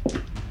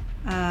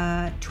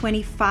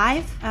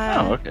 25.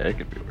 Oh, okay, it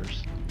could be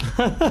worse.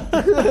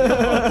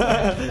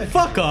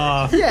 Fuck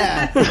off.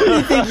 Yeah. Who do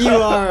you think you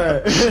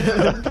are?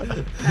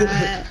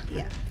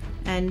 Yeah.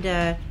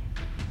 And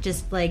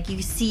just like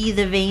you see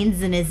the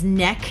veins in his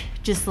neck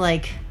just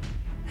like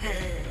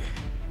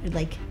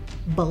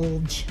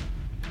bulge.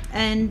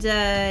 And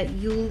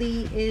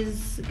Yuli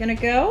is gonna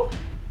go,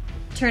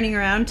 turning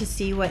around to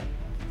see what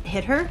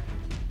hit her.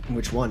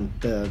 Which one?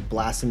 The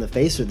blast in the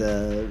face or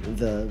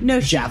the No,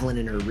 she- javelin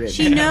in her rib?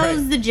 She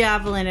knows the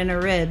javelin in her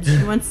ribs.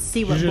 She wants to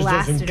see what just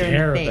blasted doesn't her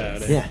care in the about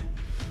face. it. Yeah.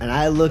 And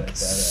I look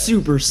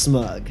super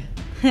smug.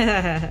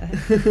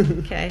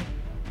 Okay.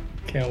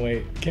 Can't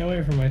wait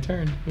for my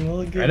turn. I'm gonna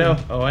look good. I know.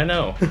 Oh, I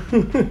know.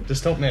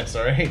 Just don't miss,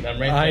 all right? I'm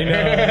right I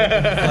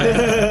there.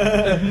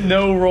 know. Like,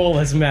 no roll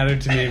has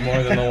mattered to me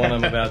more than the one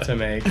I'm about to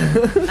make.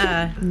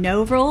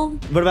 No roll.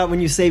 What about when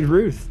you saved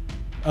Ruth?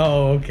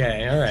 Oh,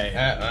 okay, all right.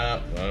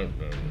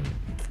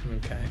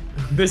 Okay.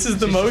 This is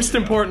the most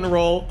important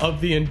roll of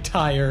the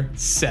entire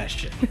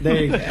session. There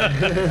you go.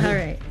 All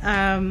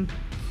right.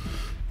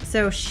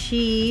 So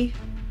she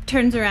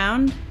turns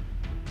around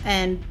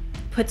and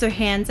puts her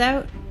hands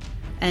out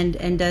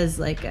and does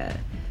like a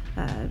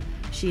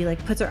she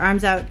like puts her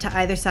arms out to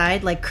either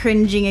side, like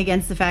cringing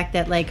against the fact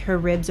that like her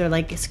ribs are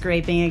like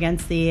scraping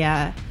against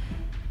the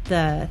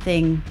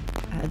thing,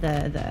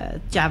 the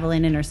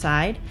javelin in her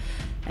side,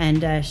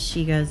 and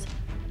she goes,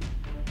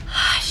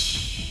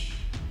 hush.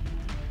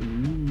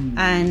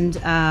 And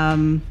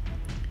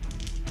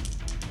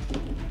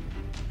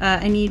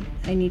I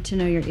need to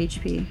know your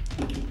HP.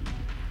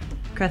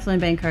 Cruthlin,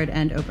 Bankard,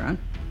 and Oberon.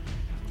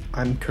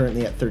 I'm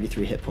currently at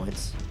 33 hit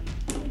points.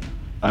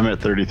 I'm at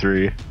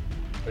 33.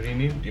 What do you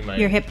need? Do you mind?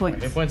 Your hit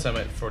points. Hit points, I'm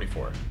at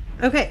 44.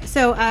 Okay,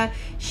 so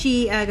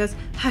she goes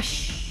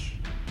hush,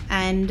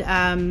 and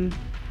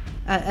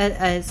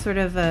a sort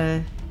of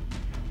a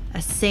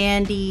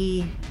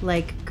sandy,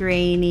 like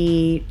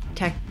grainy,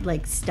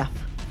 like stuff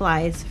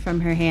flies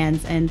from her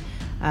hands, and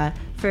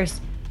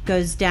first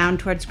goes down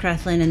towards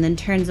Cruthlin and then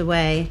turns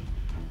away,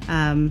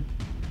 and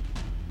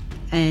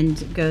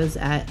goes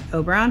at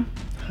Oberon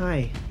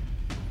Hi.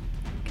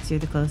 because you're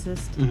the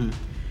closest Mm-hmm.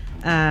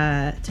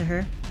 to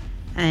her,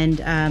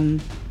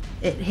 and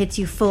it hits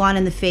you full on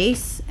in the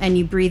face, and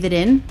you breathe it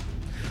in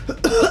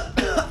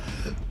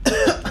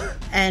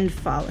and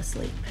fall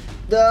asleep.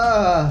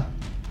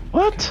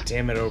 What?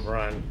 Damn it,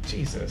 Oberon.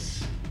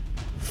 Jesus.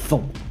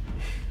 Thump.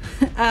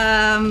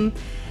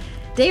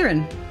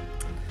 Darren.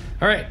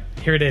 All right,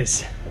 here it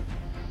is.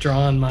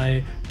 Drawing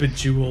my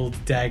bejeweled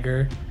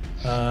dagger,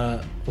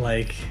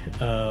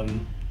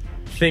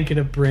 thinking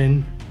of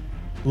Bryn,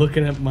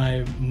 looking at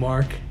my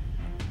mark.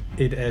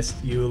 It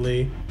est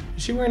Yuli.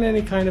 Is she wearing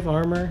any kind of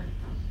armor?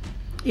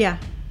 Yeah.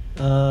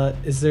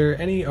 Is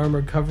there any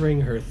armor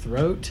covering her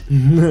throat?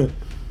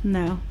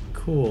 No.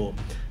 Cool.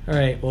 All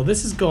right. Well,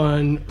 this is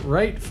going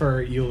right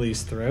for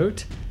Yuli's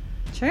throat.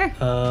 Sure.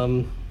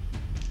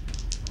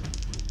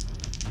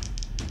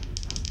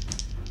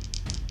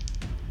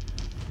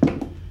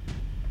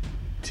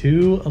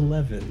 2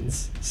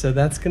 11s. So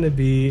that's going to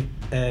be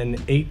an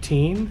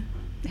 18.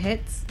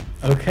 Hits.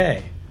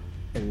 Okay.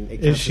 And it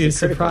If counts she as is a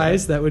critical,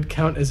 surprised, that would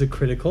count as a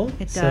critical.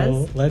 It So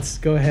does. let's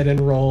go ahead and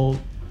roll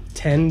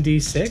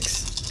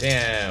 10d6.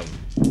 Damn.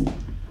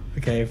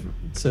 Okay,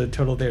 so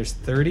total there's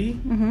 30.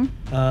 Mm-hmm.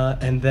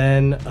 And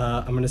then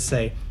I'm going to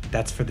say,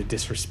 that's for the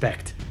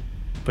disrespect.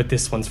 But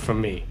this one's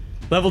from me.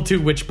 Level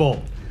 2 Witch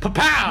Bolt.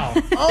 Pa-pow!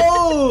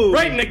 Oh!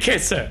 Right in the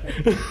kisser!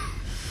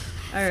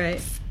 All right.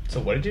 So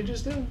what did you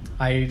just do?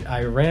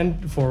 I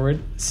ran forward,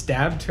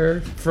 stabbed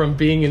her from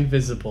being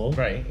invisible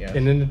Right, yeah.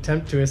 in an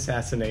attempt to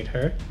assassinate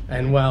her.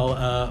 And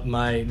while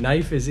my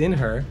knife is in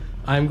her,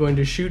 I'm going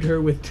to shoot her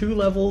with 2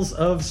 levels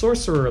of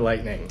Sorcerer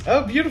Lightning.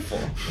 Oh, beautiful.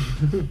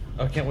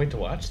 I can't wait to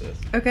watch this.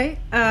 Okay.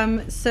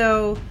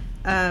 So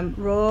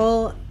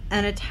roll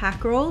an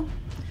attack roll.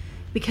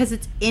 Because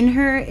it's in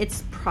her,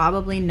 it's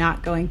probably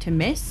not going to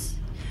miss.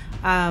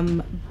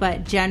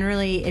 But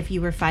generally, if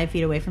you were 5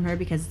 feet away from her,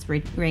 because it's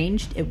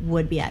ranged, it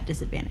would be at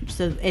disadvantage.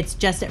 So it's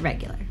just at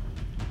regular.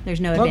 There's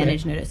no Okay.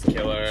 advantage, no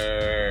disadvantage.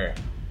 Killer.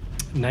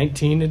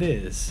 19 it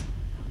is.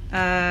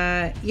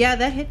 Yeah,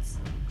 that hits.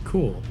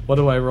 Cool. What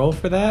do I roll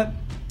for that?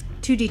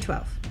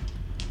 2d12.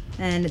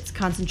 And it's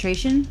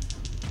concentration.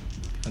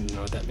 I don't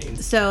know what that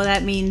means. So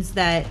that means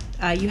that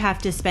you have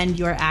to spend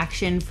your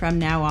action from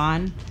now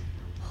on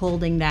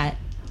holding that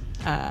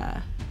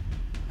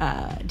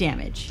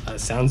damage.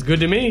 Sounds good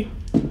to me.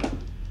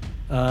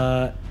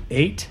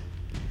 8.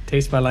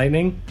 Taste my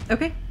lightning.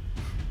 Okay.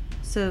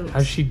 So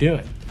How's she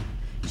doing?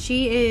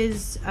 she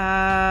is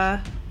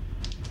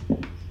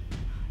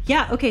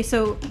okay,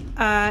 so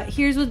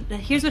here's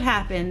what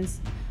happens.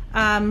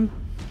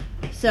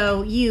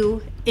 So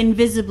you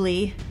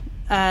invisibly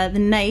the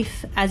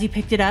knife, as you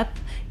picked it up,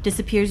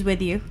 disappears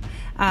with you.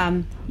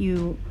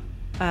 You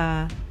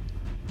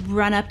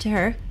run up to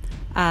her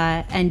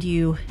and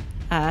you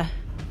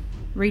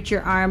reach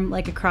your arm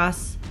like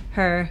across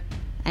her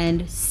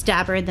and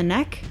stab her in the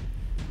neck.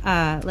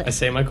 I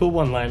say my cool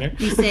one-liner.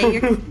 You say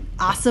your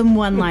awesome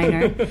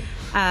one-liner,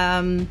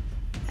 and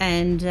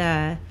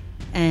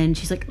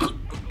she's like,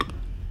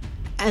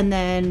 and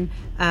then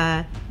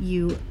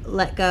you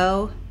let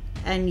go,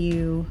 and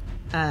you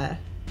I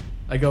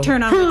go,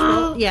 turn off the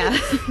control. Yeah,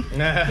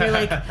 you're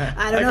like,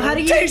 I don't know how to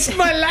use. taste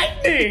my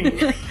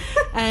lightning!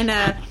 And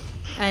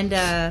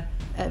at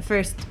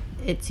first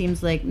it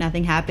seems like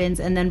nothing happens,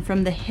 and then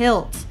from the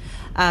hilt,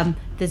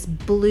 this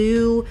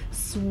blue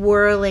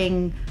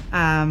swirling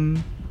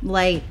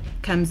light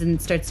comes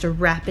and starts to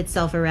wrap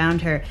itself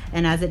around her,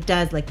 and as it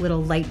does, like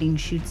little lightning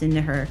shoots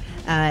into her,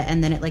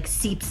 and then it like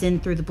seeps in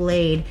through the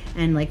blade,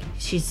 and like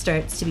she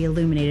starts to be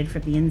illuminated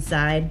from the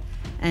inside,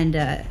 and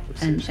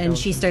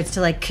she starts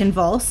to like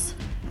convulse.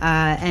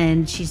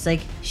 And she's like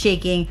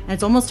shaking, and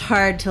it's almost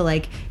hard to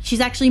like. She's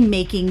actually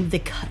making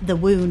the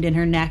wound in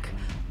her neck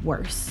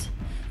worse.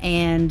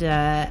 And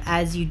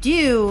as you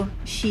do,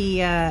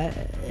 she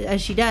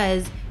actually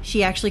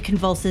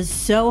convulses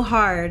so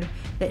hard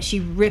that she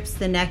rips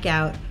the neck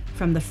out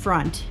from the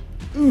front,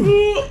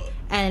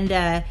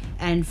 and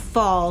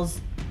falls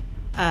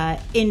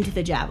into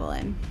the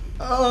javelin.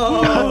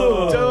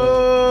 Oh,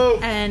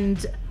 dope.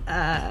 And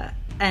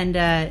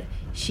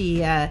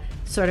she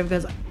sort of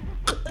goes.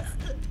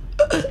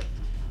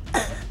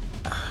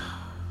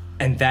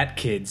 And that,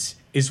 kids,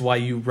 is why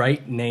you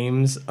write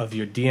names of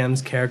your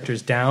DM's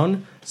characters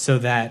down so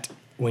that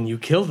when you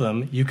kill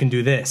them, you can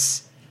do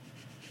this.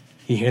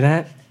 You hear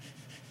that?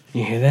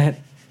 You hear that?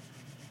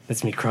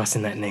 That's me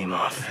crossing that name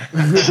off.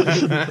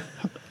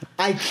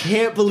 I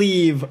can't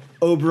believe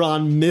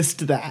Oberon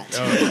missed that.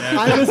 Oh, yeah.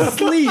 I'm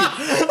asleep.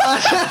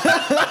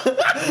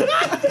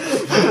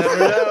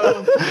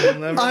 You'll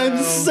never I'm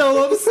know.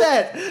 so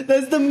upset.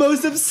 That's the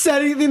most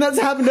upsetting thing that's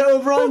happened to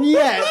Oberon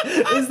yet,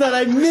 is that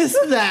I missed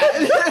that.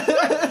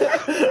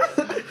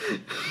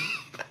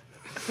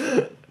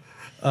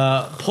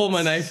 Pull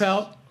my knife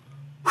out.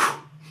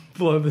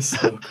 Blow the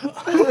smoke. Where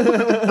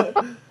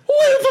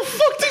the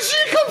fuck did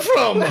she come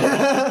from?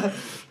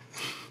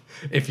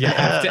 If you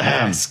have to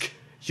ask,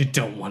 you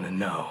don't want to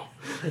know.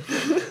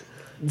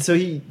 So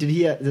does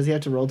he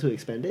have to roll to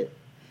expend it?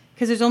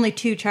 Because there's only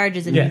 2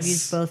 charges, and Yes. you've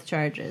used both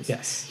charges.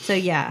 Yes. So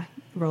yeah,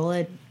 roll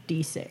a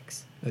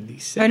d6. A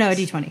D6. Or no, a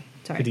d20. A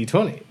Sorry.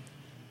 D20.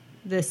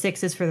 The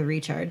 6 is for the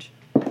recharge.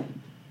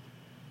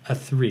 A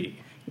 3.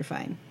 You're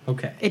fine.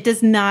 Okay. It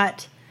does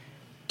not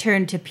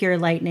turn to pure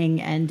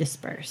lightning and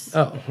disperse.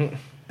 Oh,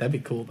 that'd be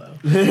cool, though.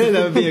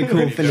 That would be a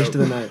cool finish to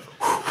the night.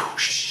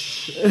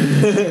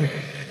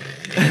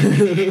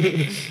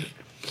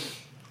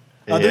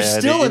 There's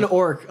still an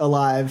orc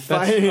alive.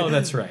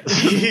 That's right.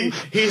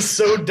 He's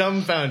so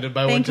dumbfounded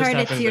by what Thank just God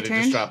it's happened your that he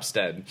turn. just drops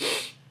dead.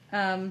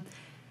 Are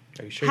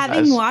you sure?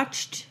 Having Yes.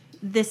 watched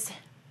this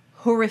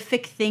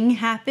horrific thing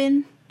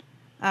happen,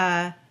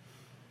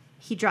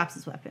 he drops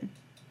his weapon.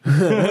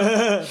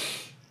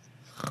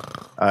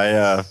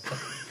 I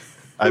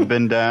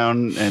bend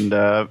down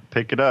and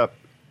pick it up,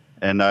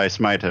 and I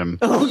smite him.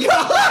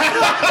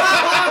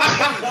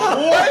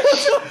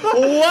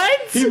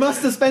 What? He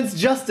must dispense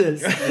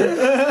justice.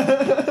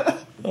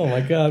 Oh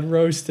my god,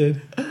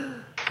 roasted.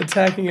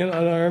 Attacking an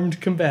unarmed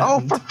Oh,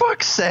 combatant. for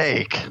fuck's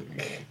sake!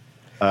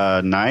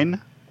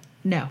 9?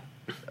 No.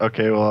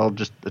 Okay, well, I'll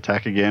just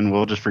attack again.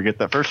 We'll just forget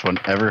that first one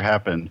ever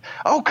happened.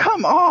 Oh,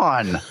 come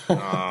on!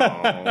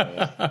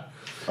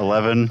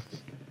 11.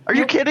 Are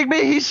you kidding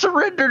me? He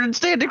surrendered and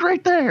standing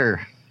right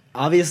there.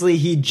 Obviously,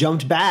 he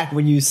jumped back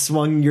when you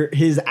swung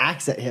his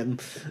axe at him.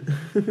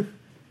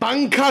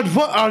 Bankard,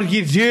 what are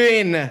you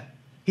doing?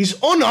 He's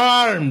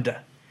unarmed.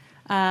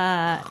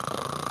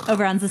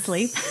 Oberon's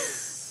asleep.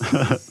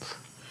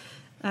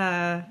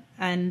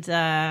 And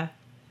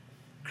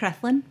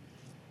Krethlin?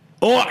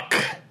 Orc.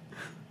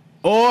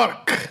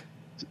 Orc,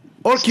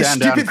 you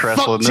Stand down, stupid Kreslin.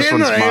 fuck, This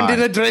turn one's around mine.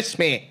 and address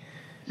me.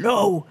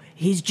 No,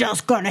 he's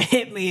just gonna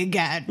hit me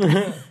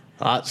again.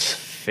 That's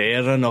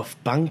fair enough,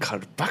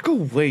 Bankard. Back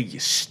away, you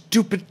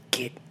stupid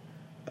kid.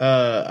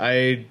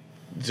 I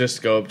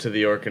just go up to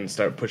the orc and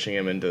start pushing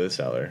him into the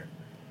cellar.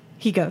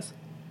 He goes.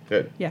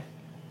 Good. Yeah.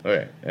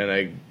 Okay. And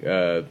I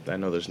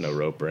know there's no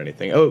rope or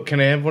anything. Oh, can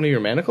I have one of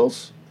your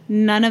manacles?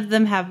 None of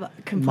them have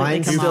completely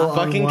Mine's come still off.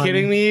 on Fucking one.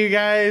 kidding me, you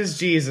guys?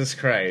 Jesus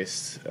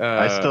Christ.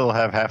 I still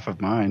have half of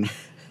mine.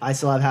 I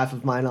still have half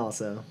of mine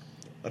also.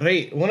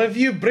 Right, one of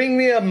you bring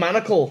me a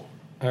manacle.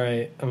 All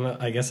right,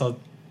 I guess I'll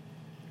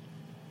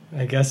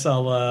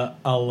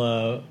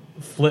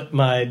flip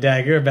my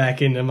dagger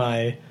back into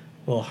my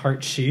little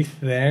heart sheath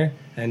there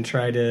and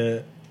try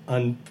to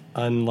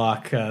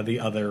unlock the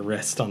other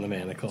wrist on the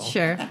manacle.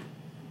 Sure.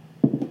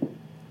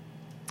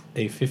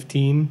 A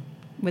 15.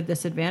 With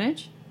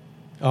disadvantage?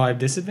 Oh, I have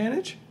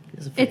disadvantage?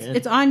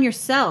 It's on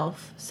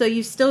yourself, so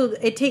you still.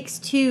 It takes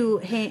 2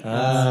 hands.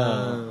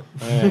 All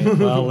right.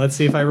 Well, let's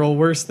see if I roll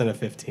worse than a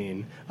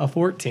 15. A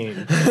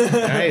 14.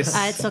 Nice.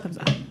 It still comes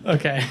off.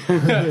 Okay.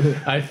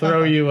 I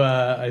throw you.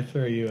 I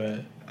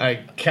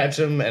catch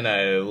him and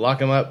I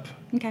lock him up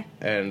Okay.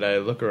 and I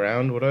look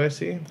around. What do I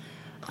see?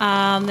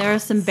 There are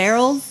some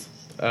barrels,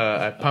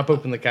 I pop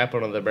open the cap on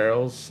one of the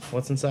barrels.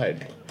 What's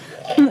inside?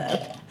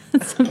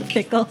 some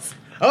pickles.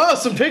 Oh,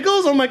 some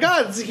pickles! Oh my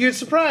god, it's a huge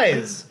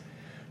surprise.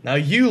 Now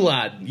you,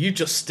 lad, you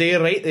just stay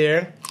right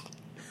there.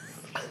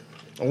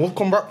 And we'll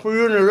come back for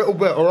you in a little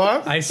bit,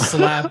 alright? I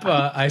slap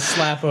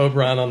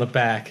Oberon on the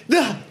back.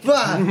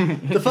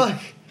 The fuck?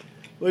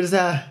 What is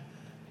that?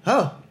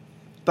 Oh,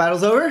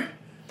 battle's over?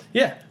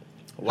 Yeah,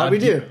 How'd we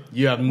do?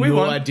 You have We no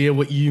won. idea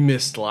what you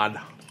missed, lad.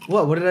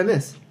 What did I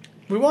miss?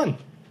 we won.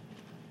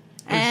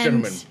 And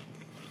gentlemen.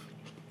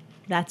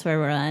 that's where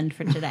we'll end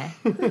for today.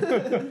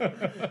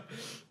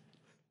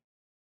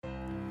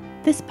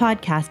 This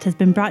podcast has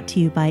been brought to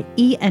you by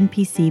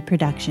ENPC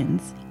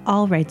Productions,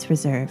 all rights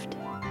reserved.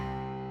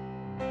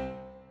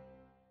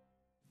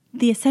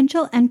 The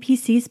Essential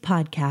NPCs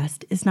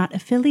podcast is not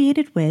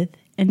affiliated with,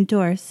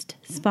 endorsed,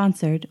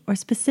 sponsored, or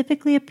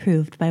specifically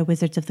approved by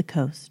Wizards of the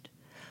Coast.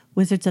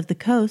 Wizards of the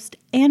Coast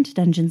and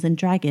Dungeons &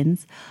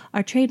 Dragons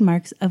are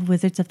trademarks of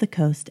Wizards of the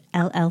Coast,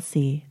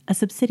 LLC, a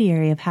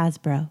subsidiary of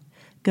Hasbro.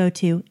 Go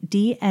to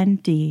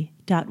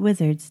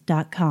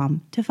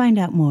dnd.wizards.com to find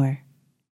out more.